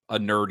a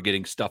nerd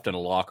getting stuffed in a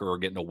locker or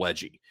getting a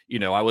wedgie.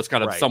 I was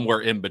kind of somewhere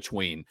in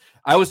between.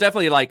 I was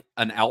definitely like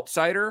an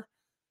outsider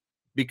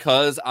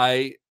because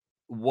I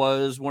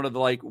was one of the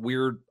like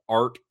weird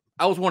art.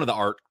 I was one of the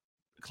art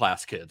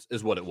class kids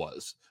is what it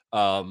was.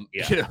 Yeah.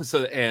 You know,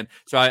 so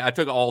I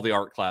took all the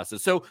art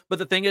classes. So, but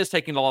the thing is,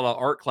 taking a lot of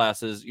art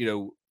classes, you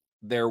know,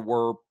 there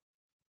were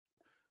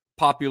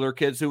popular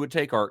kids who would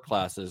take art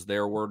classes.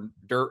 There were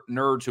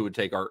nerds who would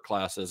take art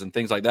classes and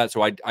things like that.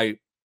 So I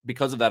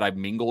because of that, I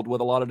mingled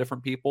with a lot of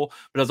different people,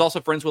 but I was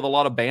also friends with a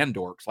lot of band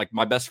dorks. Like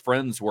my best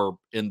friends were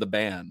in the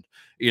band,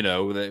 you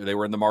know, they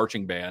were in the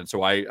marching band.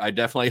 So I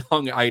definitely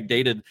I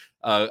dated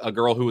a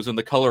girl who was in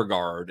the color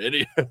guard, and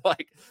you know,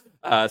 like,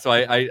 so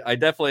I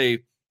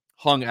definitely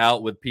hung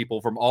out with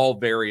people from all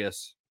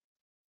various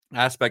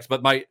aspects.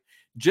 But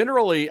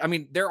generally, I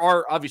mean,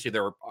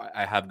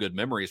 I have good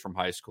memories from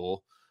high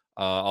school,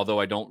 although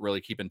I don't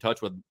really keep in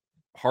touch with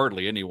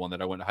hardly anyone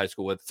that I went to high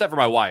school with, except for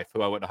my wife,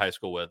 who I went to high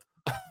school with.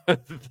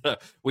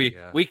 we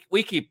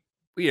keep,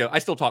 you know, I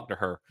still talk to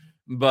her,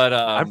 but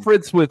I'm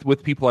friends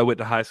with people I went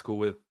to high school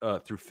with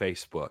through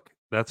Facebook.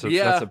 That's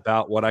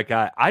about what I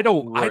got. I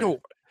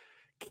don't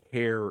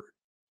care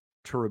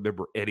to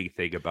remember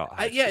anything about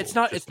high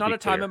school. It's not a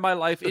time in my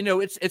life. You know,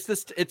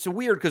 it's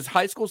weird because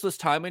high school is this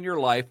time in your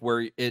life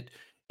where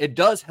it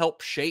does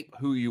help shape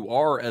who you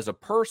are as a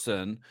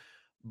person,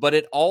 but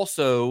it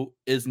also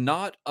is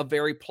not a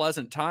very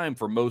pleasant time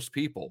for most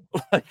people.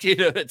 Like, you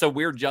know, it's a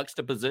weird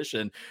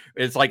juxtaposition.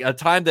 It's like a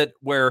time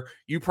where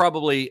you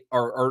probably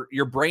are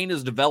your brain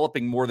is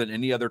developing more than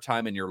any other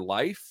time in your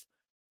life,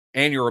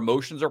 and your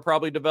emotions are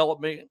probably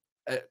developing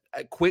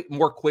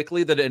more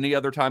quickly than any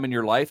other time in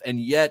your life,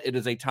 and yet it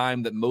is a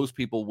time that most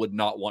people would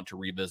not want to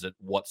revisit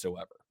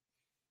whatsoever.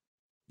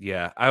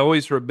 Yeah, I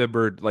always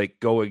remembered like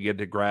going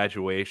into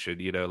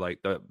graduation, you know,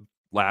 like the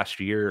last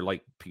year,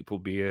 like people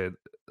being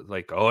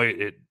like, "Oh,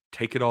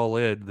 take it all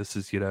in. This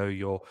is, you know,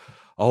 you'll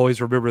always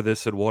remember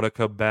this and want to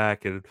come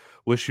back and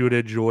wish you had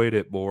enjoyed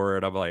it more."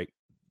 And I'm like,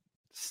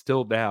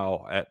 still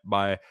now at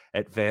my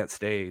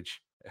advanced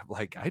age, I'm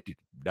like, I didn't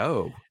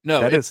know. No,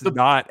 that is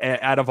not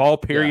out of all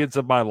periods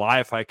of my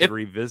life I can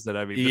revisit.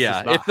 I mean, this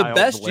is not if the high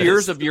best on the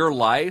years list. of your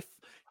life,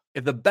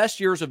 if the best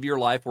years of your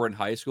life were in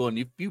high school, and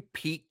if you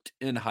peaked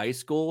in high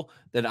school,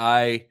 then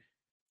I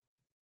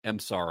am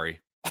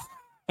sorry.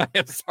 I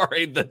am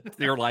sorry that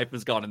your life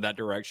has gone in that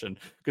direction,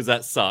 because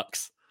that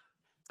sucks.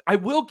 I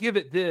will give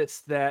it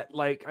this, that,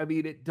 like, I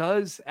mean, it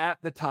does at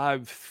the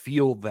time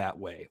feel that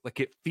way. Like,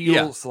 it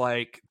feels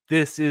like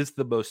this is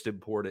the most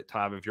important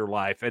time of your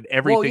life, and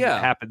everything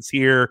that happens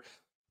here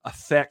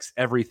affects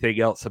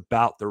everything else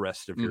about the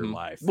rest of your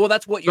life. Well,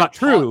 that's what you're not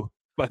true,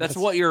 but that's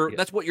what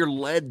you're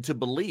led to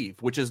believe,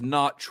 which is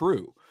not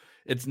true.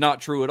 It's not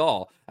true at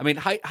all. I mean,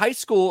 high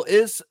school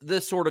is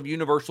this sort of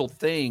universal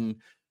thing,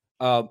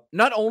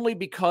 not only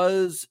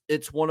because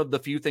it's one of the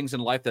few things in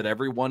life that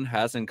everyone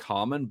has in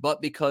common,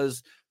 but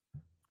because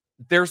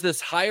there's this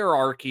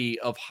hierarchy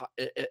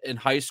in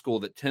high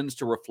school that tends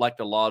to reflect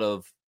a lot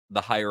of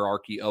the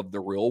hierarchy of the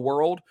real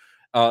world.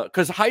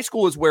 Because high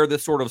school is where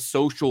this sort of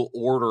social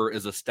order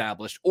is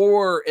established,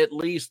 or at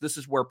least this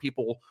is where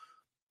people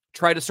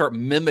try to start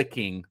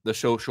mimicking the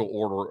social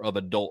order of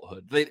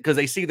adulthood, because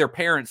they see their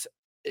parents,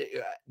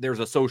 there's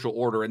a social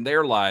order in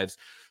their lives.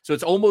 So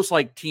it's almost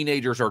like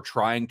teenagers are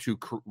trying to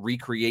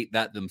recreate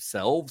that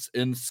themselves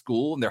in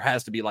school. And there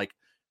has to be like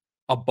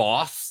a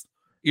boss,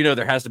 you know,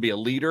 there has to be a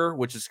leader,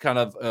 which is kind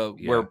of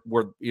where,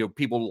 you know,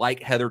 people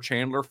like Heather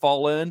Chandler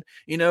fall in.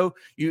 You know,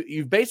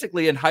 you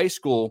basically in high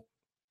school,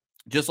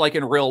 just like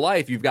in real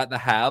life, you've got the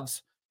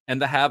haves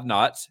and the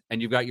have-nots,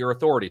 and you've got your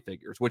authority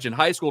figures, which in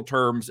high school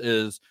terms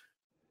is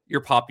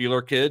your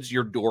popular kids,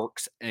 your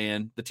dorks,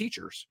 and the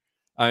teachers.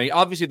 I mean,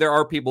 obviously there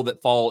are people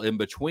that fall in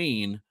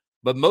between,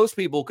 but most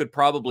people could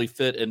probably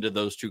fit into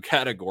those two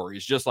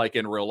categories, just like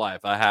in real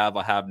life. A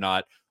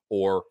have-not,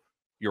 or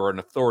you're an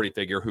authority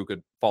figure who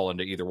could fall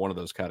into either one of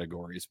those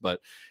categories. But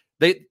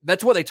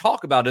that's what they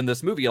talk about in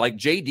this movie. Like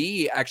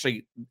JD,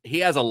 actually, he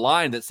has a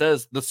line that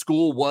says the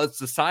school was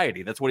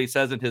society. That's what he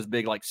says in his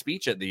big like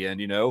speech at the end,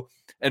 you know.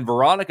 And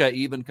Veronica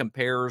even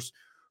compares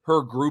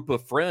her group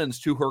of friends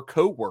to her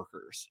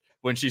coworkers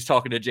when she's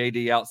talking to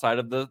JD outside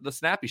of the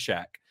Snappy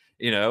Shack,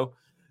 you know.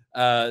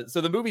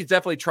 So the movie's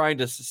definitely trying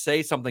to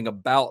say something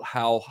about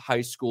how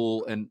high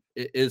school and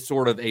is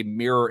sort of a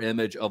mirror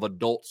image of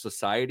adult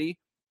society.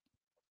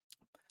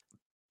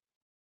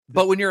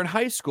 But when you're in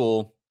high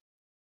school,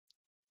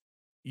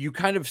 you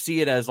kind of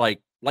see it as like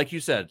you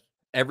said,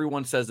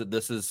 everyone says that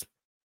this is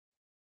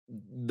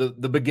the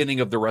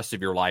beginning of the rest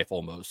of your life,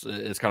 almost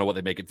is kind of what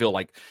they make it feel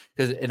like.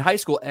 Because in high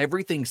school,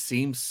 everything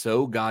seems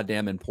so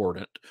goddamn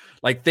important.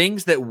 Like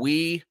things that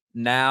we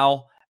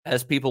now,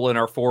 as people in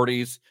our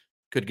 40s,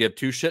 could give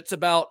two shits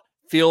about,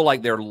 feel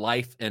like they're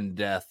life and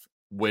death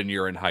when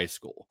you're in high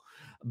school.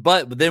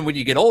 But then when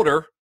you get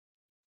older,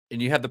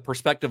 and you have the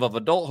perspective of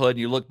adulthood, and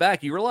you look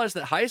back, you realize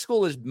that high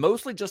school is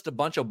mostly just a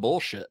bunch of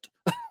bullshit.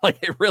 Like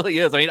it really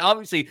is. I mean,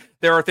 obviously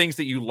there are things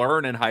that you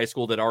learn in high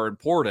school that are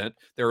important.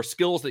 There are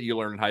skills that you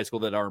learn in high school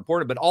that are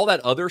important, but all that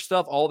other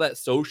stuff, all that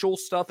social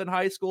stuff in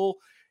high school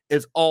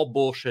is all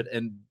bullshit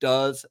and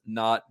does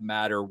not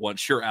matter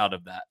once you're out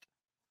of that.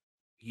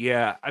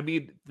 Yeah. I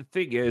mean, the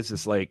thing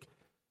is like,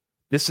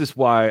 this is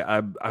why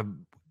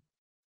I'm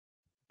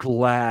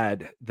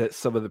glad that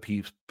some of the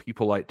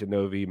people like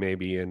Denovi,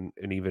 maybe, and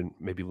even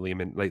maybe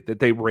Lehman, like that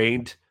they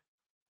reined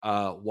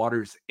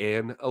Waters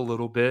in a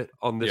little bit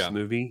on this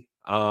movie,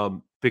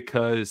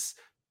 because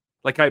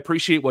like I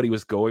appreciate what he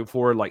was going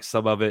for. Like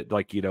some of it,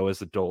 like, you know,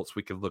 as adults,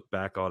 we can look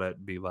back on it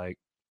and be like,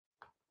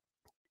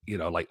 you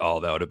know, like,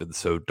 oh, that would have been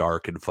so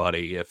dark and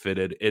funny if it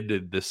had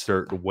ended this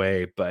certain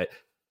way. But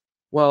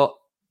well,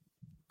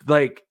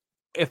 like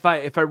if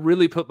I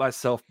really put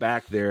myself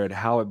back there and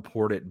how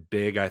important and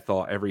big I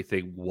thought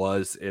everything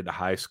was in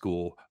high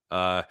school,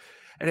 and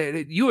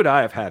you and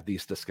I have had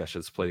these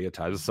discussions plenty of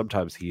times,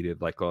 sometimes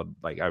heated, like on,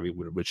 like, I mean,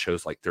 when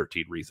shows like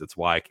 13 Reasons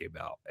Why came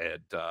out,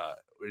 and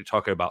we're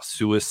talking about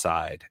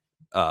suicide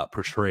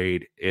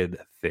portrayed in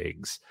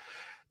things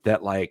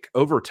that, like,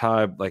 over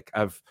time, like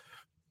I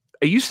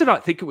used to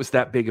not think it was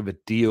that big of a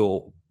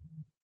deal,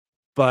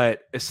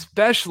 but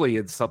especially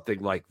in something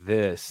like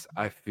this,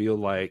 I feel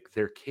like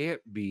there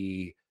can't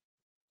be,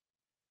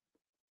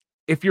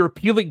 if you're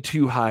appealing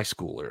to high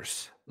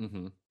schoolers,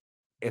 and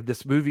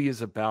this movie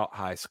is about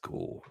high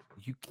school,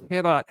 you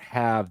cannot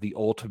have the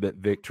ultimate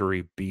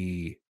victory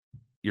be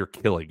you're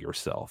killing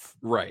yourself.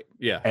 Right.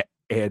 Yeah.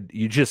 And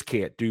you just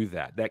can't do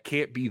that. That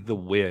can't be the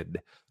win.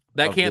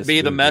 That can't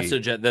be the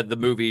message that the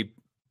movie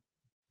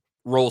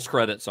rolls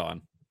credits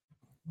on.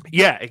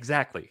 Yeah,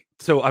 exactly.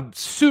 So I'm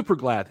super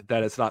glad that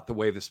that is not the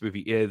way this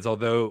movie ends,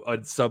 although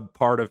on some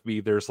part of me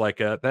there's like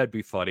that'd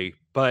be funny.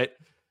 But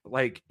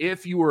like,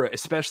 if you were,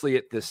 especially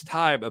at this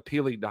time,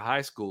 appealing to high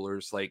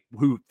schoolers like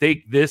who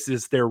think this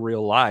is their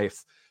real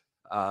life,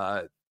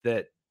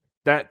 that's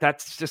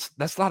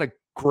not a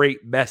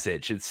great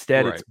message.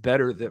 Instead, Right. it's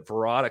better that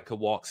Veronica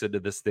walks into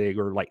this thing,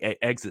 or like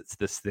exits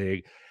this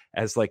thing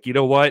as like, you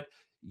know what,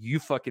 you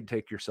fucking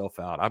take yourself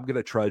out. I'm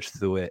gonna trudge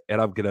through it, and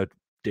I'm gonna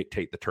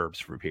dictate the terms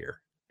from here.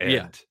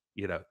 And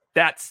you know,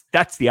 that's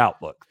the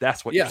outlook.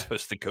 That's what you're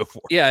supposed to go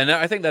for. Yeah, and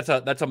I think that's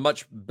a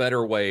much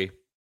better way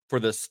for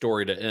this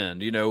story to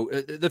end. You know,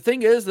 the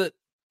thing is that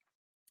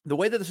the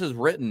way that this is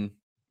written,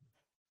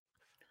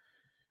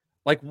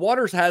 like,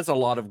 Waters has a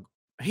lot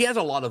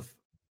of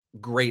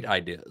great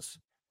ideas.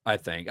 I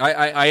think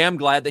I am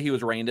glad that he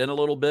was reined in a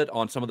little bit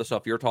on some of the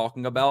stuff you're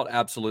talking about.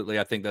 Absolutely,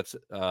 I think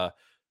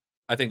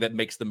that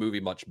makes the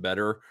movie much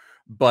better.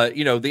 But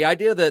you know, the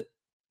idea that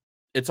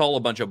it's all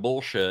a bunch of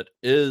bullshit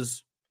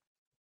is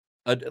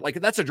like,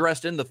 that's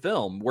addressed in the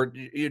film, where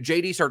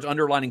JD starts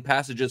underlining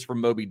passages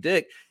from Moby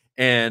Dick,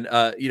 and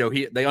you know,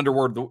 they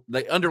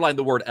underline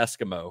the word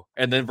Eskimo,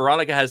 and then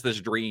Veronica has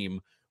this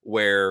dream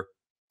where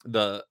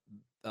the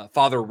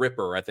Father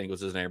Ripper, I think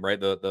was his name, right?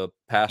 The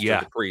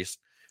pastor, the priest,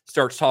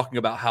 starts talking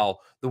about how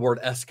the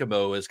word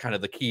Eskimo is kind of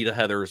the key to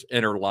Heather's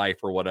inner life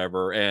or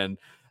whatever, and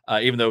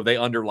even though they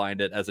underlined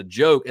it as a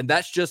joke, and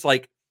that's just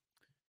like,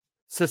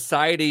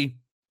 society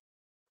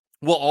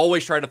will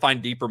always try to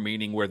find deeper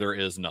meaning where there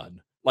is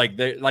none. Like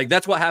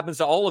that's what happens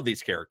to all of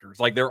these characters.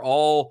 Like they're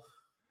all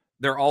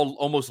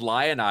almost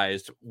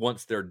lionized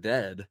once they're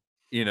dead,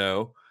 you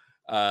know?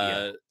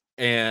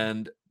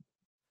 And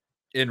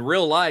in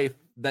real life,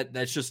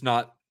 that's just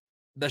not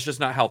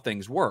how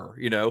things were,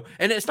 you know?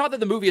 And it's not that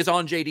the movie is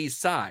on JD's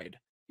side,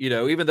 you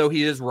know, even though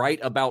he is right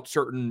about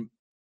certain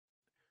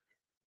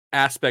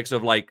aspects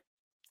of, like,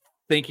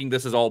 thinking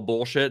this is all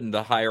bullshit and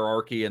the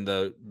hierarchy and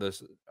the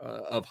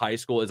of high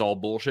school is all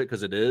bullshit,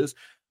 because it is.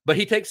 But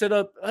he takes it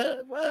up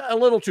a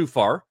little too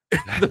far.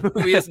 The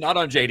movie is not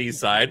on JD's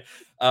side.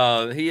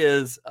 He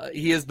is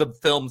the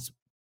film's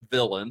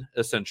villain,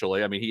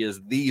 essentially. I mean, he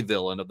is the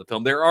villain of the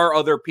film. There are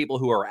other people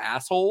who are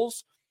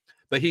assholes,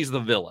 but he's the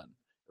villain,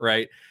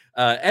 right?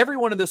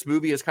 Everyone in this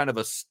movie is kind of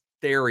a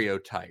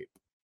stereotype.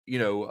 You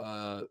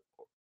know,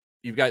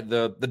 you've got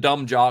the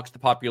dumb jocks, the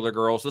popular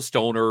girls, the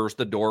stoners,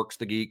 the dorks,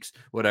 the geeks,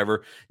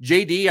 whatever.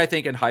 JD, I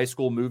think, in high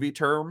school movie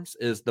terms,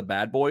 is the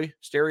bad boy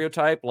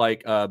stereotype.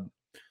 Like,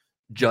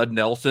 Judd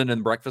Nelson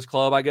in Breakfast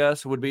Club, I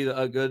guess, would be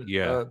a good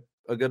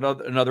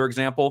another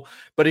example.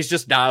 But he's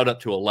just dialed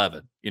up to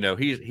 11. You know,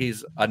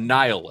 he's a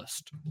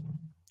nihilist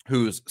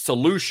whose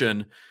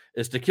solution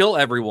is to kill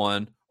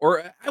everyone.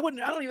 Or I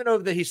don't even know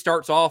that he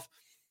starts off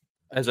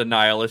as a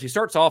nihilist. He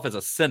starts off as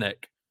a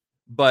cynic,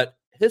 but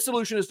his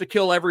solution is to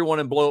kill everyone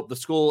and blow up the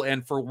school.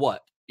 And for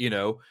what? You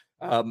know,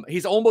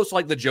 he's almost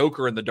like the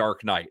Joker in The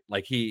Dark Knight.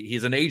 Like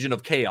he's an agent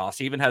of chaos.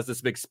 He even has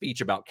this big speech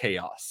about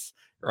chaos.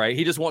 Right?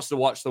 He just wants to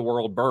watch the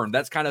world burn.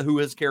 That's kind of who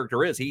his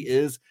character is. He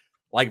is,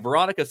 like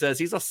Veronica says,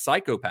 he's a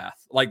psychopath.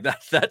 Like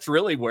that's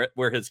really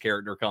where his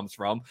character comes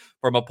from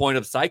a point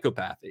of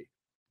psychopathy.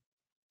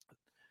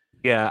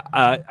 Yeah,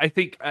 I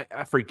think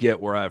I forget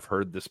where I've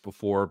heard this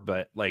before,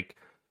 but like,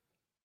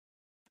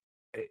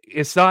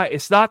 it's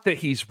not that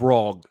he's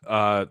wrong.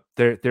 There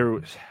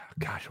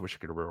gosh, I wish I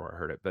could remember where I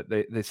heard it, but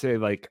they say,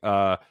 like,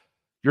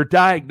 your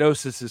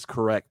diagnosis is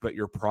correct, but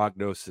your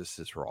prognosis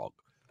is wrong.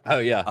 Oh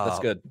yeah, that's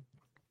good.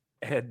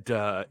 And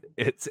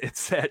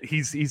it's that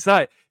he's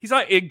not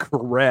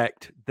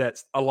incorrect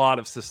that a lot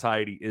of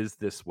society is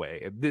this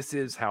way, and this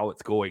is how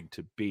it's going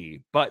to be.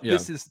 But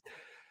this is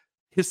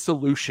his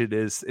solution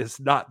is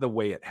not the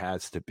way it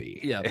has to be.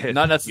 Yeah, and,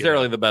 not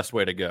necessarily the best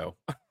way to go.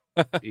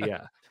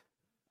 Yeah.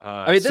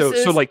 I mean,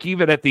 so like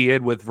even at the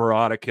end with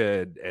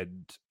Veronica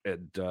and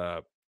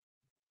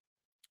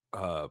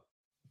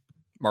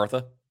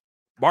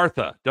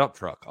Martha, dump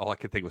truck. All I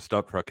could think was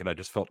dump truck, and I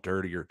just felt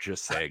dirtier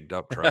just saying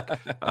dump truck.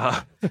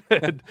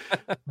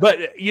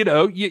 But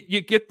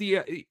you get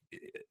the.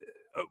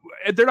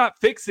 And they're not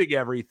fixing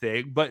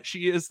everything, but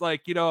she is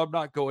like, I'm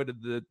not going to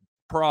the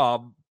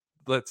prom.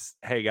 Let's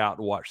hang out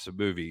and watch some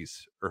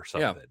movies or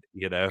something,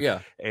 Yeah.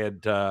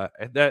 And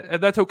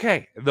that's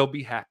okay. And they'll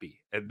be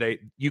happy. And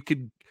you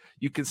can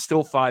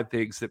still find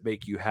things that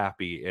make you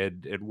happy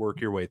and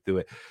work your way through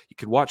it. You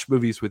can watch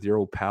movies with your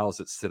old pals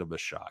at Cinema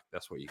Shock.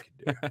 That's what you can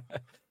do.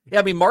 Yeah,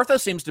 I mean, Martha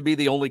seems to be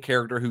the only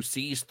character who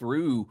sees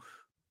through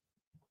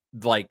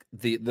like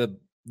the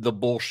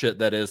bullshit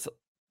that is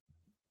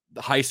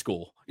high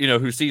school,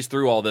 who sees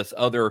through all these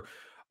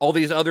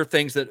other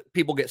things that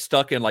people get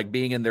stuck in, like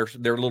being in their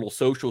little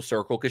social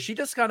circle. Cause she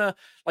just kind of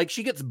like,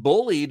 she gets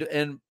bullied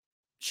and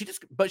she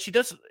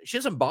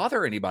doesn't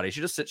bother anybody.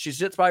 She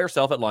sits by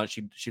herself at lunch.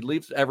 She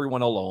leaves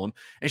everyone alone,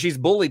 and she's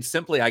bullied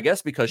simply, I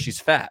guess, because she's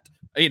fat.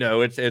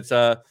 It's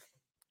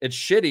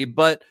shitty,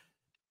 but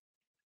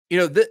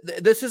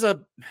this is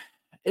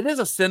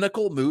a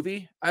cynical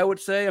movie, I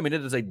would say. I mean,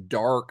 it is a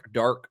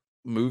dark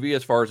movie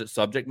as far as its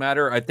subject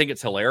matter. I think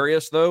it's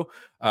hilarious, though.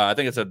 I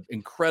think it's an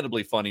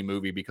incredibly funny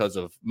movie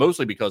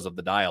mostly because of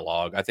the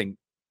dialogue. I think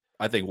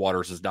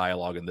Waters'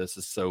 dialogue in this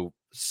is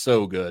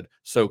so good,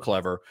 so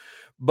clever.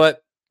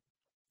 But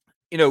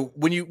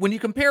when you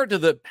compare it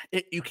to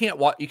you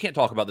can't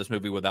talk about this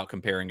movie without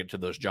comparing it to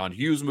those John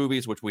Hughes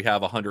movies, which we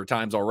have 100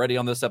 times already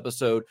on this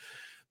episode.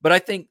 But I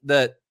think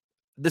that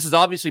this is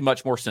obviously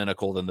much more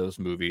cynical than those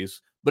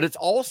movies, but it's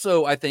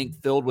also, I think,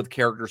 filled with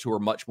characters who are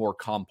much more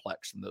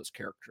complex than those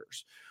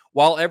characters.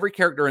 While every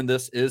character in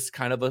this is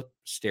kind of a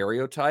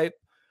stereotype,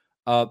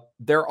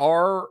 there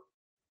are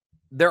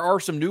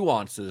some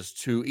nuances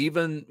to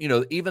even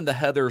the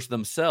Heathers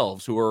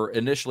themselves, who are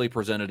initially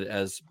presented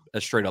as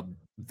straight up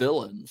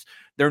villains.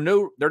 They're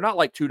not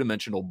like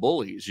two-dimensional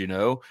bullies,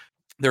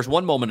 There's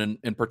one moment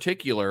in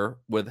particular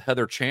with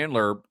Heather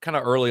Chandler kind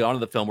of early on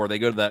in the film where they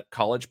go to that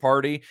college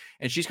party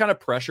and she's kind of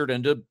pressured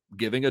into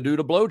giving a dude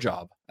a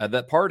blowjob at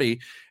that party.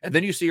 And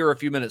then you see her a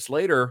few minutes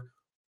later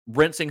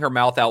rinsing her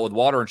mouth out with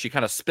water, and she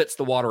kind of spits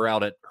the water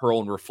out at her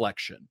own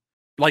reflection.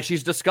 Like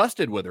she's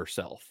disgusted with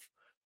herself.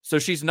 So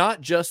she's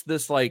not just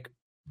this like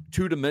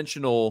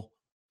two-dimensional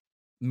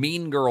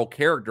mean girl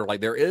character. Like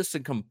there is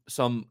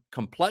some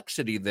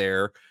complexity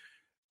there.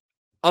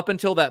 Up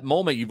until that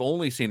moment, you've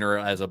only seen her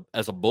as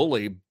a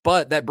bully,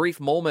 but that brief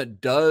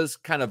moment does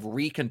kind of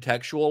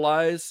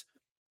recontextualize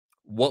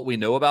what we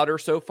know about her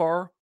so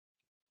far.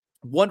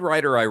 One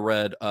writer I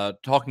read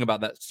talking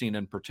about that scene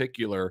in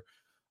particular,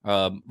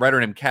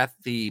 writer named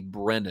Kathy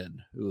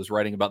Brennan, who was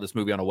writing about this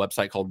movie on a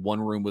website called One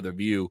Room with a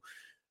View.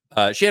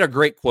 She had a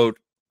great quote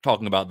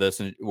talking about this,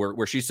 and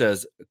where she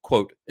says,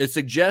 quote, "It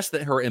suggests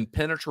that her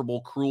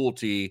impenetrable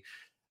cruelty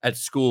at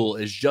school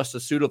is just a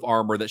suit of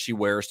armor that she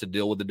wears to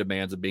deal with the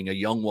demands of being a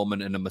young woman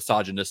in a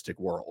misogynistic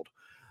world,"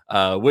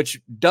 which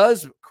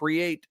does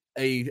create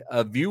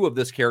a view of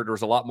this character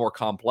as a lot more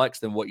complex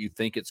than what you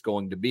think it's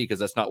going to be, because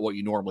that's not what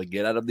you normally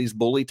get out of these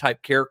bully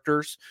type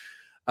characters.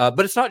 But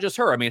it's not just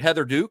her. I mean,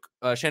 Heather Duke,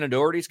 Shannon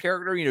Doherty's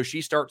character,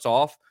 she starts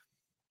off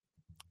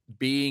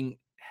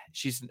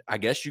I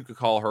guess you could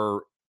call her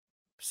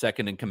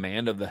second in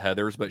command of the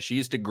Heathers, but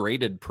she's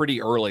degraded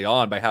pretty early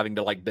on by having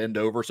to like bend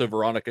over so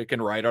Veronica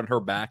can ride on her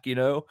back.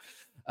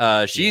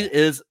 She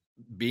is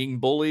being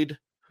bullied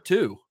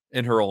too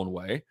in her own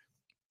way.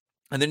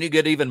 And then you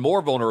get even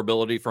more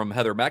vulnerability from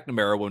Heather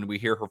McNamara when we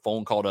hear her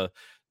phone call to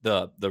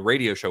the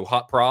radio show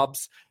Hot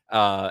Probs.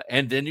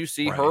 And then you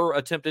see her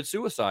attempted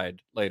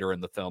suicide later in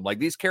the film. Like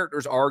these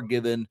characters are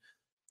given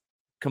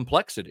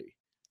complexity,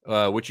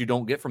 which you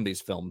don't get from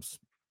these films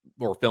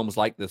or films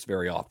like this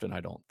very often, I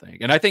don't think.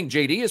 And I think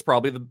JD is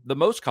probably the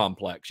most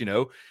complex,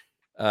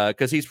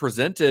 because he's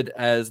presented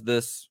as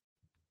this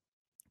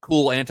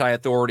cool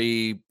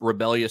anti-authority,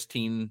 rebellious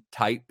teen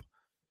type,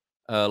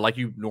 like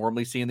you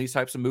normally see in these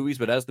types of movies.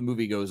 But as the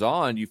movie goes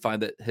on, you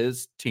find that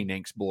his teen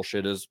angst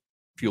bullshit is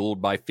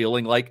fueled by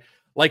feeling like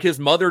his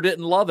mother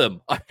didn't love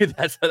him. I mean,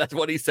 that's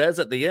what he says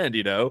at the end,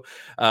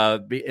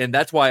 and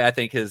that's why I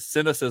think his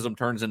cynicism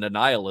turns into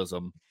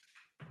nihilism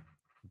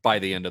by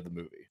the end of the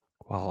movie.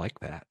 Well, I like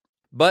that.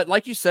 But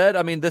like you said,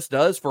 I mean, this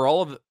does, for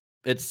all of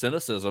its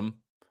cynicism,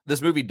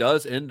 this movie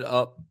does end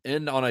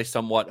on a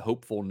somewhat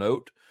hopeful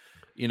note.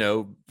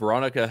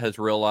 Veronica has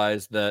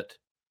realized that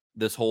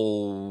this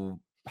whole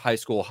high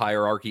school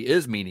hierarchy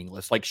is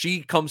meaningless. Like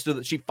she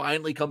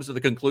finally comes to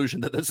the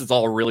conclusion that this is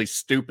all really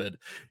stupid,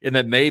 and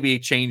that maybe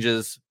change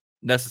is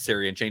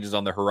necessary and changes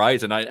on the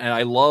horizon.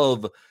 I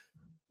love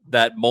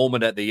that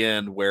moment at the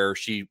end where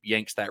she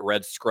yanks that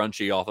red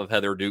scrunchie off of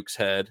Heather Duke's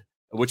head,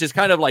 which is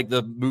kind of like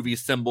the movie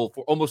symbol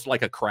for almost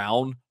like a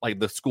crown, like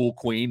the school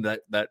queen,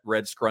 that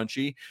red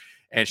scrunchie.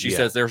 And she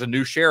says, "There's a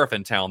new sheriff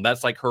in town."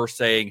 That's like her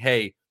saying,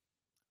 "Hey,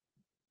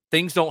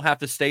 things don't have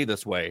to stay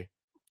this way.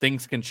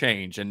 Things can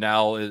change." And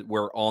now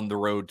we're on the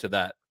road to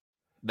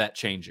that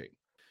changing.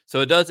 So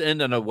it does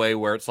end in a way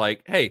where it's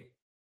like, hey,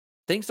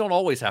 things don't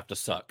always have to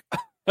suck.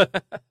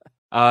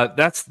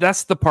 That's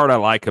the part I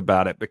like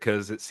about it,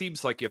 because it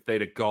seems like if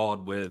they'd have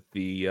gone with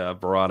the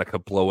Veronica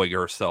blowing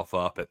herself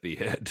up at the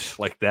end,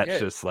 like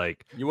that's just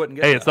like, you wouldn't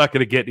get hey, that. it's not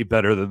going to get any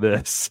better than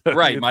this.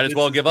 Right, might as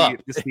well give up.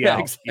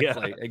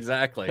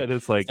 Exactly. And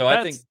it's like, so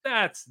I think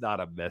that's not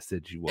a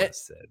message you want to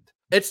send.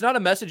 It's not a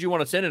message you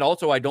want to send, and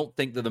also I don't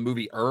think that the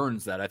movie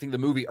earns that. I think the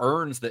movie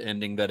earns the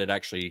ending that it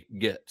actually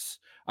gets.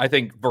 I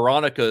think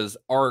Veronica's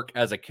arc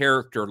as a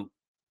character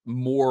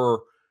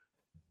more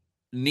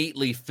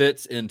neatly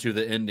fits into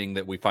the ending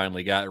that we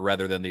finally got,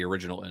 rather than the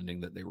original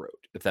ending that they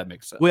wrote, if that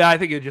makes sense. Well, I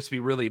think it'd just be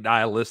really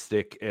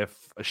nihilistic if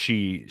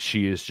she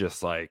is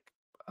just like,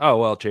 oh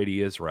well,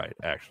 JD is right,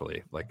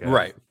 actually. Like,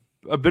 right,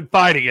 I've been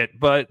fighting it,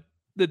 but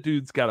the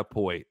dude's got a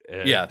point.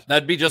 And, yeah,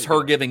 that'd be just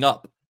her giving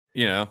up,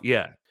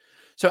 Yeah.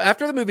 So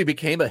after the movie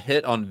became a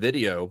hit on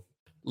video,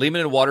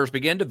 Lehman and Waters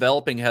began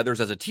developing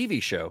Heathers as a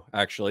TV show,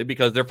 actually,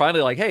 because they're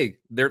finally like, hey,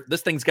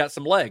 this thing's got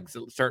some legs.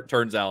 It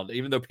turns out,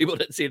 even though people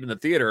didn't see it in the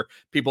theater,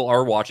 people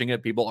are watching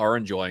it. People are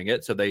enjoying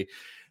it. So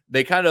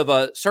they kind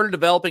of started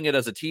developing it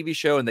as a TV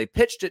show, and they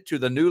pitched it to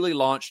the newly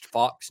launched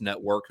Fox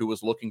network, who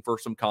was looking for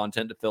some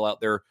content to fill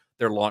out their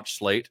launch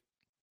slate.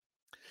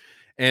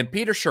 And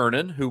Peter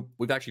Chernin, who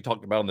we've actually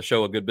talked about on the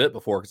show a good bit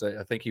before, because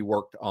I think he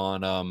worked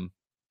on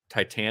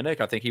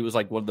Titanic. I think he was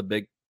like one of the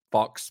big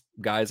Fox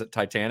guys at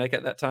Titanic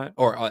at that time,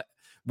 or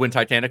when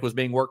Titanic was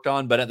being worked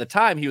on. But at the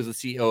time, he was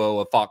the COO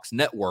of Fox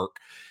Network,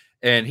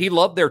 and he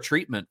loved their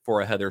treatment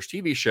for a Heathers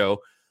TV show.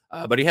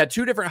 But he had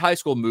two different high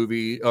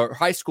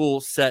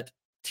school set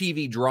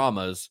TV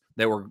dramas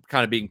that were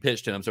kind of being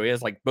pitched to him. So he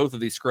has like both of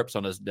these scripts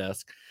on his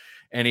desk,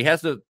 and he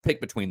has to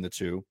pick between the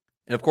two.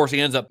 And of course,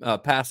 he ends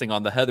up passing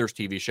on the Heathers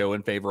TV show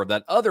in favor of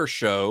that other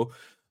show,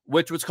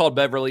 which was called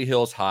Beverly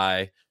Hills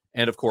High.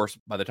 And of course,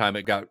 by the time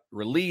it got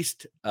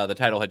released, the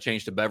title had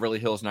changed to Beverly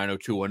Hills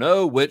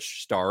 90210,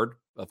 which starred,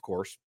 of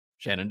course,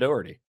 Shannon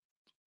Doherty.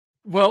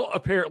 Well,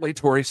 apparently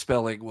Tori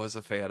Spelling was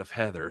a fan of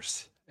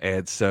Heathers,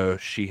 and so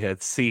she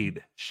had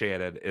seen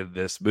Shannon in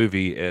this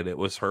movie, and it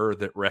was her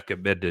that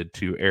recommended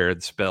to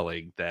Aaron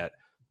Spelling that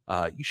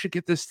you should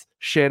get this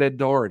Shannon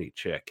Doherty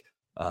chick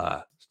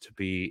to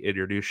be in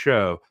your new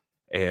show,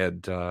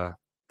 and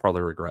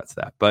probably regrets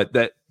that, but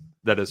that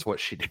is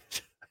what she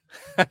did.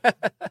 I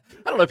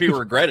don't know if he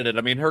regretted it.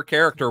 I mean, her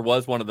character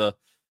was one of the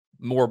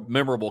more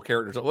memorable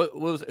characters.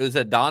 Was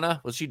it Donna?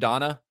 Was she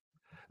Donna?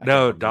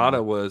 No,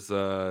 Donna was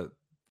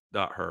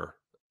not her.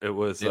 It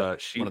was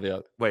she. One of the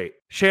other. Wait,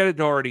 Shannon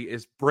Doherty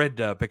is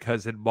Brenda,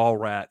 because in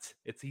Mallrats,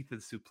 it's Ethan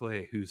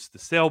Suplee who's the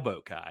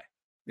sailboat guy.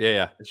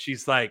 Yeah. And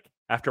she's like,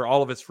 after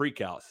all of his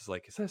freakouts, he's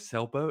like, "Is that a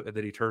sailboat?" And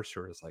then he turns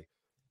to her and is like,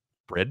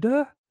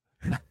 "Brenda."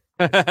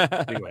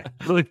 Anyway,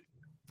 really.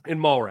 In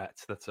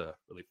Mallrats, that's a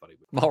really funny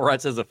movie.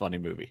 Mallrats is a funny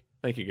movie.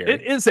 Thank you, Gary.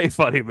 It is a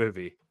funny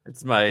movie. It's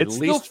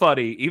still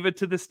funny even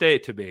to this day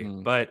to me.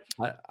 But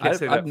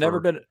I've never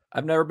been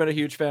a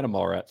huge fan of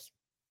Mallrats.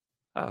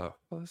 Oh,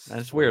 well,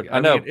 that's weird. I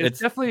know it's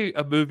definitely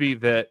a movie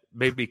that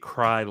made me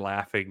cry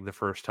laughing the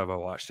first time I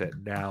watched it.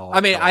 Now,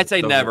 I mean, I'd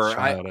say never.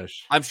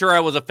 I'm sure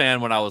I was a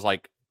fan when I was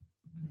like,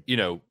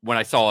 when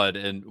I saw it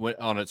and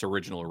on its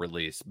original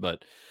release,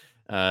 but.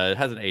 It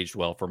hasn't aged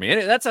well for me,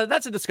 and that's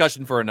a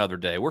discussion for another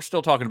day. We're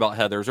still talking about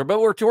Heathers, but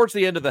we're towards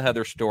the end of the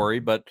Heather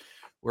story, but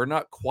we're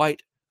not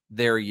quite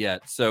there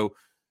yet. So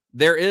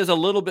there is a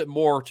little bit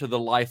more to the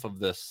life of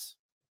this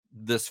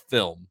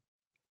film.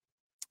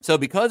 So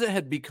because it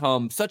had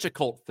become such a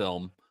cult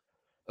film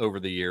over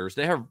the years,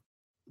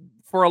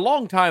 for a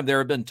long time there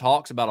have been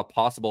talks about a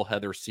possible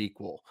Heather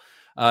sequel.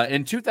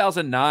 In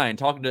 2009,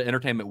 talking to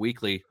Entertainment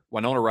Weekly,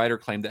 Winona Ryder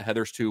claimed that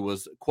Heathers 2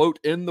 was, quote,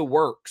 in the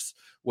works,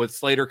 with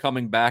Slater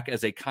coming back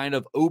as a kind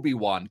of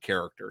Obi-Wan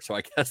character. So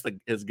I guess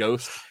his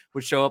ghost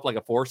would show up like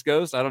a Force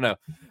ghost. I don't know.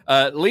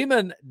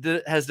 Lehman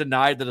has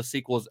denied that a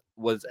sequel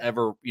was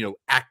ever,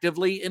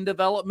 actively in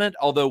development,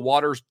 although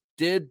Waters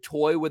did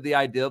toy with the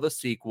idea of a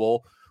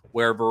sequel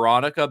where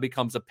Veronica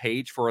becomes a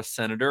page for a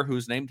senator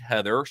who's named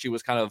Heather. She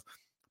was kind of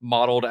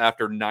modeled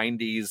after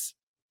 90s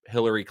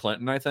Hillary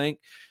Clinton, I think.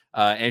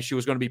 And she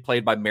was going to be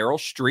played by Meryl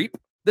Streep.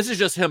 This is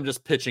just him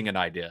just pitching an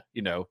idea,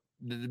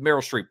 Meryl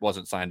Streep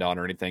wasn't signed on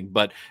or anything,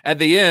 but at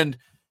the end,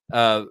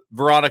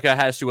 Veronica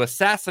has to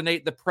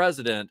assassinate the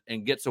president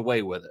and gets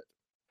away with it.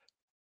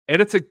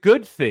 And it's a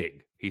good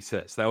thing, he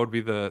says. That would be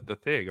the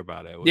thing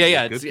about it.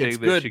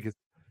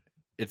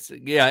 It's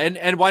good.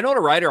 And Winona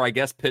Ryder, I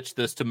guess, pitched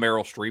this to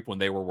Meryl Streep when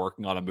they were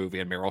working on a movie,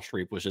 and Meryl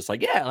Streep was just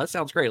like, yeah, that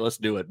sounds great, let's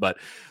do it. But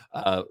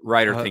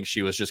Ryder thinks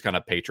she was just kind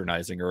of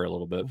patronizing her a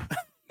little bit.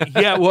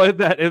 Yeah, well,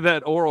 in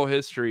that oral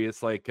history,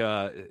 it's like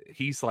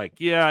he's like,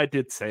 yeah, I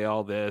did say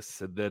all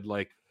this, and then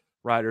like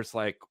Ryder's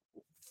like,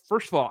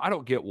 first of all, I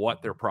don't get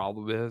what their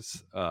problem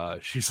is.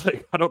 She's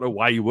like, I don't know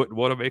why you wouldn't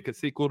want to make a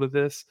sequel to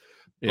this,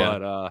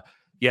 but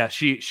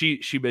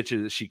she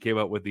mentioned that she came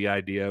up with the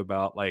idea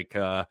about like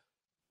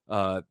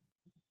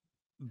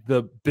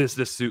the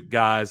business suit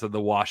guys and the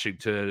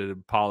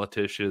Washington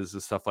politicians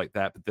and stuff like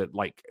that. But then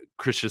like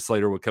Christian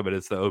Slater would come in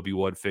as the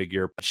Obi-Wan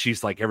figure. But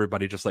she's like,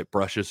 everybody just like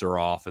brushes her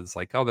off and it's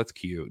like, oh, that's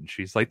cute. And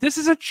she's like, this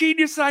is a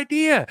genius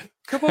idea.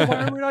 Come on,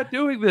 why are we not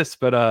doing this?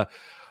 But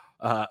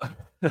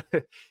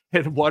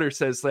and Water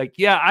says like,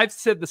 yeah, I've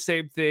said the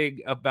same thing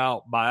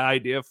about my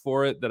idea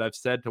for it that I've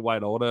said to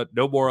Winona.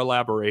 No more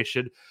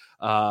elaboration.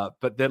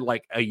 But then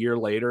like a year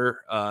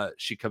later,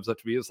 she comes up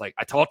to me and is like,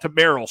 I talked to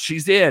Meryl,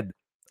 she's in.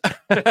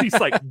 He's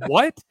like,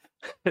 what?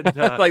 And,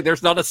 like,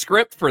 there's not a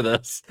script for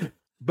this.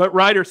 But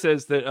Ryder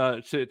says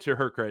that to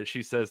her credit,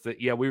 she says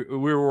that yeah, we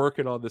were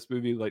working on this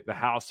movie like the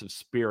House of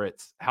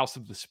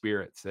the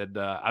Spirits, and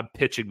I'm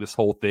pitching this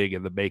whole thing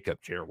in the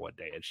makeup chair one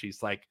day, and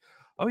she's like,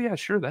 oh yeah,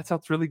 sure, that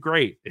sounds really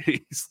great.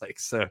 He's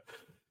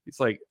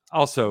like,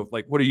 also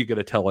like, what are you going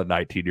to tell a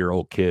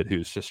 19-year-old kid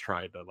who's just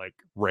trying to like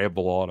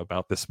ramble on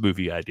about this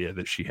movie idea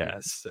that she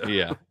has? So.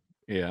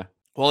 Yeah.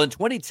 Well, in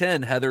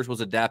 2010, Heathers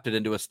was adapted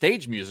into a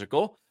stage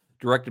musical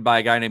directed by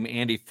a guy named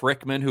Andy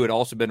Frickman, who had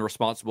also been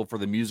responsible for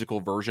the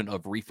musical version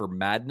of Reefer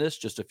Madness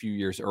just a few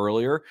years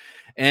earlier.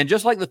 And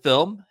just like the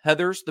film,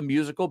 Heathers, the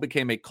musical,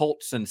 became a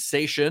cult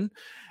sensation.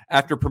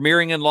 After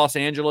premiering in Los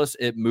Angeles,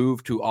 it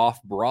moved to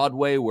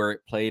off-Broadway, where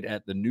it played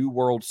at the New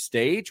World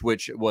Stage,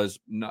 which was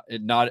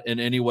not in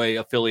any way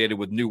affiliated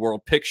with New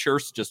World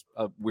Pictures, just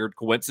a weird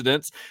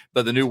coincidence.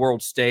 But the New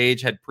World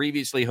Stage had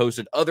previously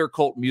hosted other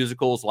cult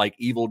musicals like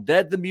Evil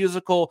Dead the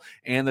Musical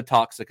and The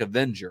Toxic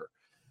Avenger.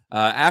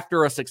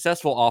 After a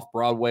successful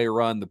off-Broadway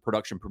run, the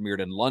production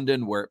premiered in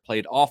London, where it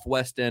played off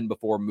West End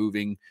before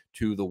moving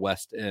to the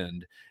West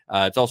End.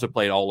 It's also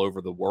played all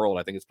over the world.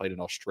 I think it's played in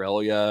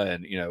Australia,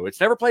 and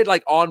it's never played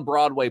like on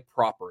Broadway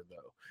proper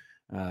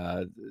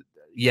though,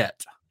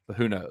 yet. But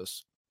who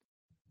knows?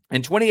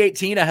 In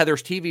 2018, a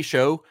Heathers TV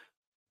show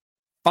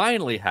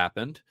finally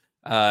happened.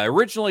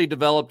 Originally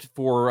developed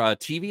for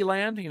TV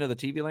Land, the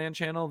TV Land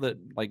channel that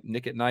like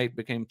Nick at Night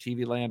became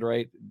TV Land,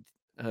 right?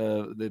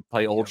 They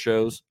play old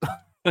shows.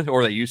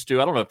 Or they used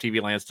to. I don't know if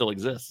TV Land still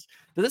exists.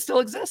 Does it still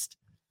exist?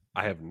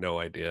 I have no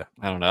idea.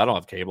 I don't know. I don't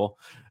have cable.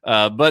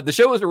 But the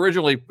show was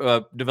originally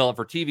developed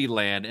for TV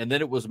Land, and then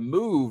it was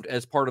moved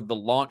as part of the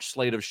launch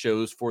slate of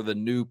shows for the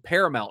new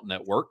Paramount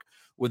Network,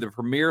 with a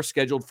premiere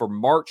scheduled for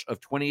March of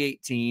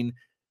 2018.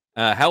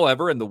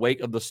 However, in the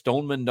wake of the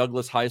Stoneman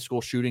Douglas High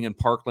School shooting in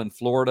Parkland,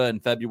 Florida in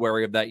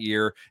February of that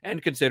year,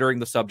 and considering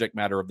the subject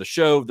matter of the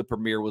show, the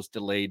premiere was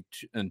delayed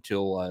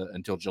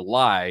until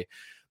July.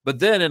 But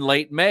then in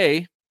late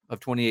May of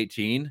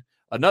 2018,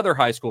 another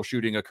high school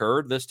shooting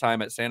occurred, this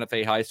time at Santa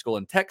Fe High School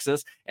in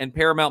Texas, and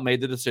Paramount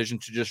made the decision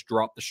to just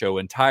drop the show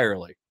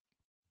entirely.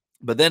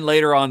 But then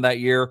later on that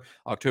year,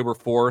 October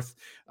 4th,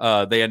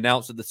 they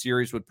announced that the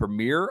series would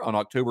premiere on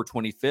October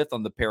 25th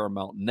on the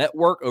Paramount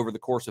Network over the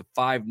course of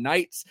 5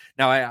 nights.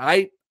 Now,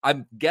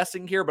 I'm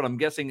guessing here, but I'm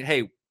guessing,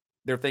 hey,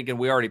 they're thinking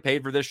we already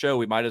paid for this show.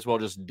 We might as well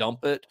just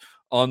dump it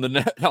on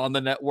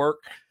the network.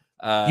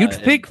 You'd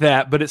think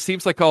that, but it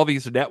seems like all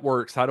these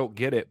networks, I don't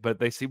get it, but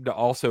they seem to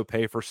also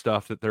pay for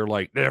stuff that they're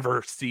like,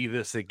 never see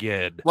this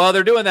again. Well,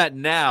 they're doing that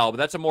now, but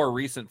that's a more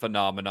recent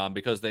phenomenon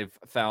because they've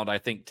found, I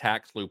think,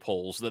 tax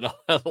loopholes that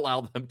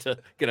allow them to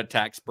get a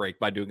tax break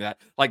by doing that.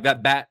 Like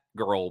that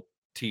Batgirl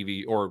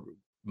TV or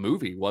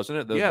movie, wasn't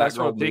it? That's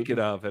what I'm thinking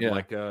of.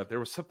 And there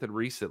was something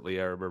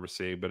recently I remember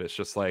seeing, but it's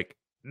just like,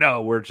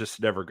 no, we're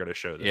just never going to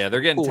show this. Yeah, they're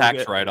getting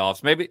tax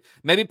write-offs.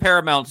 Maybe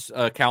Paramount's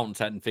accountants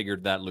hadn't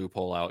figured that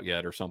loophole out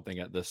yet or something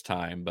at this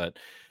time. But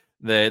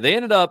they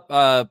ended up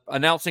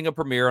announcing a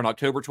premiere on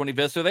October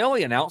 25th. So they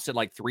only announced it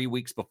like 3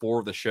 weeks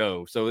before the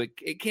show. So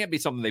it can't be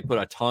something they put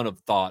a ton of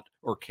thought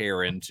or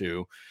care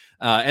into.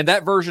 And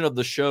that version of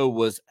the show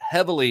was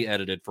heavily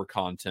edited for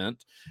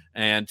content.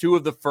 And 2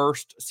 of the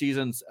first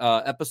season's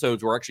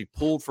episodes were actually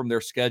pulled from their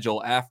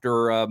schedule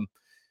after...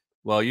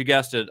 well, you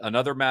guessed it,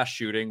 another mass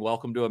shooting.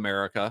 Welcome to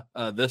America.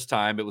 This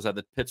time it was at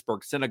the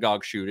Pittsburgh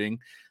synagogue shooting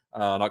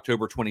on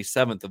October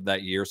 27th of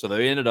that year. So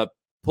they ended up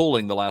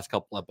pulling the last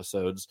couple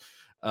episodes.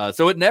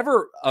 So it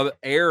never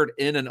aired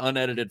in an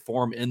unedited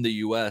form in the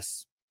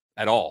U.S.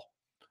 at all.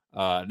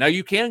 Now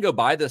you can go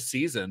buy this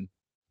season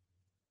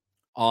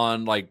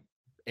on like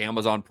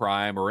Amazon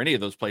Prime or any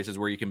of those places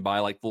where you can buy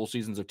like full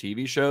seasons of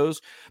TV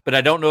shows, but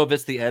I don't know if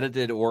it's the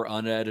edited or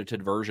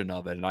unedited version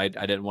of it. And I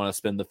didn't want to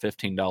spend the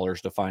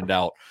 $15 to find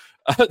out.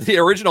 The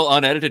original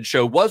unedited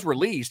show was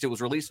released. It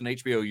was released in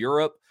HBO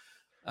Europe,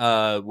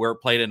 where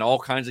it played in all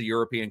kinds of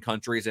European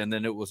countries. And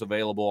then it was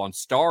available on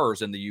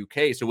Stars in the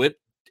UK. So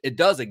it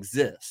does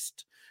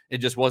exist. It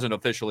just wasn't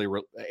officially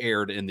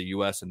aired in the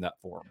US in that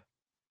form.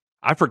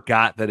 I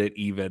forgot that it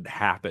even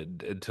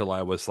happened until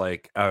I was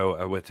like, oh,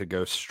 I went to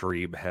go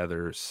stream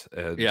Heathers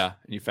and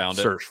you found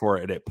search for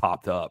it and it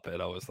popped up.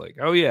 And I was like,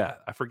 oh yeah,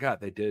 I forgot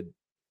they did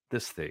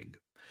this thing.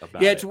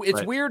 About it's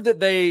weird that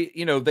they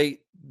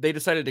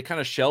decided to kind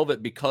of shelve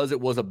it because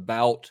it was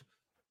about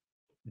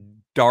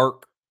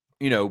dark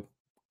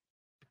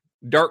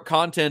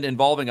content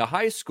involving a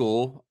high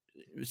school,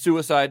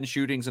 suicide and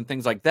shootings and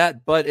things like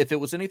that. But if it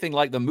was anything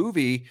like the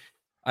movie,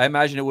 I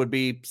imagine it would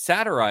be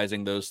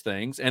satirizing those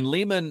things. And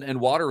Lehman and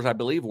Waters, I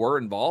believe, were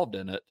involved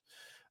in it.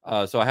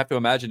 So I have to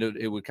imagine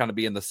it would kind of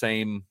be in the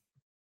same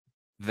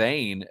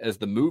vein as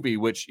the movie,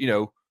 which,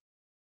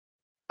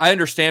 I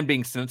understand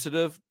being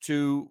sensitive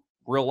to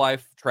real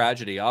life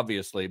tragedy,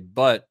 obviously,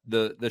 but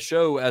the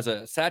show as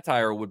a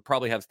satire would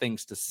probably have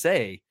things to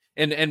say.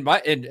 And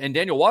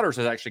Daniel Waters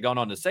has actually gone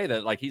on to say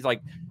that, like, he's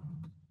like,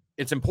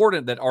 it's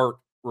important that art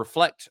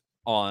reflect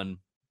on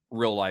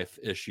real life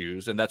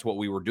issues, and that's what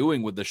we were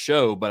doing with the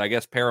show. But I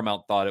guess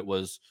Paramount thought it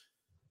was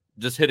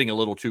just hitting a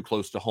little too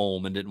close to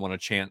home and didn't want to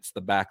chance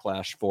the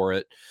backlash for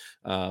it,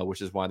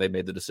 which is why they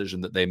made the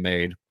decision that they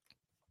made.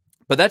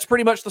 But that's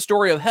pretty much the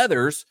story of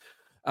Heathers.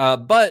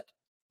 But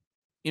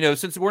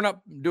since we're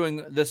not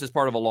doing this as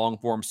part of a long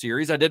form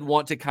series, I did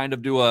want to kind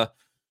of do a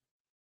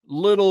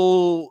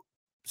little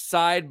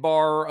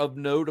sidebar of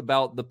note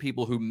about the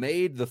people who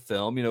made the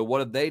film. What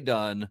have they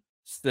done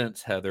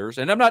since Heathers?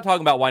 And I'm not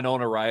talking about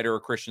Winona Ryder or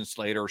Christian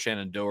Slater or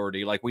Shannon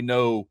Doherty. Like, we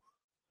know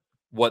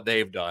what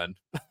they've done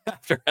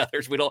after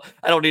Heathers.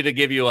 I don't need to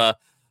give you a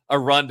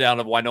rundown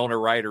of Winona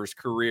Ryder's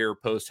career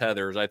post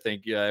Heathers. I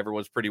think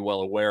everyone's pretty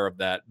well aware of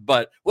that.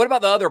 But what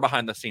about the other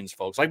behind the scenes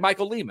folks, like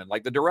Michael Lehman,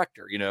 like the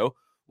director?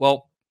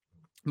 Well,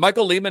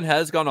 Michael Lehman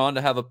has gone on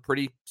to have a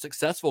pretty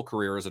successful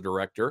career as a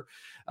director.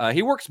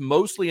 He works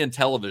mostly in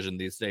television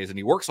these days, and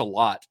he works a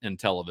lot in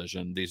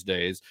television these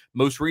days.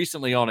 Most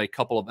recently on a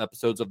couple of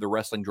episodes of the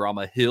wrestling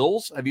drama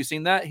Hills. Have you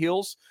seen that,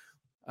 Hills?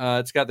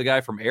 It's got the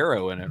guy from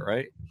Arrow in it,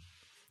 right?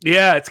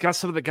 Yeah, it's got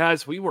some of the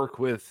guys we work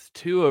with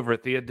too over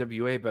at the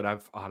NWA,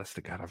 but honest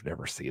to God, I've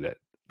never seen it.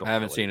 I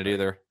haven't seen it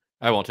either.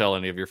 I won't tell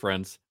any of your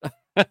friends.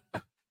 You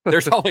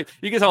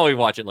can always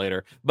watch it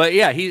later. But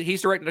yeah,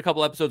 he's directed a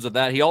couple episodes of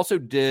that. He also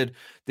did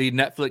the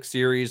Netflix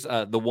series,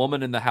 The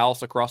Woman in the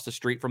House Across the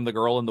Street from the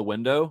Girl in the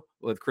Window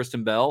with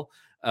Kristen Bell,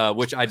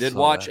 which I did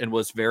watch and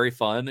was very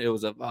fun. It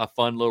was a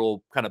fun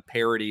little kind of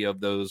parody of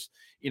those,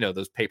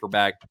 those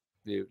paperback,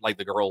 like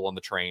The Girl on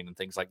the Train and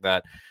things like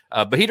that.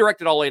 But he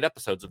directed all 8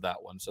 episodes of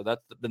that one. So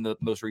that's been the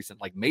most recent,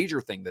 like,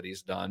 major thing that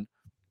he's done.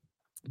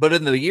 But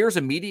in the years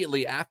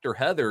immediately after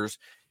Heathers,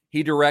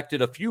 he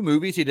directed a few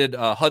movies. He did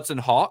Hudson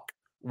Hawk,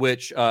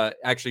 which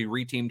actually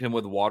reteamed him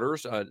with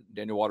Waters.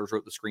 Daniel Waters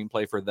wrote the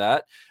screenplay for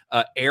that.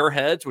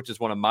 Airheads, which is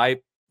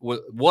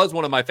was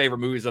one of my favorite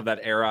movies of that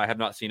era. I have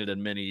not seen it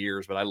in many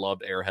years, but I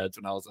loved Airheads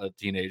when I was a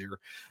teenager.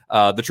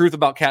 The Truth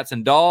About Cats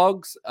and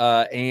Dogs,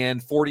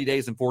 and 40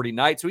 Days and 40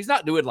 Nights. So he's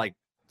not doing like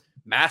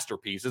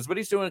masterpieces, but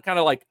he's doing kind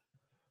of like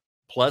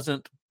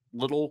pleasant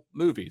little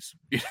movies.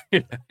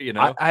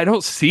 I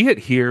don't see it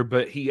here,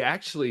 but he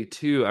actually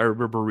too, I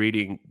remember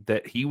reading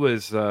that he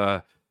was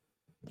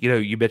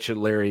you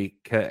mentioned Larry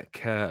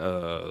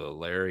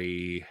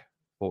Larry,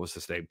 what was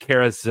his name?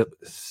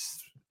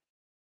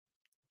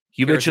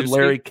 You mentioned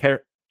Larry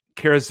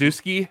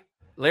Karaszewski?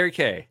 Larry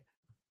K.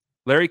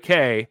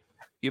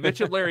 You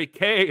mentioned Larry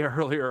K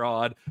earlier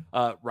on,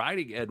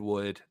 writing Ed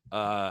Wood.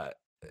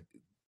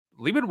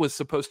 Lehman was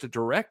supposed to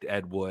direct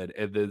Ed Wood,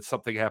 and then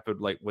something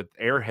happened like with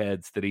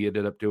Airheads that he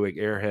ended up doing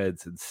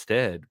Airheads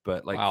instead.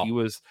 But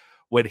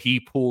when he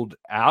pulled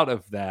out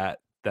of that,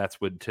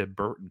 that's when Tim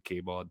Burton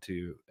came on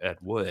to Ed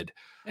Wood.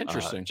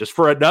 Interesting. Just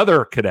for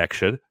another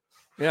connection.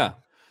 Yeah.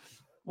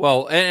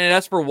 Well, and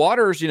as for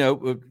Waters,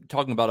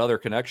 talking about other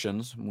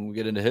connections, when we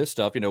get into his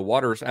stuff,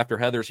 Waters, after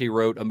Heathers, he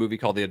wrote a movie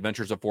called The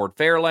Adventures of Ford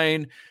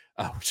Fairlane,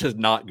 which is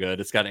not good.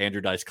 It's got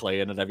Andrew Dice Clay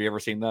in it. Have you ever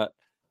seen that?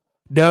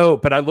 No,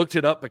 but I looked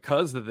it up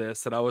because of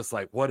this, and I was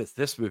like, what is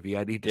this movie?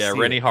 I need to see it.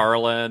 Rennie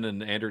Harlan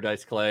and Andrew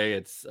Dice Clay.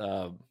 It's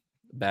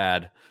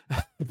bad.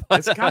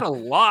 It's got a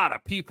lot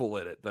of people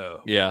in it,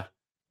 though. Yeah.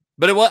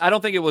 But I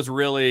don't think it was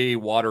really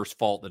Waters'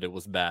 fault that it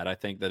was bad. I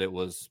think that it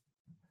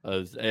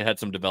had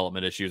some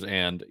development issues.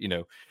 And,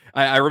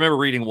 I remember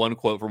reading one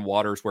quote from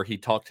Waters where he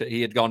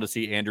had gone to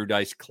see Andrew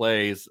Dice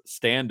Clay's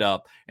stand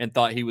up and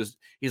thought he's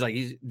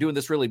doing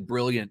this really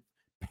brilliant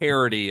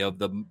parody of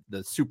the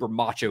super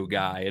macho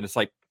guy. And it's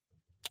like,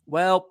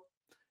 well,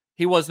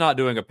 he was not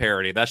doing a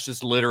parody. That's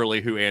just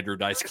literally who Andrew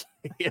Dice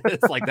Clay is.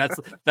 It's like,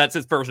 that's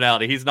his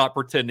personality. He's not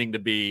pretending to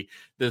be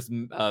this,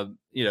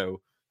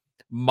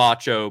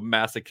 macho,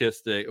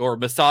 masochistic, or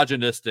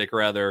misogynistic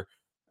rather,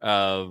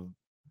 homophobic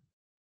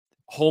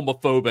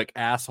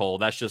asshole.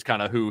 That's just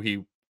kind of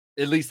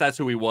at least that's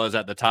who he was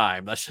at the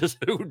time. That's just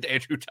who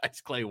Andrew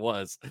Dice Clay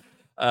was.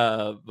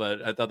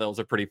 But I thought that was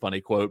a pretty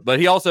funny quote. But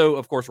he also,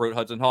 of course, wrote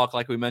Hudson Hawk,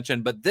 like we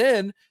mentioned. But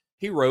then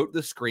he wrote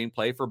the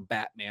screenplay for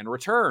Batman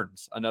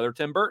Returns, another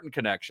Tim Burton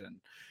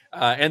connection.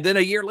 And then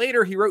a year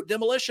later, he wrote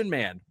Demolition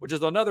Man, which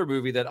is another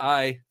movie that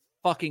I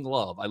fucking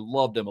love. I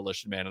love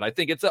Demolition Man. And I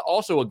think it's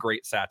also a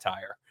great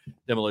satire.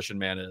 Demolition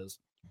Man is.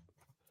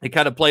 It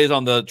kind of plays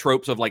on the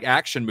tropes of like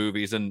action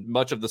movies in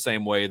much of the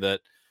same way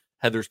that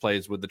Heathers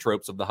plays with the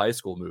tropes of the high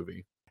school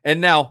movie. And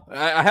now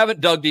I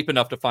haven't dug deep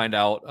enough to find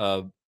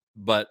out,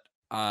 but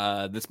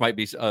this might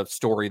be a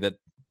story that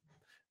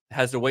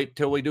has to wait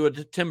till we do a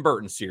Tim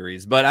Burton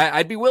series. But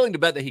I'd be willing to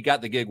bet that he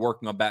got the gig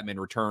working on Batman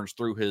Returns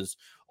through his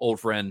old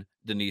friend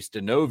Denise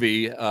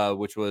DeNovi,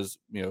 which was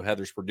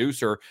Heathers'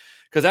 producer.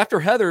 Because after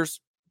Heathers,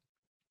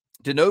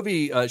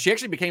 DeNovi, she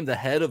actually became the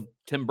head of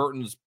Tim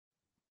Burton's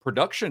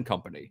production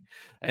company.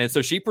 And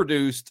so she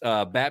produced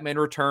Batman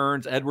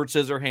Returns, Edward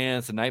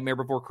Scissorhands, The Nightmare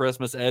Before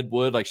Christmas, Ed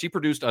Wood. Like, she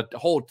produced a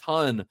whole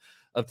ton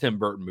of Tim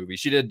Burton movies.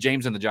 She did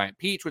James and the Giant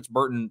Peach, which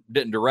Burton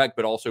didn't direct,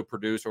 but also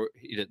produced, or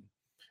he didn't.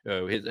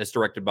 It's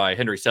directed by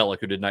Henry Selick,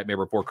 who did Nightmare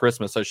Before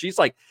Christmas. So she's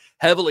like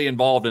heavily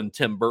involved in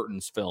Tim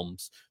Burton's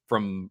films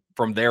from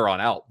there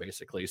on out,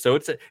 basically. So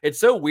it's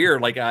so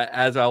weird. Like,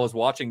 as I was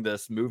watching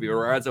this movie,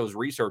 or as I was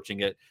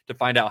researching it, to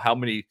find out how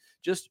many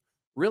just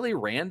really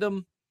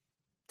random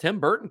Tim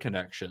Burton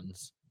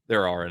connections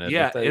there are in it.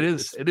 Yeah, it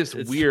is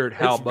weird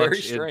how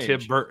much in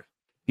Tim Burton.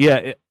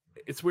 Yeah,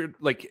 it's weird,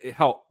 like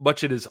how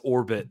much in his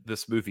orbit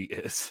this movie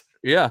is.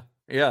 Yeah,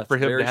 for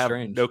him to have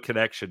strange. No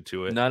connection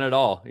to it, none at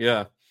all.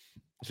 Yeah,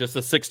 it's just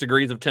the 6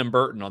 degrees of Tim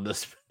Burton on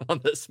this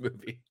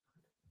movie.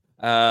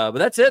 But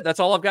that's it.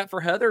 That's all I've got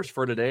for Heathers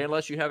for today.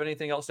 Unless you have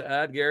anything else to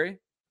add, Gary.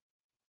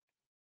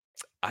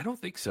 I don't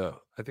think so.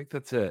 I think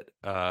that's it.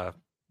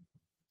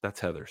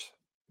 That's Heathers.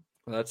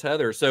 That's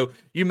Heather. So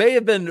you may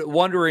have been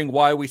wondering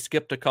why we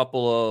skipped a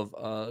couple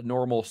of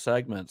normal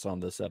segments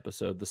on this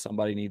episode. The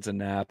Somebody Needs a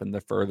Nap and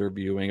the Further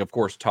Viewing. Of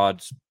course,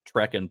 Todd's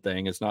trekking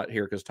thing is not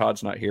here because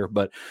Todd's not here,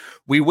 but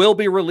we will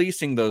be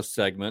releasing those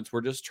segments.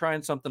 We're just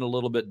trying something a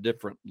little bit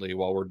differently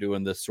while we're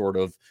doing this sort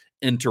of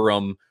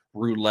interim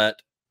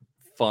roulette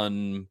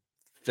fun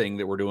thing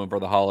that we're doing for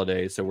the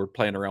holidays. So we're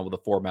playing around with the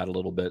format a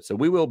little bit. So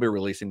we will be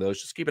releasing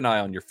those. Just keep an eye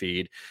on your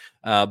feed.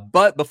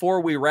 But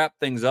before we wrap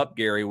things up,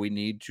 Gary, we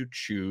need to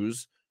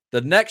choose the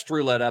next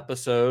roulette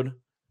episode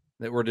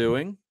that we're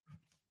doing.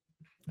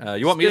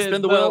 You want me to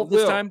spin the wheel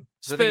this time?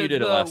 I think you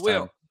did it last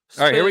time. All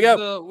right, here we go.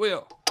 The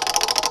wheel.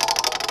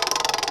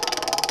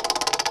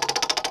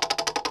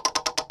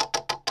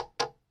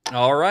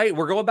 All right,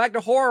 we're going back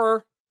to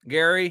horror,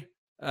 Gary.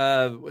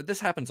 This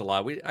happens a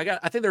lot.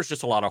 I think there's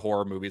just a lot of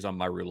horror movies on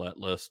my roulette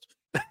list.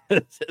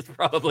 It's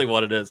probably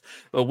what it is.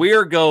 But we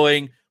are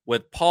going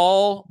with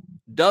Paul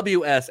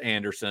W.S.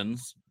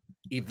 Anderson's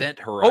Event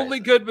Horizon. Only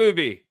good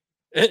movie.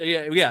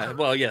 Yeah.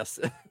 Well, yes.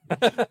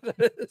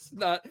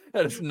 That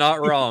is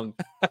not wrong.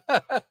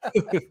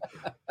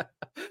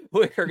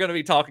 We're going to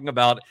be talking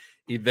about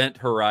Event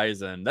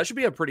Horizon. That should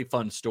be a pretty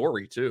fun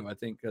story too, I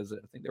think, because I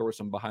think there was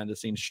some behind the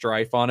scenes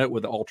strife on it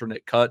with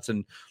alternate cuts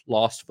and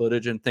lost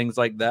footage and things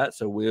like that.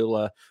 So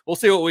we'll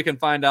see what we can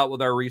find out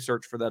with our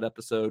research for that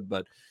episode.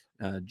 But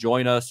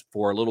join us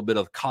for a little bit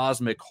of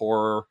cosmic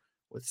horror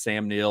with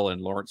Sam Neill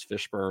and Lawrence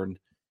Fishburne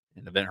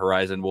and Event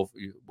Horizon. We'll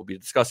be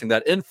discussing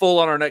that in full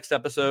on our next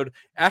episode.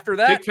 After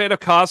that, big fan of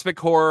cosmic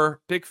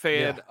horror. Big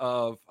fan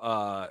of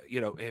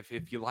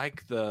if you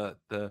like the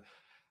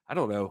I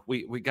don't know.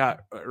 We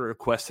got a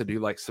request to do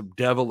like some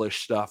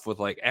devilish stuff with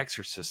like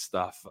Exorcist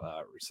stuff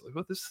recently.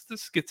 But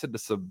this gets into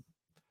some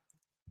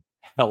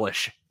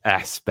hellish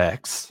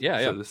aspects.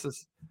 Yeah. So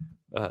this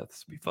will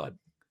be fun.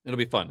 It'll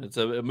be fun. It's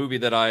a movie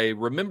that I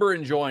remember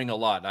enjoying a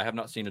lot. I have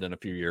not seen it in a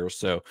few years,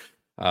 so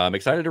I'm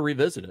excited to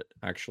revisit it.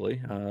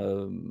 Actually,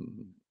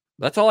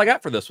 that's all I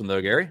got for this one,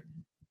 though, Gary.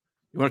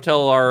 You want to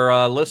tell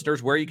our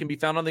listeners where you can be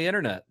found on the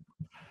internet?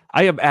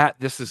 I am at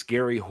This Is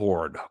Gary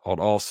Horn on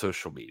all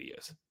social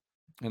medias.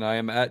 And I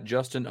am at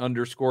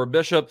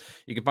Justin_Bishop.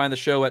 You can find the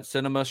show at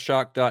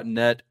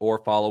cinemashock.net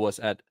or follow us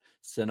at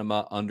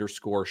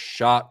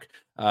cinema_shock.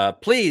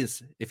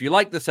 Please, if you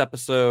like this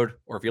episode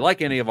or if you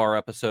like any of our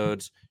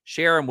episodes,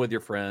 share them with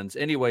your friends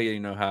any way you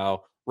know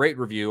how. Rate,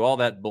 review, all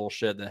that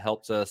bullshit that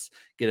helps us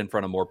get in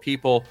front of more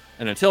people.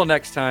 And until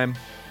next time,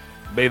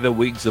 may the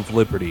wings of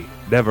liberty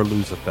never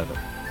lose a feather.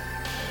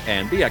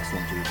 And be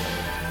excellent to each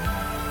other.